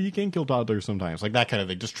 "Yeah, maybe you can kill toddlers sometimes," like that kind of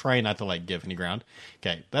thing. Just try not to like give any ground.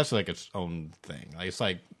 Okay, that's like its own thing. Like, it's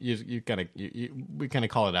like we kind of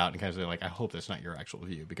call it out and kind of say like, "I hope that's not your actual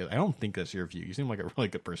view," because I don't think that's your view. You seem like a really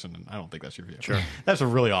good person, and I don't think that's your view. Sure, that's a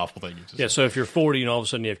really awful thing. You just said. So if you're 40 and all of a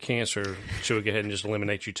sudden you have cancer, should we go ahead and just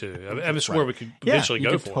eliminate you too? I mean, that's where we could eventually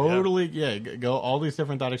go for. Totally, go all these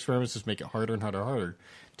different thought experiments, just make it harder and harder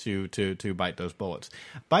to bite those bullets.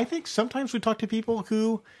 But I think sometimes we talk to people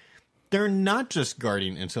who they're not just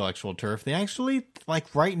guarding intellectual turf. They actually like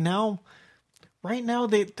right now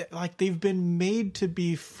they've been made to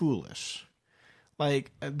be foolish.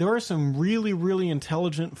 Like there are some really, really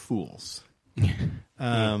intelligent fools,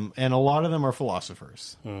 and a lot of them are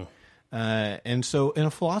philosophers. And so in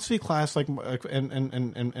a philosophy class, like,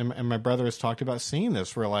 and my brother has talked about seeing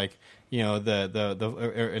this, where like,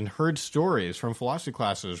 and heard stories from philosophy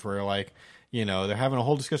classes where like, they're having a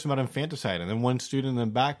whole discussion about infanticide. And then one student in the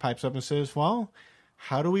back pipes up and says, well,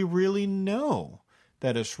 how do we really know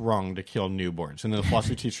that it's wrong to kill newborns? And then the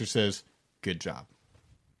philosophy teacher says, good job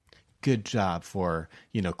for,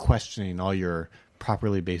 questioning all your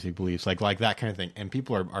properly basic beliefs, like that kind of thing. And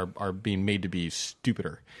people are being made to be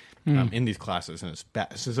stupider. In these classes, and it's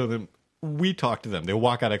bad. So then we talk to them. They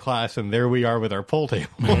walk out of class, and there we are with our pool table,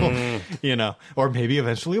 or maybe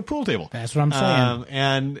eventually a pool table. That's what I'm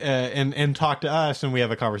saying. And talk to us, and we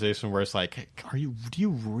have a conversation where it's like, do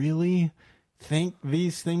you really think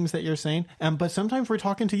these things that you're saying? But sometimes we're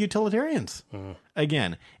talking to utilitarians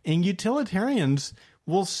again, and utilitarians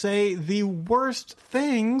will say the worst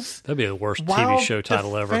things. That'd be the worst TV show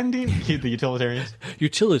title ever. The utilitarians.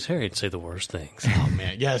 Utilitarians say the worst things. Oh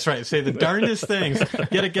man, yeah, that's right. Say the darndest things.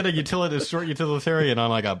 Get a short utilitarian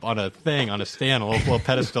on a stand, on a little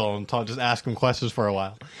pedestal, and just ask them questions for a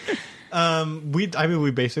while.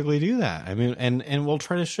 We basically do that. I mean, and we'll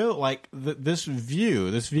try to show like this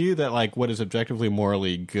view that like what is objectively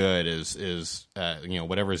morally good is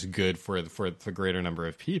whatever is good for the greater number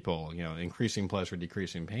of people, increasing pleasure,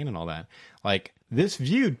 decreasing pain, and all that. Like this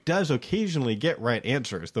view does occasionally get right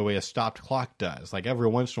answers the way a stopped clock does. Like every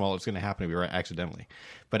once in a while, it's going to happen to be right accidentally,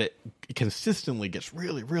 but it consistently gets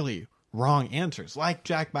really, really wrong answers. Like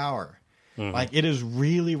Jack Bauer. Like it is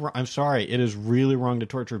really wrong. I'm sorry, it is really wrong to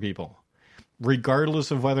torture people, regardless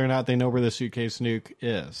of whether or not they know where the suitcase nuke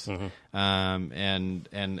is. And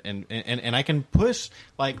I can push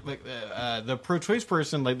like the pro-choice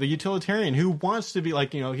person, like the utilitarian who wants to be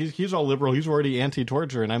like, he's all liberal, he's already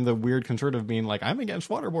anti-torture, and I'm the weird conservative being like, I'm against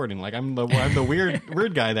waterboarding, like I'm the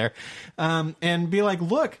weird guy there, and be like,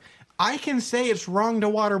 look. I can say it's wrong to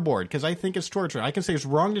waterboard because I think it's torture. I can say it's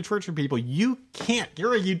wrong to torture people. You can't.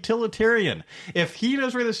 You're a utilitarian. If he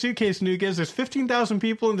knows where the suitcase nuke is, there's 15,000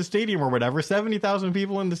 people in the stadium or whatever, 70,000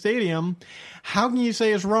 people in the stadium. How can you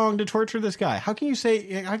say it's wrong to torture this guy? How can you say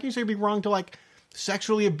it'd be wrong to like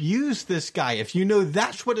sexually abuse this guy if you know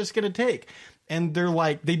that's what it's going to take? And they're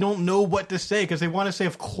like, they don't know what to say because they want to say,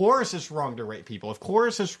 of course it's wrong to rape people. Of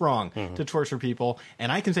course it's wrong to torture people.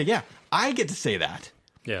 And I can say, yeah, I get to say that.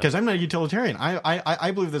 Because I'm not a utilitarian.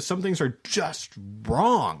 I believe that some things are just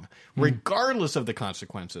wrong, regardless of the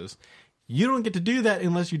consequences. You don't get to do that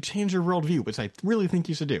unless you change your worldview, which I really think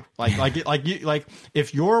you should do. Like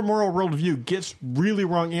if your moral worldview gets really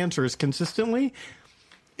wrong answers consistently,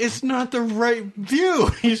 it's not the right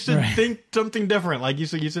view. You should think something different. Like you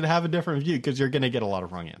should have a different view because you're going to get a lot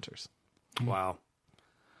of wrong answers. Wow,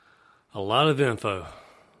 a lot of info.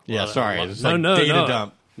 Yeah, sorry. It's no, data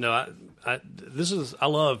dump. No, I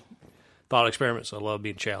love thought experiments. I love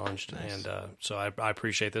being challenged. Nice. And so I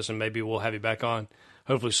appreciate this, and maybe we'll have you back on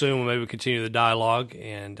hopefully soon. We'll maybe continue the dialogue.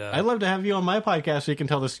 And I'd love to have you on my podcast so you can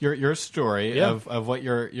tell us your story of what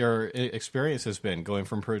your experience has been going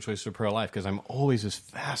from pro-choice to pro-life, because I'm always just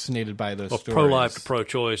fascinated by those stories. Pro-life to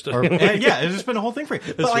pro-choice. Yeah, it's just been a whole thing for you.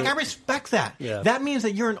 But I respect that. Yeah. That means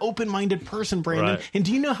that you're an open-minded person, Brandon. Right. And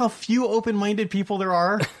do you know how few open-minded people there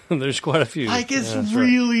are? There's quite a few. Like, it's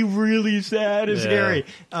really, really sad and scary.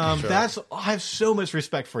 I have so much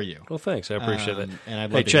respect for you. Well, thanks. I appreciate that. And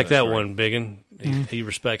I'd love to check hear that one, Biggin. He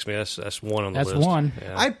respects me. That's one on the list. That's one.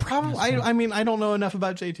 Yeah. I don't know enough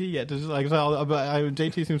about JT yet.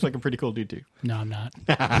 JT seems like a pretty cool dude too. No, I'm not.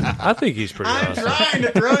 I think he's pretty awesome. Trying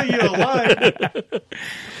to throw you a line.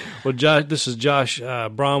 Well, Josh, this is Josh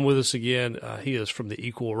Braun with us again. He is from the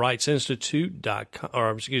Equal Rights Institute.com, or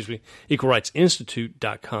excuse me,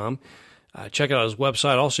 equalrightsinstitute.com. Check out his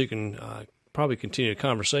website. Also, you can probably continue a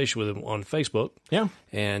conversation with him on Facebook. Yeah.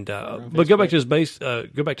 And but go back to his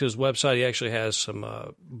website. He actually has some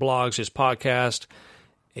blogs, his podcast,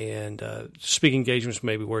 and speaking engagements,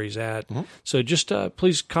 maybe where he's at. Mm-hmm. So just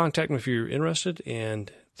please contact him if you're interested.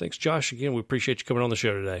 And thanks, Josh. Again, we appreciate you coming on the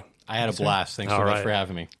show today. I had a blast. Thanks so much for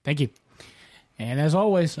having me. Thank you. And as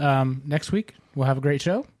always, next week we'll have a great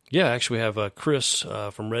show. Yeah, actually we have Chris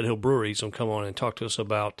from Red Hill Brewery. He's going to come on and talk to us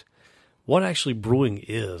about what actually brewing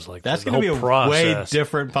is. Like that's going to be a process. Way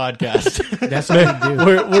different podcast. That's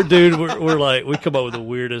what we do. We're like, we come up with the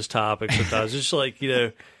weirdest topics sometimes. It's just like,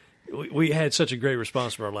 we had such a great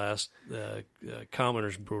response from our last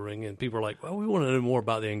Commoners Brewing, and people are like, well, we want to know more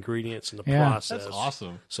about the ingredients and the process. That's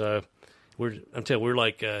awesome. So I'm telling you, we're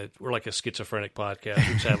like a schizophrenic podcast.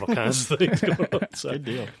 We just have all kinds of things going on. So, good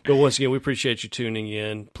deal. But once again, we appreciate you tuning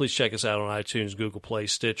in. Please check us out on iTunes, Google Play,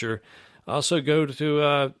 Stitcher. Also, go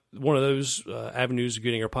to one of those avenues of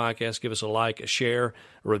getting our podcast. Give us a like, a share,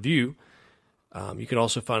 a review. You can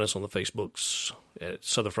also find us on the Facebooks at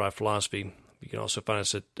Southern Fried Philosophy. You can also find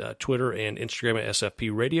us at Twitter and Instagram at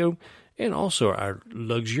SFP Radio, and also our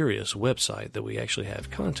luxurious website that we actually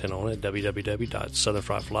have content on at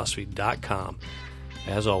www.southernfriedphilosophy.com.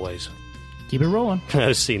 As always, keep it rolling.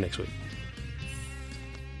 See you next week.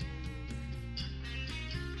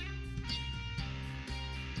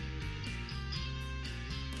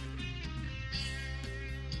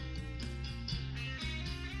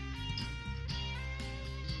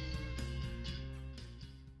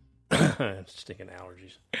 Stinking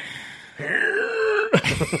allergies.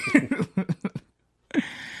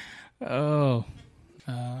 Oh.